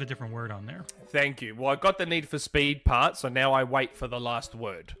meant to put a different word on there. Thank you. Well, I got the Need for Speed part, so now I wait for the last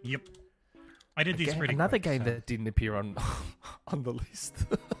word. Yep. I did these pretty Another quick, game so- that didn't appear on on the list.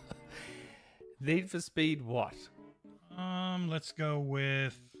 Need for Speed what? Let's go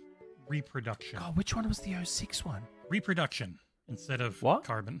with reproduction. Oh, which one was the 06 one? Reproduction instead of What?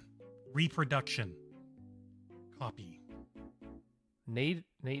 carbon. Reproduction. Copy. Need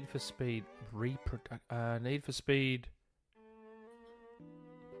for Speed Need for Speed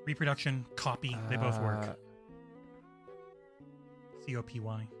Reproduction, copy. They both work.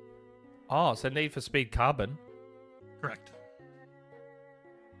 COPY. Oh, so Need for Speed Carbon. Correct.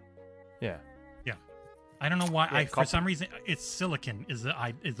 Yeah. Yeah. I don't know why. Yeah, For some reason, it's silicon is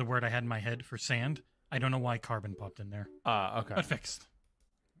the word I had in my head for sand. I don't know why carbon popped in there. Okay. But fixed.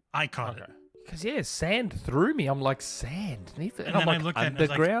 I caught it. Because sand threw me. I'm like sand. And then I'm I like looked at it and I was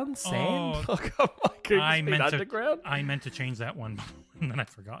like, underground sand. oh. Like, I'm like, could I it be underground. I meant to change that one, and then I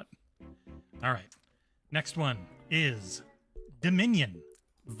forgot. All right. Next one is Dominion.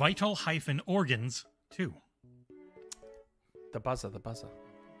 Vital-organs 2. The buzzer.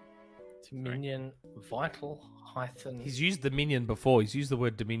 Dominion, vital, hyphen. He's used Dominion before. He's used the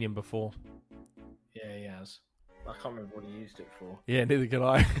word Dominion before. Yeah, he has. I can't remember what he used it for. Yeah, neither can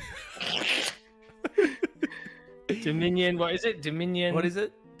I. Dominion, what is it? Dominion. What is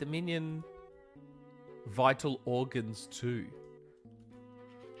it? Dominion Vital Organs 2.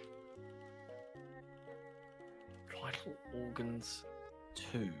 Vital Organs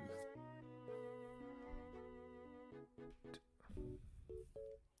 2.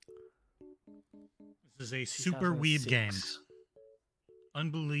 This is a super weeb game. 2006.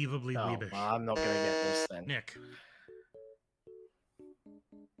 Unbelievably Oh, weebish. well, I'm not going to get this then. Nick.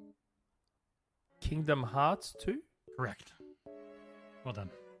 Kingdom Hearts 2? Correct. Well done.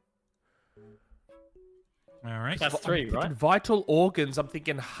 All right. That's I'm 3, thinking right? vital organs. I'm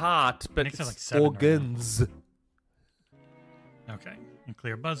thinking heart, but Nick's at it's like 7 right organs. Okay. And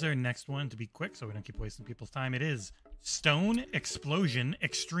clear buzzer. Next one to be quick so we don't keep wasting people's time. It is Stone Explosion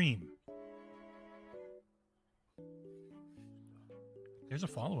Extreme. There's a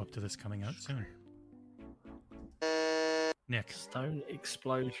follow-up to this coming out soon. Nick. Stone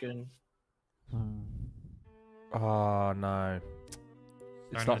Explosion. Oh no,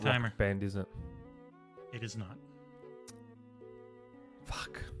 it's Starting not the timer. Rock Band, is it? It is not.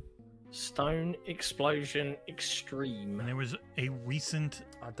 Fuck. Stone Explosion Extreme. And there was a recent...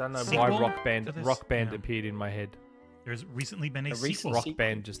 I don't know Sequel why to Rock Band this? Band Yeah. appeared in my head. There's recently been a A recent sequel. Rock sequel.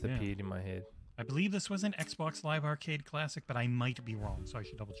 Band just Yeah. appeared in my head. I believe this was an Xbox Live Arcade classic, but I might be wrong, so I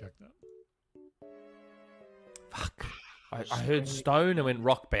should double check that. Fuck. I heard Stone and went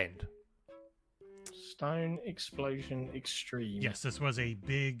Rock Band. Stone Explosion Extreme. Yes, this was a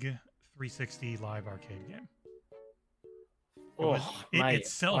big 360 Live Arcade game. Oh, It mate,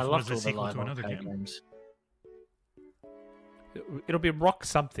 itself I was loved a all the sequel live to another arcade game. games. It'll be Rock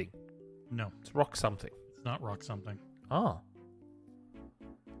something. No, It's Rock something. it's not rock something. Oh.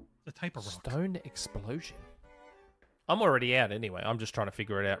 It's a type of rock. Stone Explosion. I'm already out anyway. I'm just trying to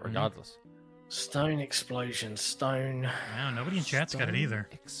figure it out regardless. Stone Explosion. Stone. Wow, nobody in chat's got it either.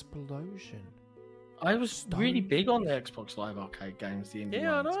 Explosion. I was Stone- really big on the Xbox Live Arcade games. The indie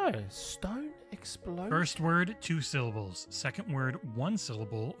Yeah, I ones. know. Stone Explosion. First word, 2 syllables. Second word, 1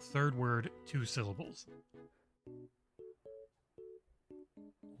 syllable. Third word, 2 syllables.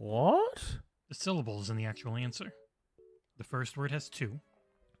 What? The syllables in the actual answer. The first word has 2.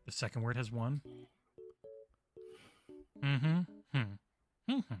 The second word has 1. Mm-hmm.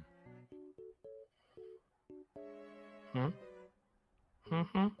 Hmm.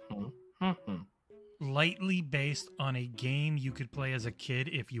 Mm-hmm. Lightly based on a game you could play as a kid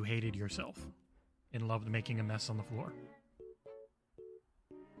if you hated yourself and loved making a mess on the floor.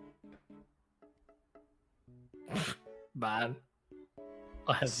 Bad.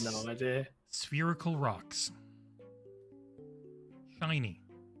 I have no idea. Spherical rocks. Shiny.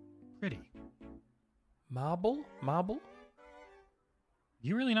 Pretty. Marble? Marble?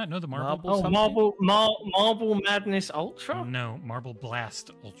 You really not know the marble? Marble Oh, something? Marble Madness Ultra. No, Marble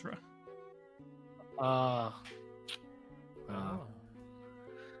Blast Ultra. Ah. Oh.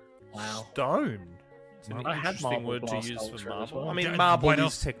 Wow. Stone. It's an I had interesting Marble word to Blast use for Ultra as marble. well. I mean, Yeah, marble what is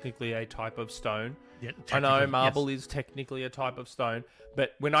else? technically a type of stone. Yeah, I know technically, marble yes. is technically a type of stone,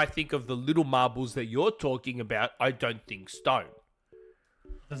 but when I think of the little marbles that you're talking about, I don't think stone.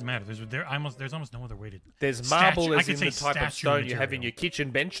 Doesn't matter. There's almost no other way to. There's Statue- marble I as could in say the type of statue stone you have in material. your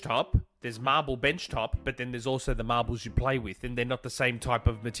kitchen bench top. There's marble bench top, but then there's also the marbles you play with, and they're not the same type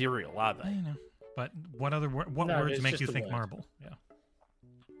of material, are I they? know. But what other what No, words it's make just you a think word. marble? Yeah.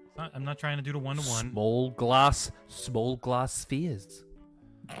 I'm not trying to do the 1-to-1. Small glass spheres.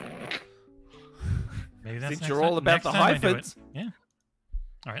 Maybe that's Since next you're time- all about next the time I do it. hyphens. Yeah.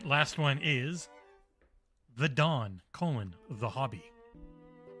 All right. Last one is the Dawn: the hobby.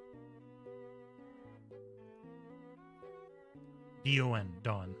 DON,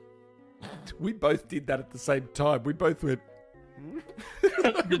 Dawn. We both did that at the same time. We both went.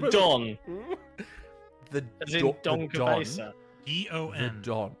 The Don. The As in do- Don the Don. Cabeza. The DON.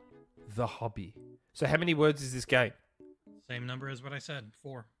 Don. The hobby. So how many words is this game? Same number as what I said.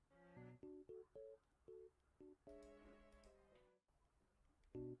 4.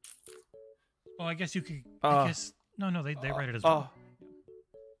 Oh, I guess you could. I guess no. They write it as well.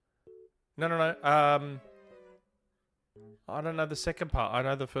 No. I don't know the second part. I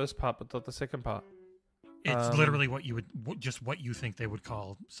know the first part, but not the second part. It's literally what you would just what you think they would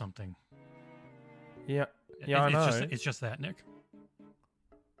call something. Yeah, I know. It's just that, Nick.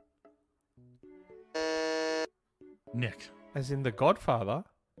 Nick, As in the Godfather.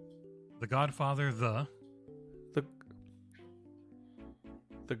 the Godfather, the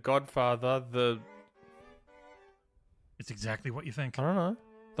The Godfather. The it's exactly what you think. I don't know.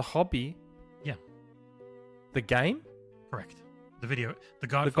 The hobby. Yeah, The game. correct. The video, the The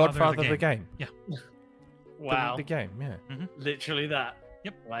Godfather, Godfather. The game. Yeah, Wow. The game. Yeah. Literally that.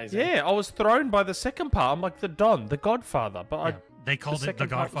 Yep. Amazing. Yeah, I was thrown by the second part. I'm like the Don, the Godfather, but yeah. They called it the second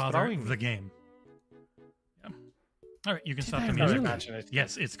part was Godfather, throwing the me. game. Yeah. All right, you can Did stop they the No music. really? imaginative.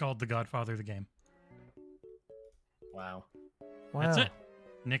 Yes, it's called the Godfather, the game. Wow. wow. That's it.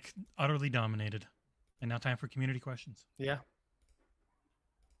 Nick utterly dominated. And now time for community questions. Yeah.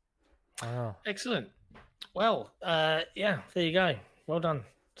 Wow. Excellent. Well, yeah, there you go. Well done.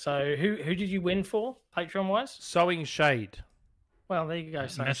 So, who did you win for, Patreon wise? Sowing shade. Well, there you go.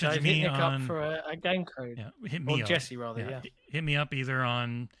 So, Message hit me Nick on- up for a game code. Yeah, hit Or me up. Jesse, rather. Yeah. Hit me up either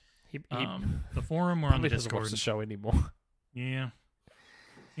on The forum or on the doesn't watch Discord. the show anymore. Yeah.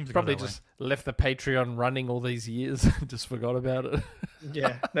 Seems to Probably go that just left the Patreon running all these years and just forgot about it.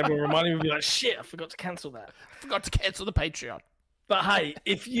 Yeah, they will remind me. Be like, shit, I forgot to cancel that. Forgot to cancel the Patreon. But hey,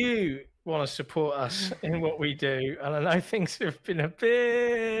 if you want to support us in what we do, and I know things have been a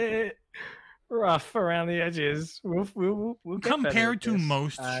bit rough around the edges, we'll get better Compared at to this.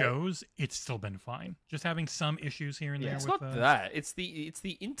 most shows, it's still been fine. Just having some issues here and there. It's with, not that. It's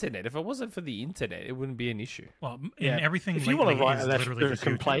the internet. If it wasn't for the internet, it wouldn't be an issue. Well, Yeah. and everything If you want to lately write is a literally letter of just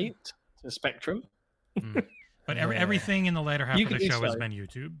complaint to Spectrum, YouTube. But everything in the latter half You of the can do show has so. been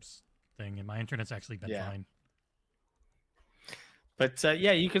YouTube's thing, and my internet's actually been Yeah. fine. but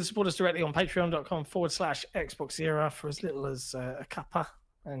yeah, you can support us directly on patreon.com/Xbox Era for as little as a cuppa,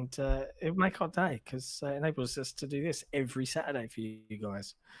 and it'll make our day because it enables us to do this every Saturday for you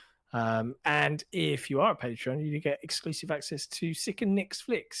guys. And if you are a Patreon, you get exclusive access to Sik and Nick's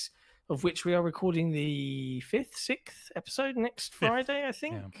Flicks, of which we are recording the 6th episode next Friday, I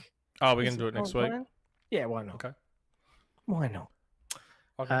think. Yeah. Oh, we're Is going to do it next our week? plan? Yeah, why not? Okay. Why not?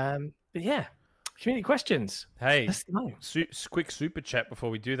 Okay. But yeah, community questions. Hey, Let's know. quick super chat before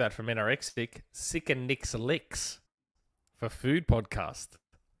we do that from NRX Stick. Sik and Nick's Licks for food podcast.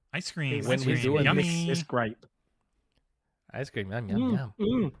 Ice cream. When ice we cream. do it, Yummy. This grape. Ice cream, yum, yum,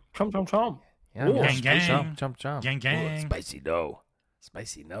 yum. Chom, chom, chom. Yum, Ooh, yum. gang, gang. Jump, jump, jump. Gang, gang. Ooh, spicy no.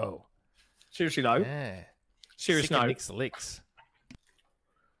 Spicy no. Seriously, though. Yeah. Serious Sik and note. Nick's Licks.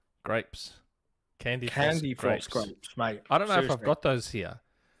 Grapes. Candy Floss grapes. grapes, mate. I don't know if Seriously, I've got those here.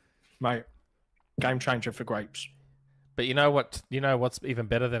 mate. Game changer for grapes. But you know what? You know what's even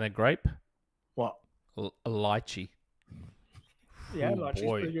better than a grape? What? A lychee. Yeah, Ooh, like she's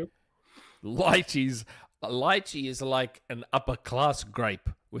boy. pretty good. Lychees. A lychee is like an upper class grape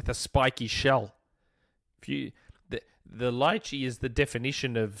with a spiky shell. If you, the lychee is the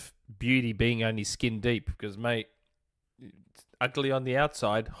definition of beauty being only skin deep. Because mate, it's ugly on the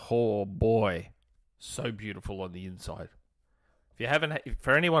outside. Oh boy, so beautiful on the inside. If you haven't,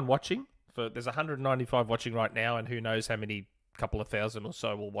 for anyone watching, there's 195 watching right now, and who knows how many couple of thousand or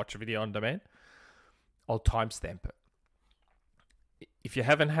so will watch a video on demand. I'll timestamp it. If you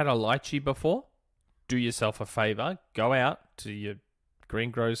haven't had a lychee before, do yourself a favor. Go out to your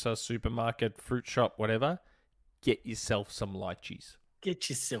greengrocer, supermarket, fruit shop, whatever. Get yourself some lychees. Get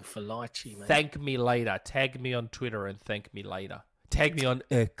yourself a lychee, mate. Thank me later. Tag me on Twitter and thank me later. Tag me on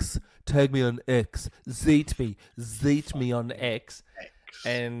X. Tag me on X. Zeet me. Zeet me on X.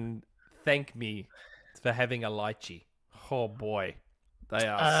 And thank me for having a lychee. Oh boy. They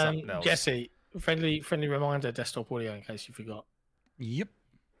are something else. Jesse, friendly reminder, desktop audio in case you forgot. Yep.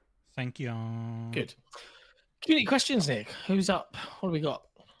 Thank you. Good. Community questions, Nick. Who's up? What do we got?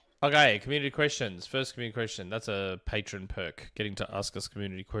 Okay, community questions. First community question. That's a patron perk, getting to ask us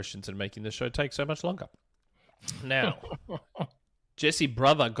community questions and making the show take so much longer. Now, Jesse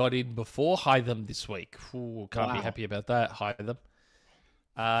Brother got in before Hytham this week. Ooh, can't be Wow. happy about that, Hytham.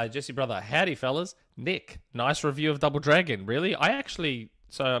 Jesse Brother, howdy fellas. Nick, nice review of Double Dragon. Really?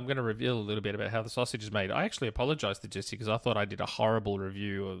 So I'm going to reveal a little bit about how the sausage is made. I actually apologized to Jesse because I thought I did a horrible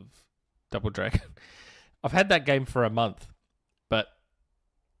review of Double Dragon. I've had that game for a month, but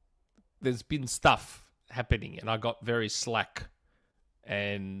there's been stuff happening and I got very slack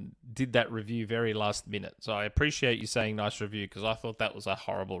and did that review very last minute. So I appreciate you saying nice review because I thought that was a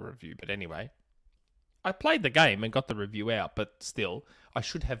horrible review. But anyway, I played the game and got the review out, but still, I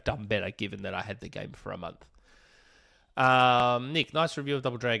should have done better given that I had the game for a month. Nick, nice review of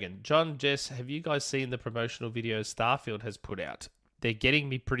Double Dragon. John, Jess, have you guys seen the promotional video Starfield has put out? They're getting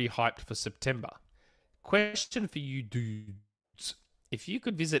me pretty hyped for September. Question for you dudes. If you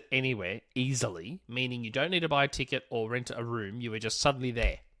could visit anywhere easily, meaning you don't need to buy a ticket or rent a room, you were just suddenly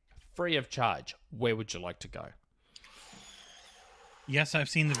there, free of charge, where would you like to go? Yes, I've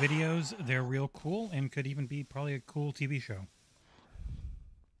seen the videos. They're real cool and could even be probably a cool TV show.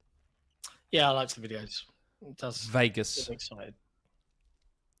 Yeah, I liked the videos. It does. Vegas. Get excited.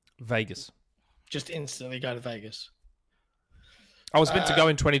 Vegas. Just instantly go to Vegas. I was meant to go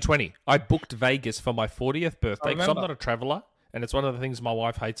in 2020. I booked Vegas for my 40th birthday because I'm remember. not a traveler. And it's one of the things my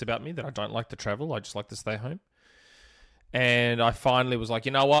wife hates about me, that I don't like to travel. I just like to stay home. And I finally was like,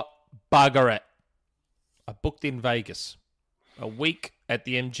 you know what? Bugger it. I booked in Vegas. A week at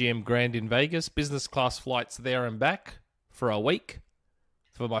the MGM Grand in Vegas. Business class flights there and back for a week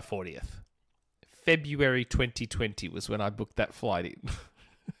for my 40th. February 2020 was when I booked that flight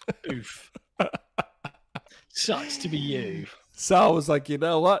in. Oof. Sucks to be you. So I was like, you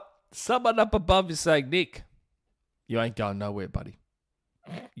know what? Someone up above is saying, Nick, you ain't going nowhere, buddy.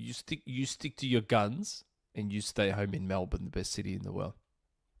 You stick to your guns and you stay home in Melbourne, the best city in the world.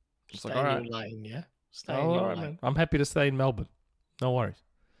 It's Stay like, in all your right. lane, yeah? Stay Oh, in all your right, lane. man. I'm happy to stay in Melbourne. No worries.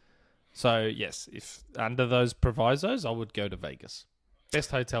 So, yes, if under those provisos, I would go to Vegas.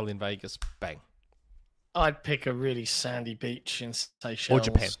 Best hotel in Vegas, bang. I'd pick a really sandy beach in Seychelles. Or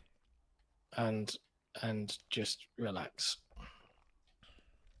Japan. And just relax.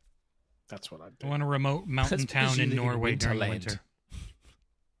 That's what I'd do. I want a remote mountain That's because town you in live in Norway during Winterland. winter.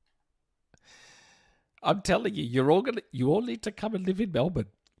 I'm telling you, you all need to come and live in Melbourne.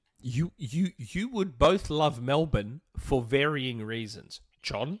 You would both love Melbourne for varying reasons.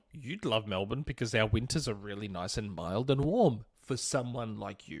 John, you'd love Melbourne because our winters are really nice and mild and warm for someone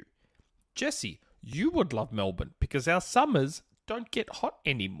like you. Jesse, you would love Melbourne because our summers don't get hot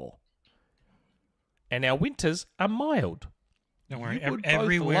anymore. And our winters are mild. Don't worry. You would both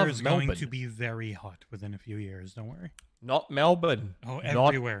Everywhere love is going Melbourne. to be very hot within a few years. Don't worry. Not Melbourne. Oh,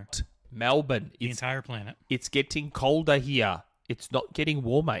 everywhere. Not Melbourne. The entire planet. It's getting colder here. It's not getting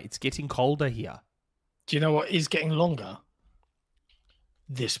warmer. It's getting colder here. Do you know what is getting longer?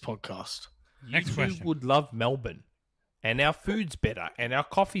 This podcast. Next question. You would love Melbourne. And our food's better. And our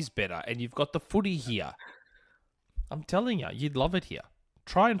coffee's better. And you've got the footy here. I'm telling you, you'd love it here.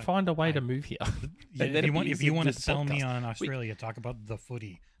 Try and find a way to move here. Yeah, And then if you want to this sell me podcast. on Australia, talk about the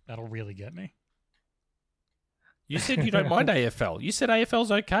footy. That'll really get me. You said you don't mind AFL. You said AFL's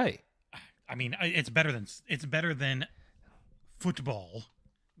okay. I mean, it's better than football,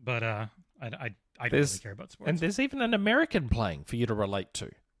 but I don't really care about sports. And there's even an American playing for you to relate to.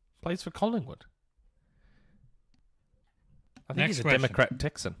 Plays for Collingwood. I think Next he's a question. Democrat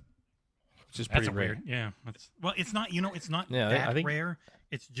Texan, which is That's pretty rare. weird. Yeah. Well, it's not. It's not Yeah, that I think- rare.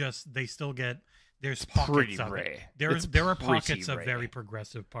 It's just they still get. There's It's pockets pretty of rare. it. It's There are pretty pockets of rare. very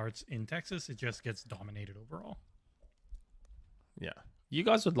progressive parts in Texas. It just gets dominated overall. Yeah. You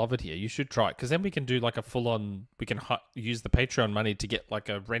guys would love it here. You should try it because then we can do like a full-on. We can use the Patreon money to get like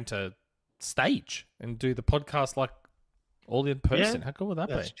a rent-a stage and do the podcast like all in person. Yeah, How cool would that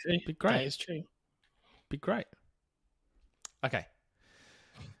That's be? true. Be great. That is true. Be great. Okay.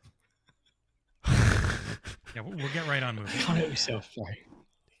 Yeah, we'll get right on moving. Can't help yourself, sorry.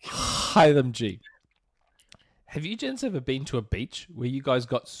 Hi, them G. Have you gents ever been to a beach where you guys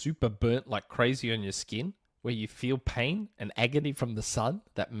got super burnt like crazy on your skin, where you feel pain and agony from the sun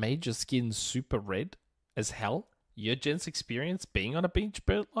that made your skin super red as hell? Your gents experience being on a beach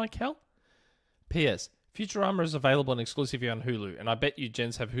burnt like hell? P.S. Futurama is available and exclusively on Hulu, and I bet you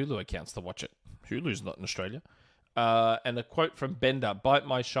gents have Hulu accounts to watch it. Hulu's not in Australia. And a quote from Bender, "Bite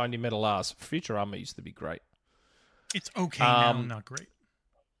my shiny metal ass." Futurama used to be great. It's okay now, not great.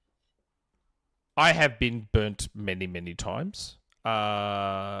 I have been burnt many, many times.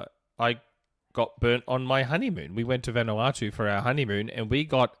 I got burnt on my honeymoon. We went to Vanuatu for our honeymoon, and we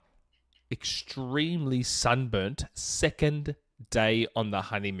got extremely sunburnt second day on the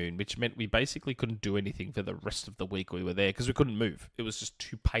honeymoon, which meant we basically couldn't do anything for the rest of the week we were there because we couldn't move. It was just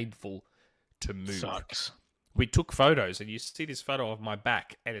too painful to move. Sucks. We took photos, and you see this photo of my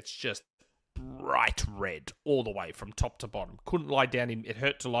back, and it's just bright red all the way from top to bottom. Couldn't lie down. It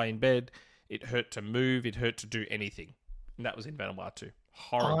hurt to lie in bed. It hurt to move. It hurt to do anything. And that was in Vanuatu.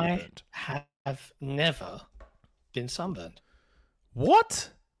 Horribly I burnt. have never been sunburned. What?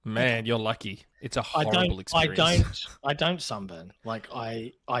 Man, you're lucky. It's a horrible experience. I don't sunburn. Like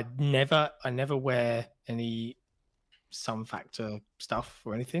I never wear any sun factor stuff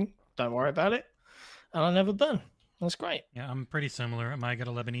or anything. Don't worry about it. And I never burn. That's great. Yeah, I'm pretty similar. I got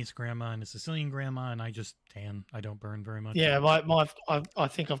a Lebanese grandma and a Sicilian grandma, and I just tan. I don't burn very much. Yeah, I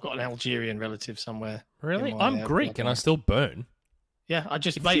think I've got an Algerian relative somewhere. Really? in my, I'm Greek and I still burn. Yeah, I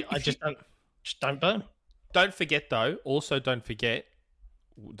just don't burn. Don't forget, though, also don't forget,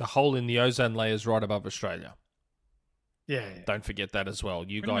 the hole in the ozone layer is right above Australia. Yeah. Don't forget that as well.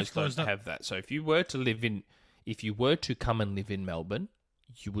 You Pretty much guys don't closed up. have that. So if you were to come and live in Melbourne,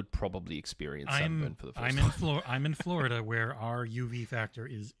 you would probably experience sunburn for the first time. I'm in Florida, where our UV factor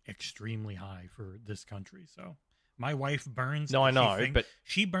is extremely high for this country. So my wife burns. No, I if know, but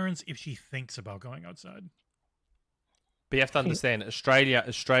she burns if she thinks about going outside. But you have to understand,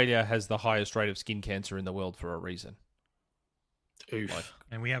 Australia has the highest rate of skin cancer in the world for a reason. Oof. Like,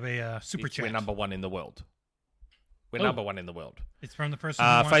 And we have a super chat. We're number one in the world. We're Oh. number one in the world. It's from the person who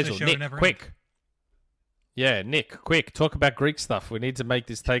wants the Faisal, show Nick, to never quick. end. Yeah, Nick, quick. Talk about Greek stuff. We need to make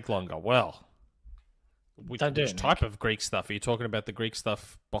this take longer. Well, Don't do which it, type of Greek stuff? Are you talking about the Greek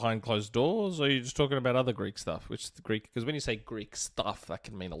stuff behind closed doors, or are you just talking about other Greek stuff? Which is the Greek? Because when you say Greek stuff, that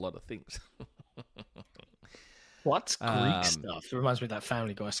can mean a lot of things. What's Greek stuff? It reminds me of that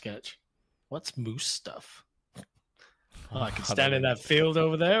Family Guy sketch. What's moose stuff? Oh, I could stand in that field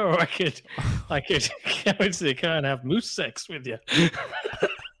over there, or I could go into the car and have moose sex with you.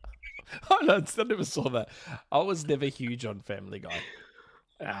 I never saw that. I was never huge on Family Guy.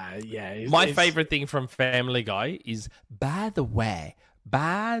 Yeah. My favorite thing from Family Guy is, by the way.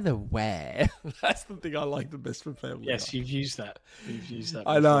 That's the thing I like the best from Family Guy. Yes, you've used that.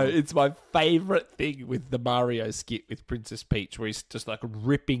 I know. before. It's my favorite thing with the Mario skit with Princess Peach, where he's just like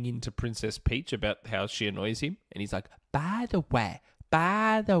ripping into Princess Peach about how she annoys him. And he's like, by the way.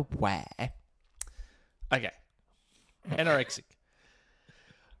 Okay. Anorexic.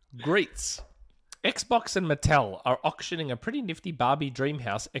 Greets. Xbox and Mattel are auctioning a pretty nifty Barbie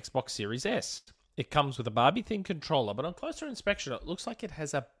Dreamhouse Xbox Series S. It comes with a Barbie-themed controller, but on closer inspection, it looks like it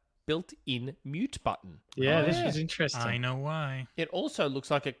has a built-in mute button. Yeah, this was interesting. I know why. It also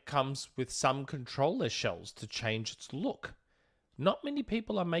looks like it comes with some controller shells to change its look. Not many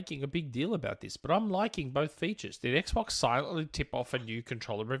people are making a big deal about this, but I'm liking both features. Did Xbox silently tip off a new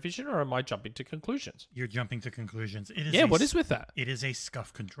controller revision, or am I jumping to conclusions? You're jumping to conclusions. It is What is with that? It is a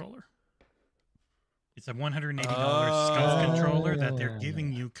SCUF controller. It's a $180 SCUF controller that they're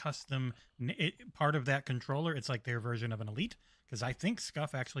giving you custom. Part of that controller, it's like their version of an Elite, because I think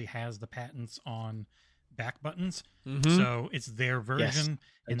SCUF actually has the patents on back buttons. Mm-hmm. So it's their version,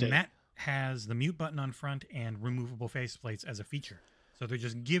 and do. that has the mute button on front and removable faceplates as a feature. So they're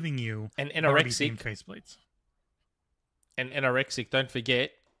just giving you And Barbie-themed Anorexic, faceplates. don't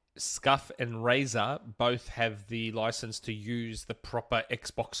forget, Scuff and Razer both have the license to use the proper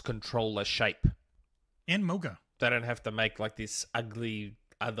Xbox controller shape. And Moga. They don't have to make like this ugly,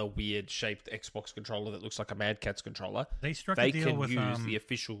 other weird shaped Xbox controller that looks like a Mad Catz controller. They struck They a deal can with use the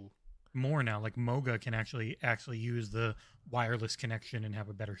official. more now. Like Moga can actually use the wireless connection and have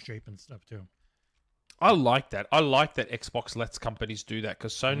a better shape and stuff too. I like that. I like that Xbox lets companies do that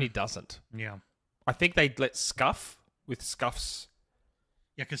because Sony doesn't. Yeah. I think they'd let Scuff with Scuff's.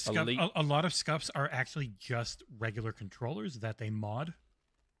 Yeah, because Elite. a lot of Scuffs are actually just regular controllers that they mod.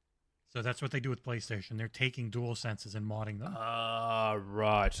 So that's what they do with PlayStation. They're taking DualSenses and modding them. Ah,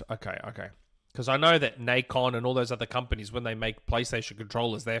 right. Okay. Because I know that Nacon and all those other companies, when they make PlayStation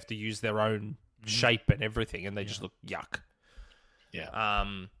controllers, they have to use their own shape and everything, and they just look yuck. Yeah.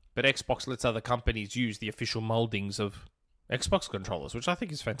 But Xbox lets other companies use the official moldings of Xbox controllers, which I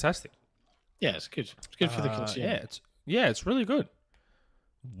think is fantastic. Yeah, it's good. It's good for the consumer. It's really good.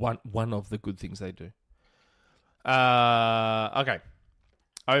 One of the good things they do. Okay.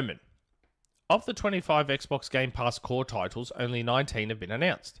 Omen. Of the 25 Xbox Game Pass core titles, only 19 have been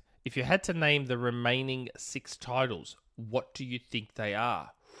announced. If you had to name the remaining 6 titles, what do you think they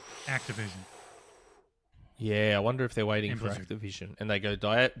are? Activision. Yeah, I wonder if they're waiting And for Blizzard. Activision and they go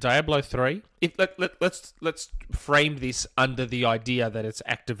Diablo 3. If let's frame this under the idea that it's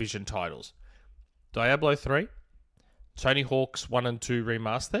Activision titles. Diablo 3, Tony Hawk's 1 and 2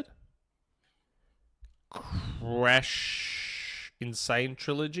 remastered, Crash Insane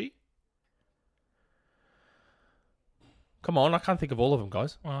Trilogy. Come on, I can't think of all of them,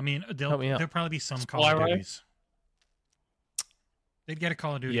 guys. Well, I mean, Help me out. there'll probably be some Call of Spyro? Duties. They'd get a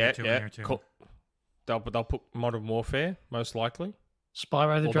Call of Duty or two in there too. Cool. They'll put Modern Warfare, most likely.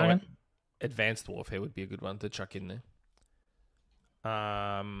 Spyro the Although Dragon? Advanced Warfare would be a good one to chuck in there.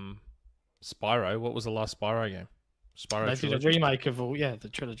 Spyro. What was the last Spyro game? Spyro They Trilogy. did a remake of the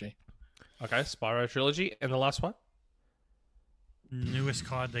trilogy. Okay, Spyro Trilogy. And the last one? Newest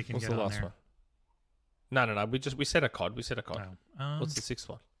COD they can What's get the on last there. one? No. We said a COD. Oh. What's the 6th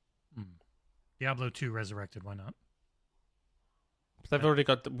one? Diablo 2 Resurrected, why not?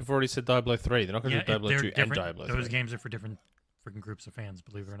 We've already said Diablo 3. They're not going to do Diablo they're 2 and different. Diablo 3. Those games are for different freaking groups of fans,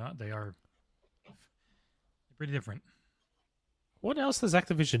 believe it or not. They are pretty different. What else does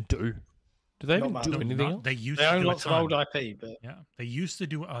Activision do? Do they even Not do much. anything else? They used They to own do a lots of ton. old IP, but Yeah, they used to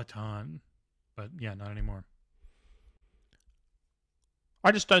do a ton, but yeah, not anymore.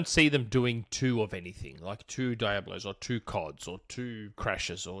 I just don't see them doing 2 of anything, like 2 Diablos or 2 CODs or 2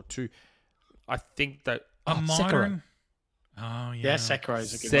 Crashes or 2. I think that Modern. Oh yeah.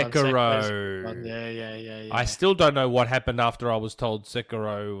 Sekiro's a good one. Sekiro. Sekiro's a good one. Yeah. I still don't know what happened after I was told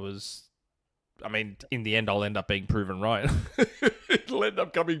Sekiro was. I mean, in the end, I'll end up being proven right. It'll end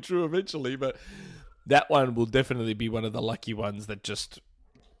up coming true eventually, but that one will definitely be one of the lucky ones that just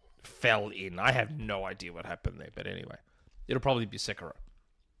fell in. I have no idea what happened there, but anyway, it'll probably be Sekiro.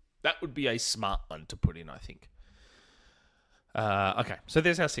 That would be a smart one to put in, I think. Okay, so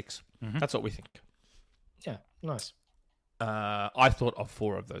there's our 6. Mhm. That's what we think. Yeah, nice. I thought of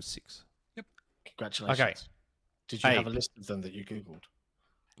 4 of those 6. Congratulations. Okay. Did you Hey. have a list of them that you Googled?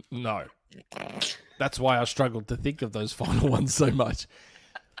 No. That's why I struggled to think of those final ones so much.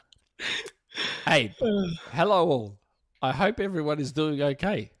 Hey, hello all. I hope everyone is doing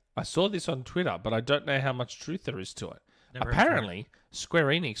okay. I saw this on Twitter, but I don't know how much truth there is to it. Never tried it. Apparently, Square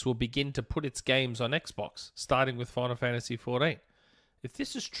Enix will begin to put its games on Xbox, starting with Final Fantasy XIV. If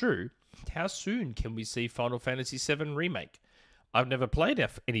this is true, how soon can we see Final Fantasy VII Remake? I've never played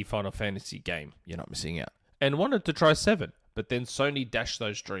any Final Fantasy game, you're not missing out, and wanted to try 7, but then Sony dashed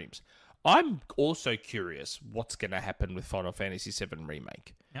those dreams. I'm also curious what's going to happen with Final Fantasy VII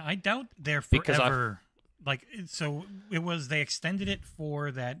Remake. Now, I doubt they're Because forever. Like, so it was, they extended it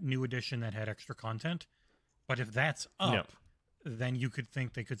for that new edition that had extra content. But if that's up, then you could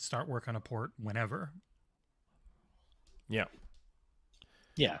think they could start work on a port whenever. Yeah.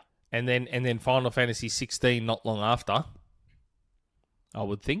 Yeah. And then Final Fantasy 16 not long after, I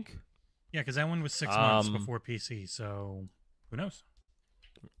would think. Yeah, because that one was 6 months before PC, so who knows?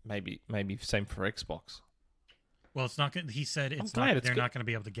 Maybe same for Xbox. Well, it's not good. He said I'm glad it's they're good. not going to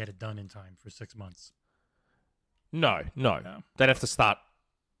be able to get it done in time for 6 months. No. They'd have to start.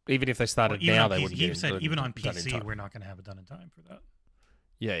 Even if they started now, they wouldn't get it said even on done in PC, time. we're not going to have it done in time for that.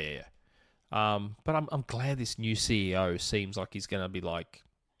 Yeah. But I'm glad this new CEO seems like he's going to be like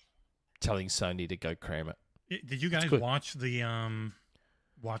telling Sony to go cram it. Did you guys watch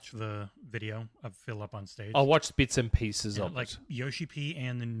the video of Phil up on stage? I watched bits and pieces of like it. Yoshi P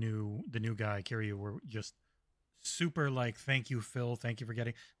and the new guy Kiryu were just super like, thank you, Phil. Thank you for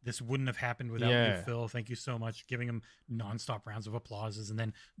getting this. Wouldn't have happened without you, Phil. Thank you so much. Giving him nonstop rounds of applauses and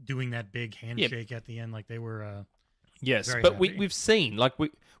then doing that big handshake at the end, like they were. Yes, very but happy. we've seen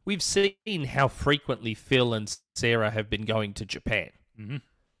we've seen how frequently Phil and Sarah have been going to Japan. Mm-hmm.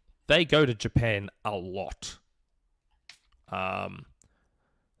 They go to Japan a lot.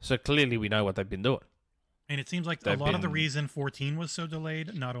 So clearly we know what they've been doing. And it seems like a lot of the reason 14 was so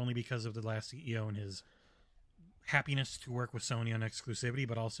delayed, not only because of the last CEO and his happiness to work with Sony on exclusivity,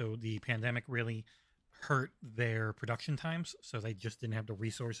 but also the pandemic really hurt their production times, so they just didn't have the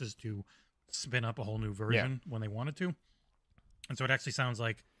resources to spin up a whole new version when they wanted to. And so it actually sounds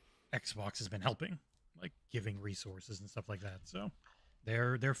like Xbox has been helping, like giving resources and stuff like that. So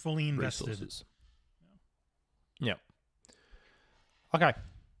they're fully invested. Resources. Yeah. Okay.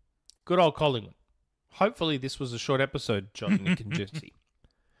 Good old Collingwood. Hopefully this was a short episode, John, Nick and Jesse.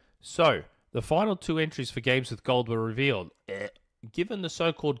 So, the final 2 entries for games with gold were revealed. Given the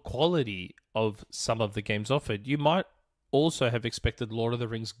so-called quality of some of the games offered, you might also have expected Lord of the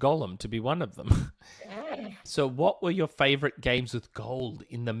Rings Gollum to be one of them. So what were your favourite games with gold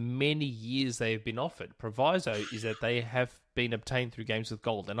in the many years they have been offered? Proviso is that they have been obtained through games with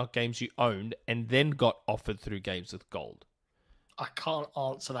gold. They're not games you owned and then got offered through games with gold. I can't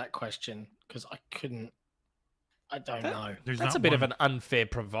answer that question because I couldn't. I don't know. That's a bit of an unfair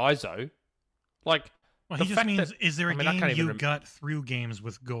proviso. Like, well, he just means, is there a game you got through games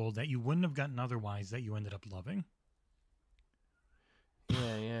with gold that you wouldn't have gotten otherwise that you ended up loving?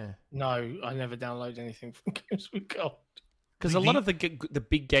 Yeah. No, I never downloaded anything from games with gold. Because a lot of the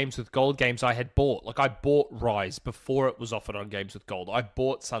big games with gold games I had bought, like I bought Rise before it was offered on games with gold. I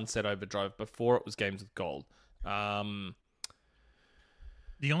bought Sunset Overdrive before it was games with gold. The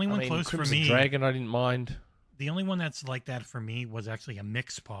only one close Crimson for me, Dragon, I didn't mind. The only one that's like that for me was actually a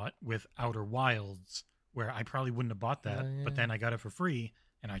mix pot with Outer Wilds, where I probably wouldn't have bought that, but then I got it for free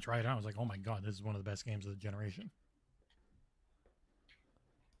and I tried it out. I was like, oh my god, this is one of the best games of the generation.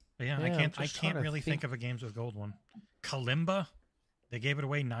 But I can't really think of a games with gold one. Kalimba, they gave it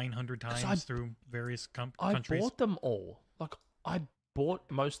away 900 times through various countries. I bought them all. Like I bought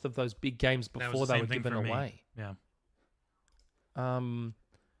most of those big games before they were given away. Yeah.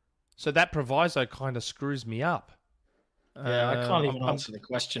 So that proviso kind of screws me up. Yeah, I can't even answer the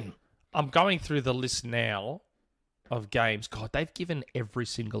question. I'm going through the list now of games. God, they've given every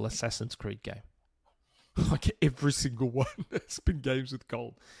single Assassin's Creed game. Like every single one has been games with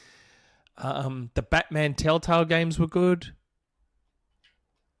gold. The Batman Telltale games were good.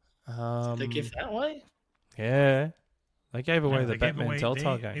 Did they give that away? Yeah. They gave away the Batman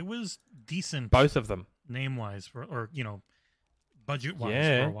Telltale game. It was decent. Both of them. Name-wise, budget-wise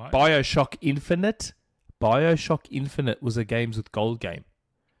Yeah. for a while. Bioshock Infinite. Bioshock Infinite was a games with gold game.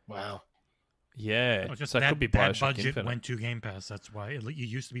 Wow. Yeah. Just so that, it could be that Bioshock budget Infinite. went to Game Pass. That's why it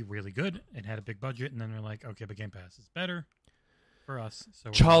used to be really good. It had a big budget, and then they're like, okay, but Game Pass is better for us.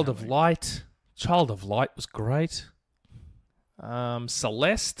 So Child of Light. Child of Light was great.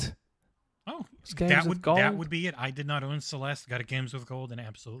 Celeste. Oh, Games with gold. that would be it. I did not own Celeste. Got it Games with Gold and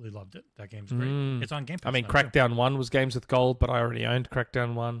absolutely loved it. That game's great. It's on Game Pass. I mean, now, Crackdown 1 was games with gold, but I already owned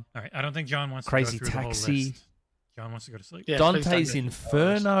Crackdown 1. All right, I don't think John wants Crazy to go through the whole Taxi. list. John wants to go to sleep. Yeah, Dante's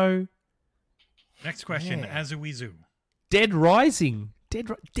Inferno. Next question, Azuizu. Dead Rising.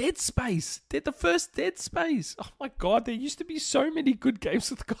 Dead Space. The first Dead Space. Oh my god, there used to be so many good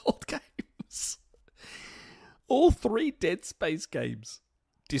games with gold games. All 3 Dead Space games.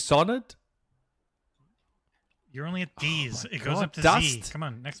 Dishonored. You're only at D's. It goes God, up to Dust. Z. Come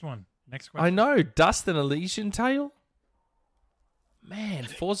on, next one. Next question. I know. Dust and Elysian Tale. Man,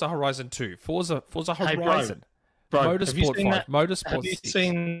 Forza Horizon 2. Forza Hey, Horizon. Bro, have you Motorsport seen 5. that- Motorsport Have you 6.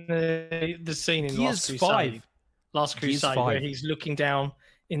 seen the scene in Gears Last 5. Crusade? Last Gears Crusade, 5. where he's looking down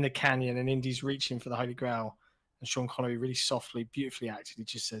in the canyon and Indy's reaching for the Holy Grail, and Sean Connery really softly, beautifully acted. He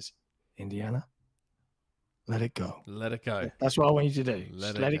just says, "Indiana, let it go." Let it go. That's what I want you to do.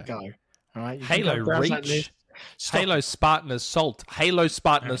 Let Just it let go. it go. All right. You can Halo go browse that Reach. list. Stop. Halo Spartan Assault. Halo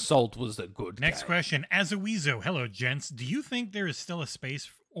Spartan Alright. Assault was a good Next game. question. As a Weezo, hello, gents. Do you think there is still a space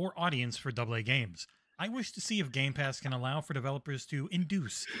or audience for AA games? I wish to see if Game Pass can allow for developers to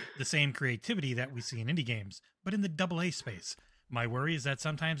induce the same creativity that we see in indie games, but in the AA space. My worry is that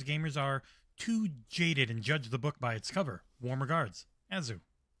sometimes gamers are too jaded and judge the book by its cover. Warm regards, Azu.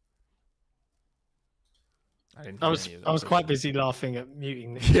 I didn't I hear was any of I was those. quite busy laughing at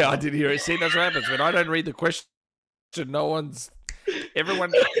muting. Nick. Yeah, I did hear it. See, that's what happens when I don't read the question. No one's.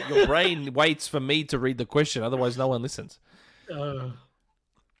 Everyone, your brain waits for me to read the question. Otherwise, no one listens.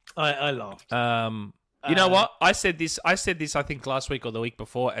 I laughed. You know what? I said this. I think last week or the week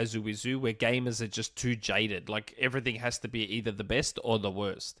before, Azuizu, where gamers are just too jaded. Like everything has to be either the best or the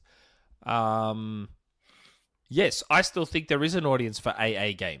worst. Yes, I still think there is an audience for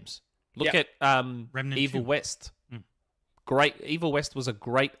AA games. Look at Remnant Evil 2. West. Mm. Great. Evil West was a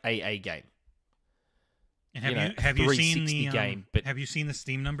great AA game. And You know, have you seen 360 the game, but- have you seen the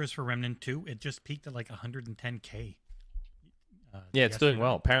Steam numbers for Remnant 2? It just peaked at like 110K. Yeah, it's doing yesterday.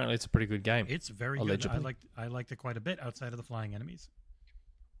 well. Apparently, it's a pretty good game. It's very Allegedly. good. I liked it quite a bit outside of the flying enemies,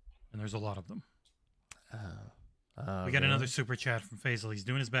 and there's a lot of them. We got another super chat from Faisal. He's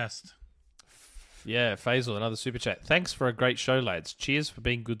doing his best. Yeah, Faisal, another super chat. Thanks for a great show, lads. Cheers for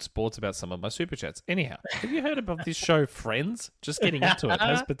being good sports about some of my super chats. Anyhow, have you heard about this show, Friends? Just getting into it. It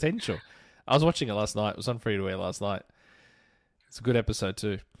has potential. I was watching it last night. It was on free to air last night. It's a good episode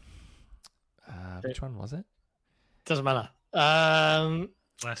too. Which one was it? Doesn't matter.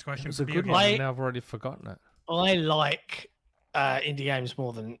 Last It question was for a good video one. game. And now I've already forgotten it. I like indie games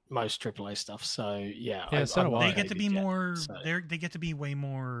more than most AAA stuff. So yeah, Yeah, so do I. They get to be more. So, They get to be way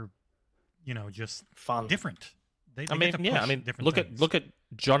more. Just fun. different. They I get to mean, push different look things. at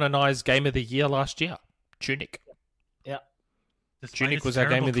John and I's game of the year last year, Tunic. Despite Tunic its was our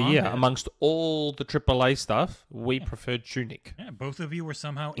game terrible of the year combat. amongst all the AAA stuff. We preferred Tunic. Yeah, both of you were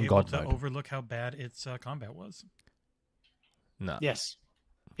somehow In able God to mode. overlook how bad its combat was. No, Yes.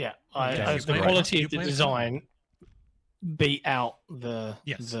 Yeah. Okay, The great. quality You of the played it? design beat out the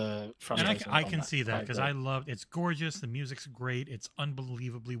Yes. the And frustration. I can see that because agree. I loved. It's gorgeous. The music's great. It's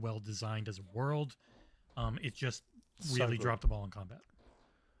unbelievably well designed as a world. It just So really good. dropped the ball in combat.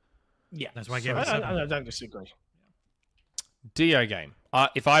 Yeah. That's why I gave it a I 7. don't disagree. Dio game.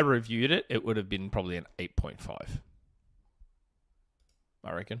 If I reviewed it, it would have been probably an 8.5.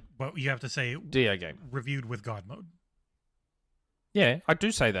 I reckon. But you have to say Dio game. reviewed with God mode. Yeah, I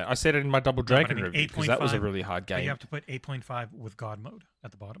do say that. I said it in my Double but I Dragon mean review because that was a 8.5, really hard But game. you have to put 8.5 with God mode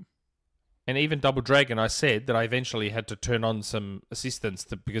at the bottom. And even Double Dragon, I said that I eventually had to turn on some assistance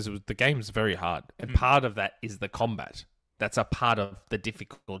because the game's very hard, and part of that is the combat. That's a part of the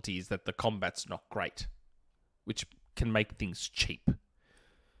difficulty is that the combat's not great, which can make things cheap.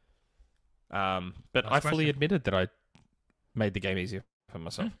 But Last I fully question. admitted that I made the game easier for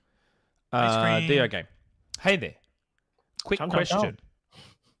myself. Ice cream. Dio game. Hey there. Quick Tom, question.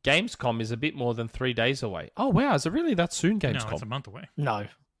 Gamescom is a bit more than 3 days away. Oh, wow. Is it really that soon, Gamescom? No, it's a month away. No.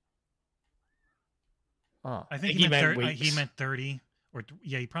 Oh. I think He he meant, meant he weeks. meant 30.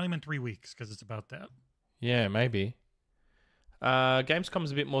 Yeah, he probably meant 3 weeks because it's about that. Yeah, maybe.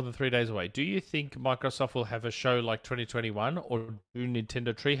 Gamescom's a bit more than 3 days away. Do you think Microsoft will have a show like 2021 or do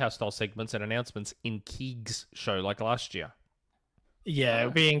Nintendo Treehouse style segments and announcements in Keeg's show like last year? Yeah,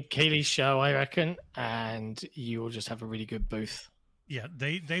 it'll be in Keely's show, I reckon, and you will just have a really good booth. Yeah,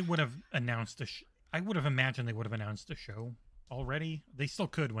 they would have announced I would have imagined they would have announced a show already. They still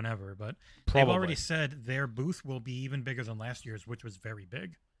could whenever, but they've Probably. already said their booth will be even bigger than last year's, which was very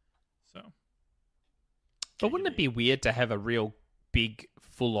big. So, But wouldn't it be weird to have a real big,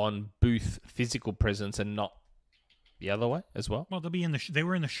 full-on booth physical presence and not the other way as well? well, they'll be in the they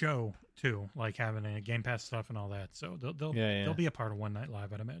were in the show too, like having a Game Pass stuff and all that. So they'll Yeah. they'll be a part of One Night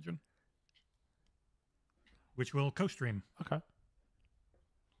Live, I'd imagine, which will co-stream. Okay.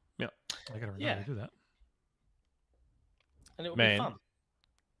 I gotta remember Yeah. to do that. And it will Man. be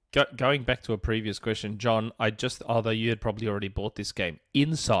fun. Going back to a previous question, John, although you had probably already bought this game,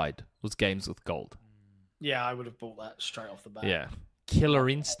 Inside was Games with Gold. Yeah, I would have bought that straight off the bat. Yeah. Killer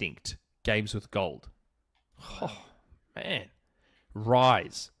Instinct, Games with Gold. Oh, man.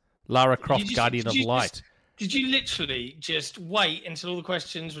 Rise. Lara Croft, Guardian of Light. Did you literally just wait until all the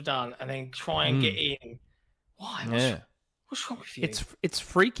questions were done and then try and get in? Why? What's wrong with you? It's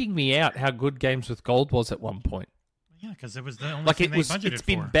freaking me out how good Games with Gold was at one point. Yeah, because it was the only thing they budgeted it's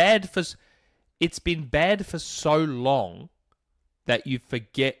been for. It's been bad for so long that you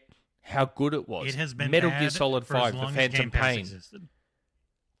forget how good it was. It has been Metal bad Gear Solid for as 5, The long as Phantom Game Pass Pain. existed.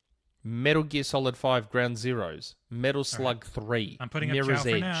 Metal Gear Solid 5, Ground Zeroes. Metal Slug 3. I'm putting up Mirror's Chow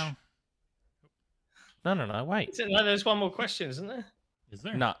Edge. for now. No, wait. No, there's one more question, isn't there? Is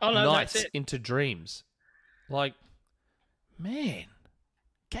there? No, Oh, no, Nights that's it. into Dreams. Like, man,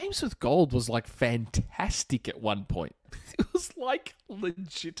 Games with Gold was like fantastic at one point. It was like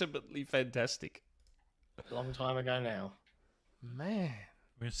legitimately fantastic. A long time ago now. Man,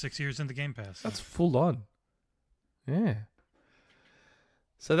 We're 6 years into Game Pass. that's full on. Yeah.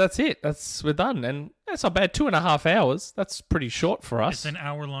 So that's it. We're done, and that's not bad. 2.5 hours. That's pretty short for us. It's an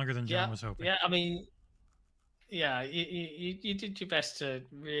hour longer than John was hoping. Yeah, I mean, yeah, you did your best to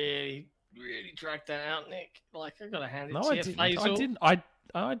really, really drag that out, Nick. Like, I gotta hand it No, to I you, didn't. Faisal.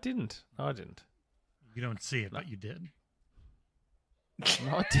 I didn't. No, I didn't. You don't see it, but you did.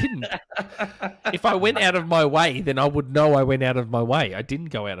 No, I didn't. If I went out of my way, then I would know I went out of my way. I didn't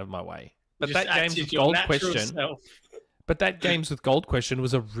go out of my way. But Just that Games acted with your Gold natural question. self. But that Games with Gold question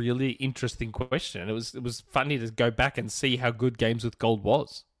was a really interesting question. It was funny to go back and see how good Games with Gold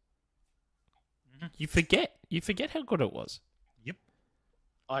was. Mm-hmm. You forget how good it was. Yep.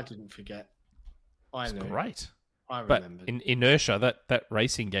 I didn't forget. I It's knew. great. I But remembered. in Inertia, that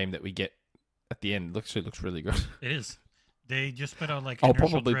racing game that we get at the end looks really good. It is. They just put out like. I'll Inertial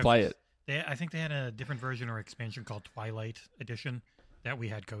probably Drift. play it. I think they had a different version or expansion called Twilight Edition that we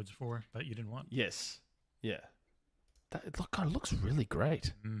had codes for, but you didn't want. Yes. Yeah. God, it looks really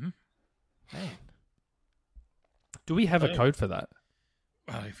great. Mm-hmm. Man. Do we have a code for that?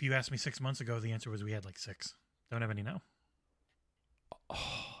 If you asked me 6 months ago, the answer was we had like 6. Don't have any now.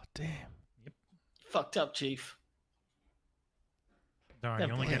 Oh, damn. Fucked up, Chief. Darn, Yeah,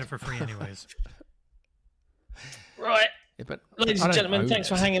 you only boy. get it for free anyways. Right. Yeah, but Ladies I and don't gentlemen, own thanks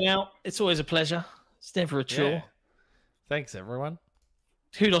for it. hanging out. It's always a pleasure. It's never a chore. Yeah. Thanks, everyone.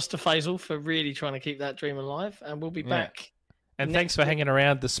 Kudos to Faisal for really trying to keep that dream alive. And we'll be Yeah. back. And Next thanks for week. hanging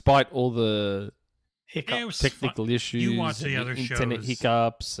around despite all the Hiccups. Yeah, it was technical fun. issues. You watch the and other internet shows.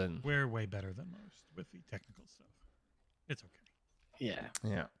 hiccups and We're way better than most with the technical stuff. It's okay. Yeah.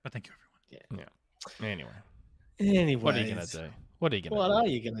 yeah. But thank you, everyone. Anyway, Anyway. what are you gonna do? What are you gonna What do? are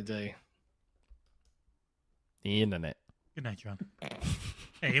you going to do? The internet. Good night, John.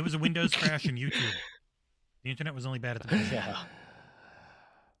 Hey, it was a Windows crash in YouTube. The internet was only bad at the beginning. Yeah.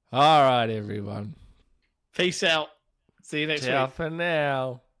 All right, everyone. Peace out. See you next Ciao week. for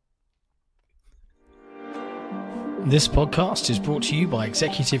now. This podcast is brought to you by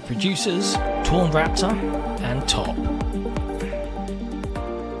executive producers Torn Raptor and Top.